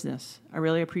 your business. I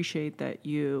really appreciate that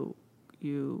you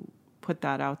put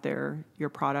that out there, your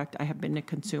product. I have been a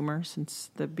consumer since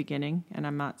the beginning, and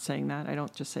I'm not saying that. I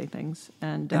don't just say things.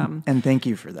 And thank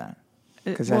you for that.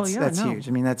 Because that's huge.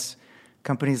 I mean, that's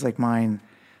companies like mine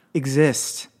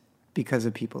exist because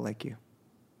of people like you.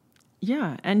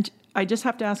 Yeah, and I just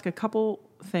have to ask a couple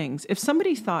things. If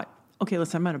somebody thought, okay,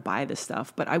 listen, I'm going to buy this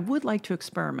stuff, but I would like to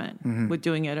experiment with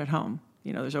doing it at home.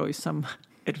 There's always some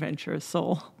adventurous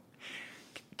soul.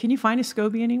 Can you find a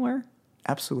SCOBY anywhere?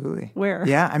 Absolutely. Where?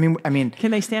 Yeah, I mean,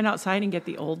 Can they stand outside and get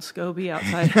the old SCOBY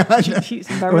outside GT's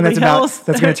in when Beverly Hills?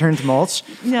 that's going to turn to mulch.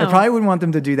 No. I probably wouldn't want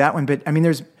them to do that one, but I mean,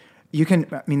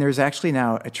 there's actually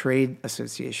now a trade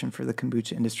association for the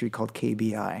kombucha industry called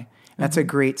KBI. And that's a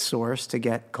great source to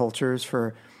get cultures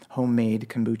for homemade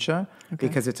kombucha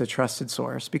because it's a trusted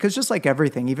source. Because just like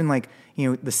everything, even like,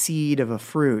 the seed of a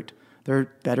fruit, there are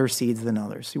better seeds than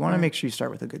others. So you want to make sure you start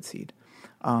with a good seed.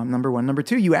 Number one. Number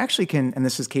two, you actually can, and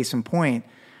this is case in point,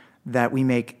 that we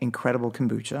make incredible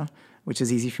kombucha, which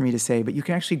is easy for me to say, but you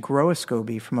can actually grow a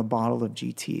SCOBY from a bottle of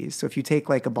GTs. So if you take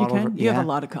like a bottle of... You have a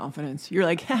lot of confidence. You're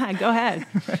like, go ahead.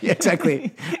 Yeah,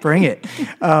 exactly. Bring it.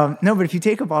 No, but if you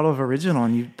take a bottle of original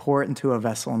and you pour it into a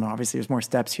vessel, and obviously there's more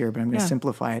steps here, but I'm going to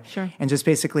simplify it. Sure. And just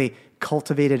basically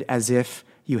cultivate it as if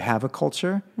you have a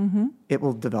culture, it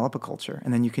will develop a culture.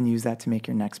 And then you can use that to make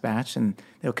your next batch, and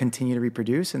it'll continue to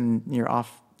reproduce, and you're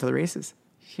off to the races.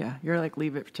 Yeah, you're like,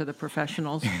 leave it to the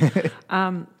professionals.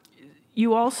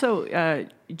 You also,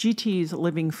 GT's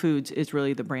Living Foods is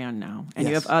really the brand now. And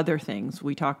you have other things.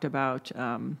 We talked about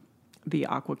the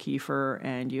aqua kefir,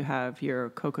 and you have your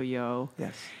cocoa.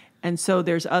 Yes. And so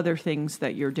there's other things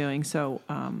that you're doing. So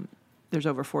there's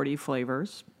over 40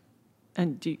 flavors.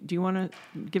 And do you want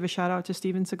to give a shout out to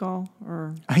Steven Seagal?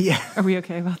 Or yeah. Are we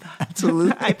okay about that?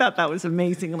 Absolutely. I thought that was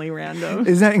amazingly random.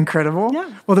 Isn't that incredible? Yeah.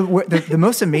 Well, the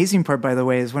most amazing part, by the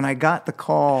way, is when I got the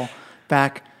call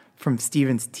back from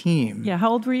Steven's team. Yeah.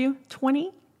 How old were you?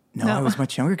 20? No, I was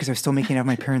much younger because I was still making it out of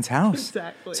my parents' house.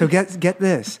 Exactly. So get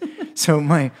this. So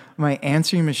my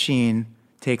answering machine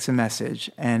takes a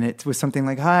message, and it was something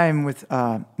like, "Hi, I'm with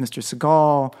Mr.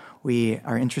 Seagal. We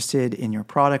are interested in your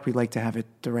product. We'd like to have it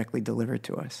directly delivered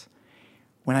to us."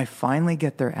 When I finally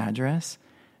get their address,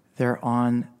 they're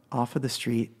off of the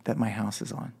street that my house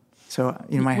is on. So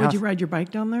my house. Would you ride your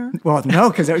bike down there? Well, no,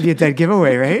 because that would be a dead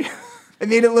giveaway, right? I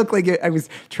made it look like I was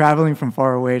traveling from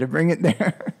far away to bring it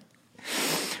there.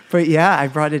 But yeah, I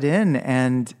brought it in,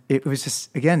 and it was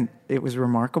just, again, it was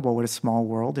remarkable what a small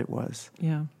world it was.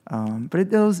 Yeah. But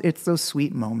it's those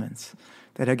sweet moments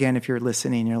that, again, if you're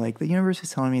listening, you're like, the universe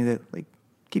is telling me that, like,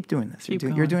 keep doing this.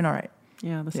 You're doing all right.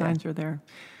 Yeah, the signs are there.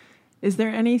 Is there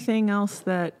anything else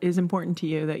that is important to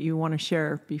you that you want to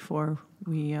share before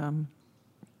we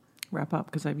wrap up?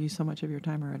 Because I've used so much of your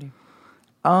time already.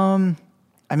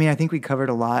 I think we covered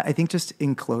a lot. I think just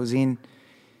in closing,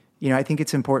 I think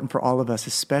it's important for all of us,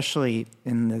 especially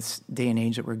in this day and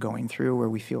age that we're going through, where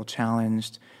we feel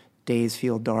challenged, days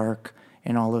feel dark,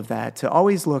 and all of that, to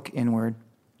always look inward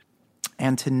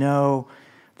and to know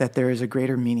that there is a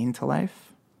greater meaning to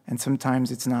life. And sometimes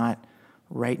it's not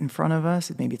right in front of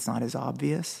us. Maybe it's not as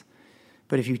obvious.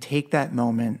 But if you take that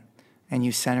moment and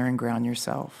you center and ground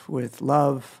yourself with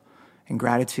love and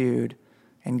gratitude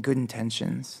and good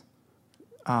intentions,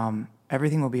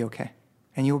 everything will be okay.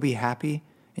 And you'll be happy,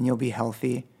 and you'll be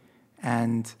healthy.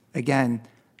 And again,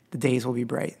 the days will be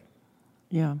bright.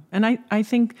 Yeah. And I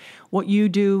think what you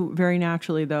do very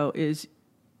naturally, though, is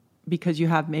because you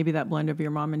have maybe that blend of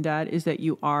your mom and dad, is that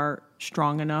you are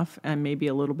strong enough and maybe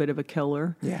a little bit of a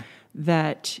killer,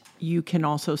 that you can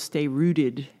also stay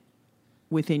rooted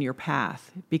within your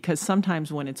path. Because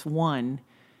sometimes when it's one,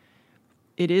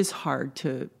 it is hard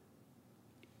to...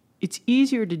 It's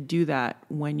easier to do that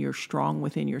when you're strong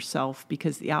within yourself,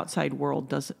 because the outside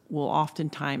world will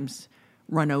oftentimes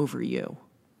run over you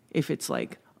if it's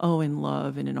like, in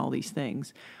love and in all these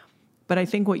things. But I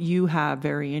think what you have,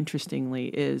 very interestingly,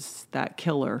 is that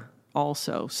killer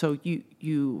also. So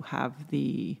you have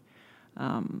the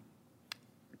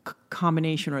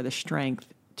combination or the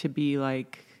strength to be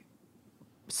like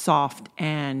soft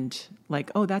and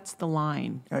like, that's the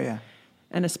line. Oh, yeah.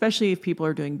 And especially if people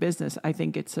are doing business, I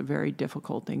think it's a very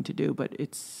difficult thing to do, but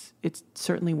it's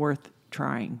certainly worth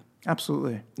trying.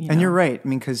 Absolutely. You're right.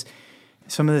 Because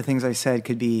some of the things I said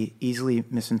could be easily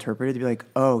misinterpreted to be like,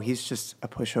 he's just a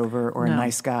pushover or a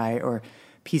nice guy or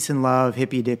peace and love,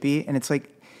 hippy dippy. And it's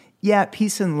like, yeah,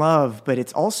 peace and love, but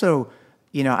it's also,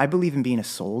 I believe in being a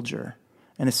soldier.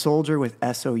 And a soldier with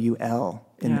SOUL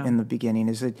in the beginning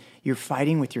is that you're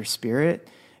fighting with your spirit.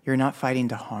 You're not fighting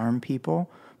to harm people,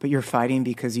 but you're fighting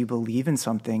because you believe in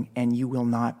something and you will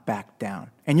not back down.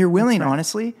 And you're willing,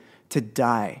 honestly, to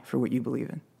die for what you believe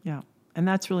in. Yeah. And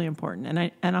that's really important.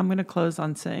 And I'm going to close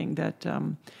on saying that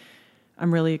I'm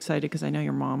really excited because I know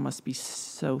your mom must be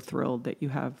so thrilled that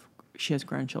she has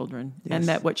grandchildren. Yes. And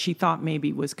that what she thought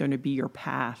maybe was going to be your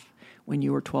path when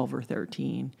you were 12 or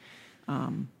 13,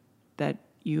 that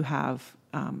you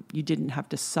didn't have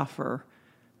to suffer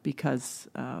because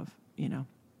of,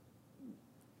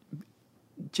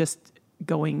 just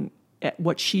going at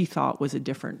what she thought was a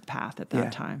different path at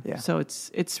that time. Yeah. So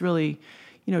it's really,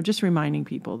 just reminding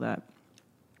people that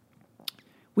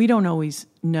we don't always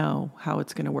know how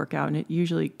it's going to work out, and it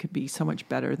usually could be so much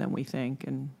better than we think.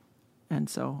 And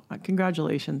so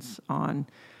congratulations on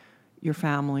your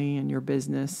family and your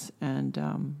business, and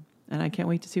I can't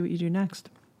wait to see what you do next.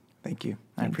 Thank you.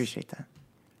 Thanks. I appreciate that.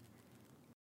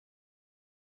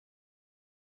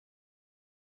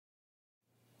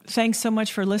 Thanks so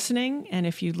much for listening, and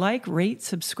if you'd like, rate,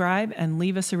 subscribe, and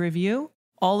leave us a review.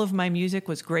 All of my music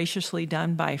was graciously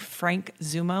done by Frank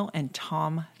Zumo and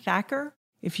Tom Thacker.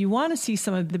 If you want to see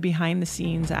some of the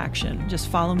behind-the-scenes action, just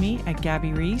follow me at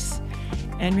Gabby Reese.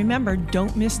 And remember,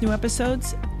 don't miss new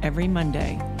episodes every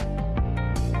Monday.